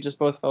now if we just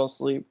both fell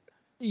asleep.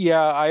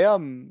 Yeah,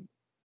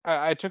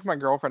 I took my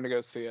girlfriend to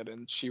go see it,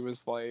 and she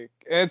was like,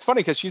 and it's funny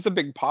because she's a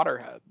big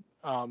Potterhead,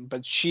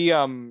 but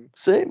Same.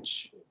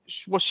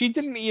 well, she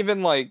didn't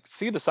even like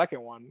see the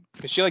second one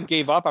because she like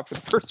gave up after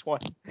the first one.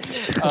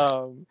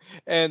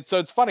 And so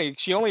it's funny,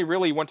 she only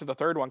really went to the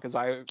third one because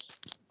I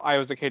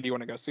was like, hey, do you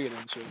want to go see it?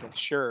 And she was like,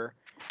 sure.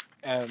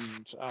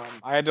 And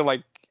I had to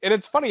like, and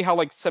it's funny how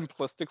like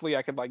simplistically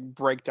I could like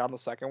break down the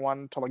second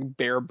one to like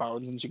bare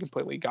bones, and she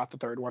completely got the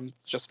third one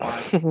just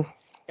fine.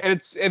 And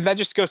that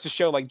just goes to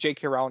show like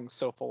J.K. Rowling's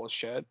so full of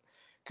shit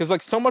because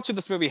like so much of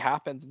this movie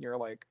happens and you're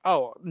like,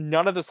 oh,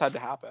 none of this had to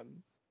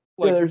happen.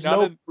 Yeah, Like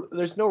none of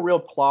there's no real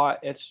plot.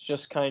 It's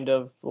just kind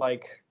of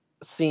like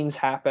scenes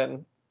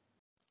happen.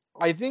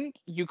 I think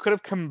you could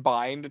have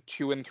combined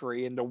 2 and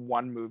 3 into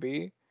one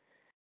movie,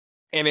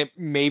 and it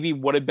maybe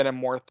would have been a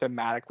more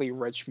thematically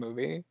rich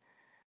movie.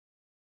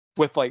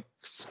 With like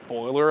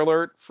spoiler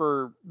alert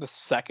for the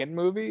second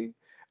movie,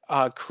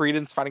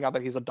 Credence finding out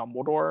that he's a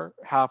Dumbledore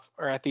half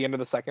or at the end of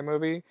the second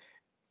movie.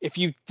 If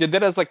you did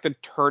that as like the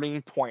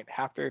turning point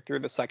halfway through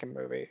the second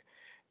movie,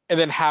 and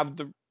then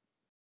have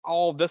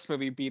all of this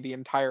movie be the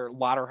entire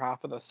latter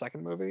half of the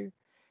second movie,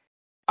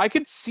 I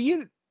could see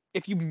it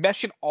if you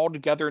mesh it all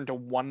together into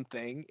one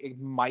thing, it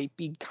might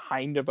be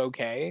kind of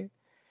okay.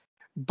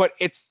 But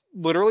it's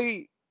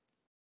literally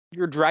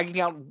you're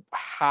dragging out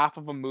half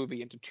of a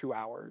movie into 2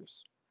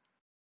 hours.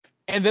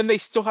 And then they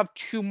still have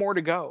two more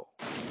to go.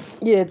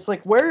 Yeah, it's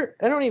like where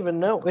I don't even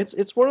know.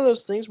 It's one of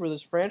those things where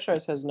this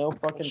franchise has no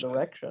fucking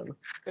direction.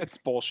 It's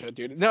bullshit,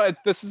 dude. No,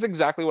 this is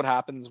exactly what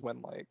happens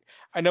when like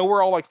I know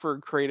we're all like for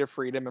creative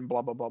freedom and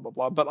blah blah blah blah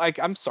blah, but like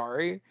I'm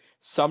sorry,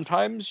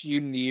 sometimes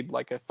you need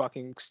like a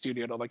fucking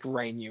studio to like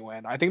rein you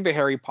in. I think the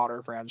Harry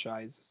Potter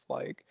franchise is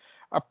like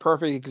a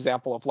perfect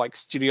example of like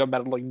studio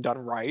meddling done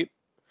right.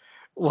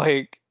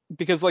 Like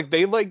because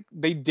they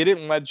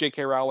didn't let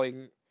J.K.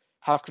 Rowling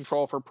have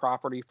control of her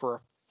property for a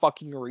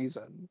fucking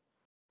reason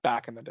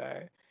back in the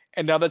day.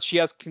 And now that she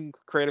has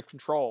creative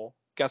control,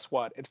 guess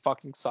what? It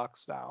fucking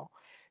sucks now.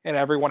 And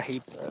everyone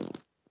hates it.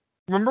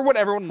 Remember when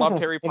everyone loved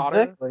Harry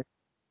Potter? Exactly.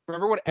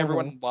 Remember when Mm-hmm.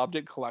 everyone loved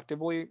it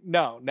collectively?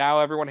 No,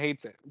 now everyone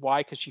hates it. Why?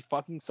 Because she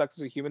fucking sucks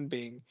as a human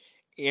being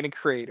and a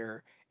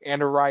creator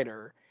and a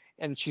writer.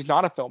 And she's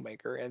not a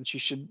filmmaker and she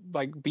should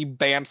like be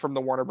banned from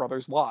the Warner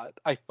Brothers lot.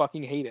 I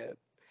fucking hate it.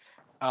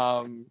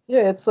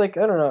 Yeah, it's like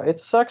I don't know. It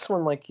sucks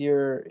when like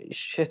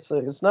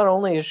it's not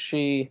only is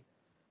she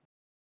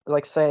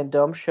like saying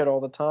dumb shit all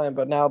the time,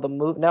 but now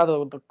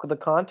the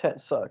content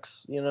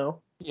sucks, you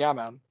know? Yeah,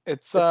 man.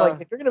 It's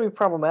like if you're gonna be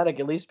problematic,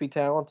 at least be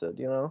talented,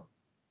 you know?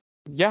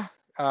 Yeah,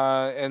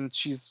 and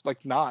she's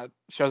like not.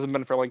 She hasn't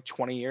been for like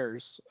 20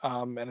 years.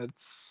 And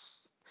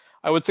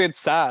I would say it's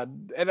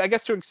sad, and I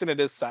guess to an extent it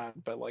is sad.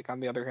 But like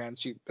on the other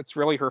hand, it's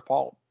really her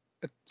fault.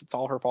 It's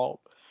all her fault.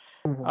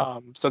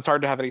 Mm-hmm. So it's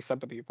hard to have any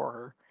sympathy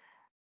for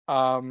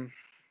her.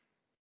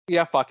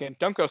 Yeah, fucking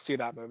don't go see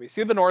that movie.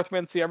 See The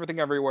Northman. See Everything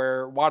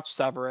Everywhere. Watch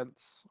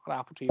Severance on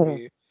Apple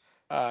TV.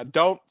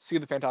 Don't see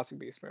the Fantastic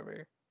Beasts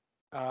movie.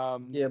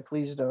 Yeah,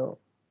 please don't.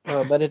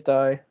 Let it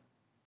die.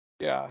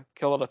 Yeah,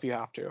 kill it if you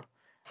have to.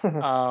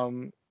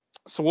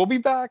 So we'll be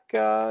back.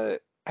 I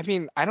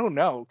mean, I don't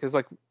know, because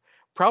like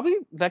probably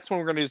next one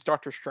we're gonna do is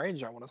Doctor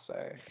Strange. I want to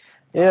say.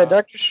 Yeah,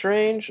 Doctor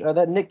Strange.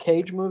 That Nick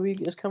Cage movie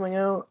is coming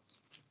out.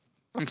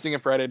 I'm seeing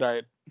it Friday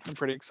night. I'm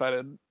pretty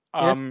excited.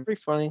 Yeah, it's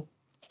pretty funny.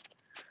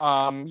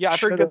 Yeah, I've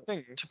heard good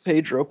things. To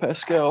Pedro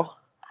Pascal.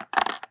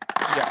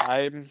 Yeah,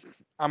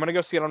 I'm gonna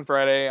go see it on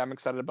Friday. I'm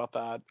excited about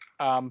that.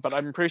 But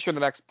I'm pretty sure the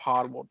next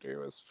pod we'll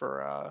do is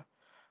for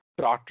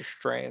Doctor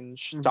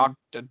Strange.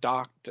 Mm-hmm.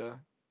 Doctor,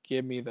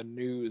 give me the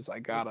news. I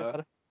got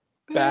a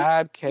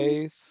bad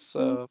case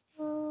of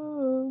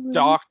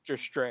Doctor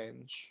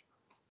Strange.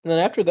 And then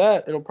after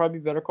that, it'll probably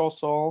be Better Call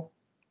Saul.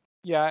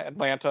 Yeah,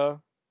 Atlanta.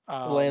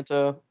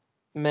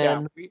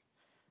 Men. Yeah,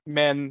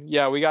 Men.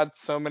 Yeah, we got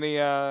so many.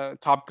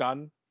 Top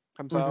Gun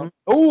comes out.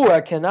 Oh,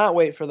 I cannot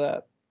wait for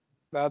that.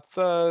 That's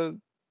a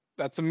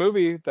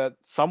movie that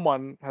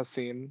someone has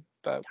seen.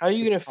 How are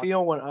you gonna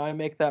feel when I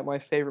make that my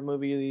favorite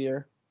movie of the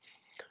year?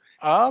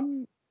 I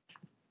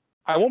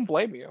won't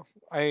blame you.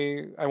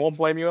 I won't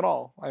blame you at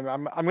all.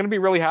 I'm gonna be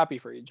really happy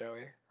for you,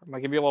 Joey. I'm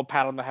gonna give you a little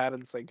pat on the head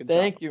and say good job.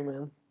 Thank you,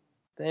 man.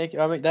 Thank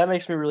you. I mean, that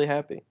makes me really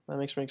happy. That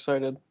makes me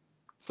excited.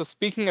 So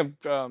speaking of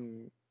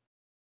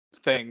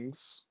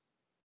things,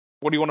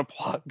 what do you want to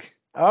plug?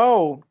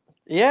 Oh,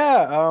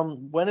 yeah.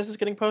 When is this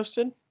getting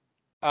posted?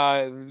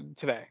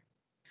 Today.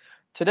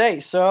 Today.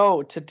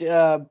 So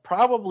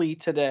probably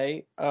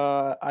today.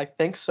 I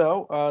think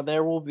so.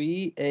 There will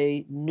be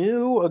a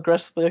new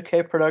Aggressively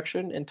Okay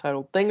production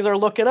entitled "Things Are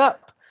Looking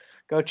Up."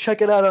 Go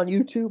check it out on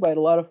YouTube. I had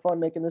a lot of fun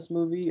making this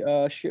movie.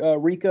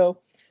 Rico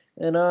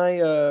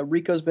and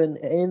Rico's been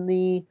in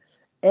the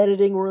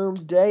editing room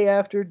day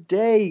after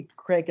day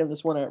cranking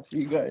this one out for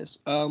you guys.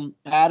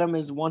 Adam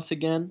is once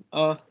again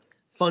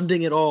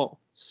funding it all.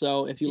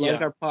 So if you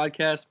like our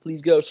podcast,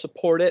 please go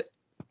support it.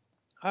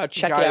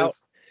 Check it out.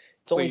 It's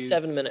only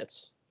 7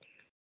 minutes.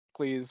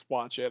 Please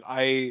watch it.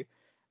 I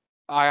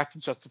have to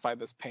justify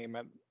this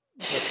payment,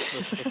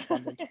 this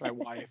funding to my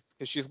wife,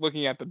 because she's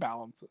looking at the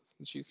balances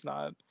and she's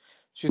not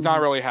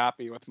really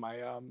happy with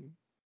my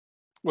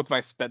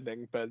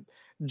spending. But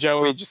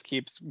Joey just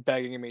keeps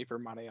begging me for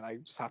money, and I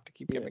just have to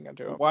keep giving it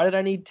to him. Why did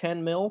I need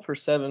 10 mil for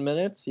 7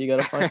 minutes? You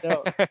gotta find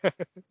out.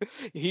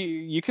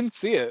 You can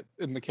see it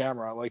in the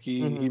camera. Like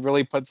he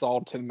really puts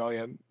all 10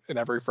 million in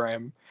every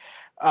frame.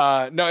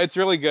 No, it's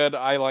really good.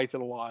 I liked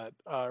it a lot.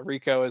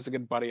 Rico is a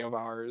good buddy of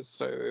ours,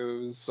 so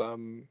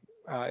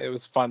it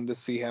was fun to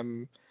see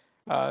him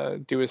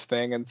do his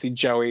thing and see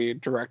Joey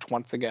direct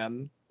once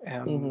again.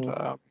 And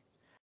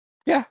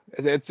yeah,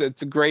 it's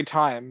a great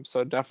time.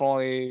 So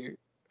definitely,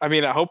 I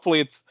mean,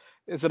 hopefully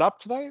is it up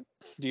tonight?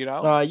 Do you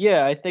know?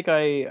 Yeah, I think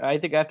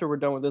after we're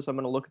done with this, I'm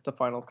gonna look at the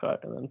final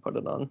cut and then put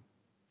it on.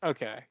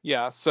 Okay,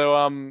 yeah.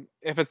 So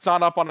if it's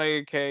not up on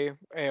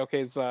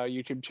AOK's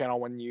YouTube channel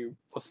when you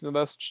listen to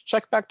this,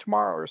 check back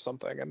tomorrow or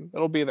something, and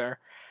it'll be there.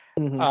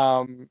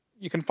 You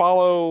can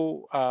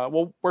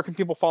follow. Where can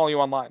people follow you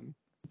online?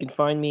 You can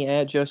find me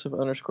at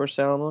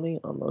Joseph_Salamoni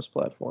on most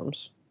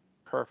platforms.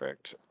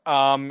 Perfect.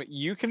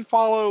 You can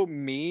follow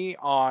me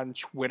on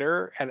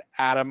Twitter at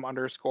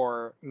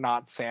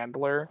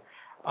Adam_NotSandler.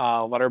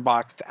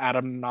 Letterboxd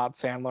Adam Not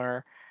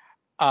Sandler.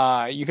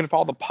 You can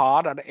follow the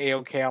pod at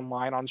AOK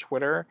Online on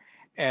Twitter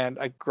and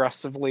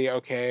Aggressively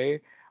Okay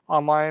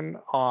Online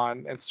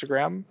on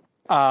Instagram,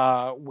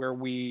 where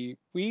we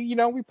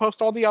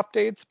post all the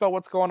updates about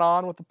what's going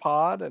on with the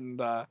pod,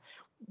 and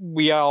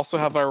we also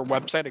have our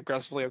website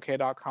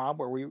aggressivelyok.com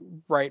where we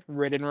write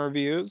written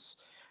reviews.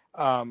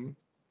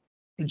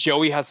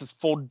 Joey has his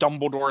full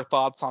Dumbledore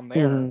thoughts on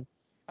there.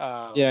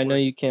 Yeah, I know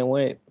you can't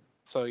wait.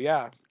 So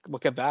yeah,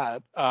 look at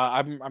that.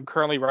 I'm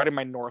currently writing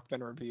my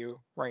Northman review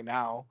right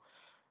now.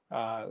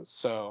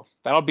 So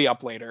that'll be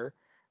up later.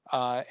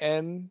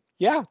 And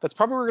yeah, that's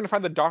probably where we're gonna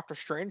find the Doctor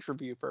Strange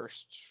review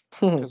first,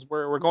 because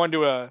we're going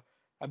to I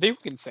think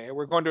we can say it,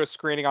 we're going to a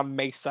screening on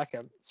May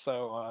 2nd.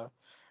 So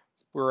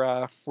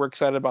we're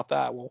excited about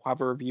that. We'll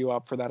have a review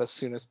up for that as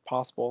soon as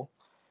possible.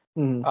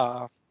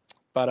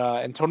 But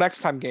until next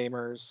time,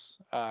 gamers,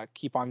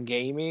 keep on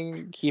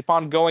gaming, keep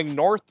on going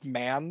north,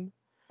 man.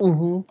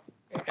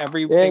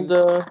 Everything.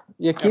 And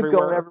keep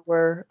going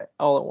everywhere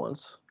all at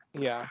once.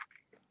 Yeah.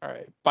 All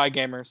right. Bye,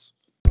 gamers.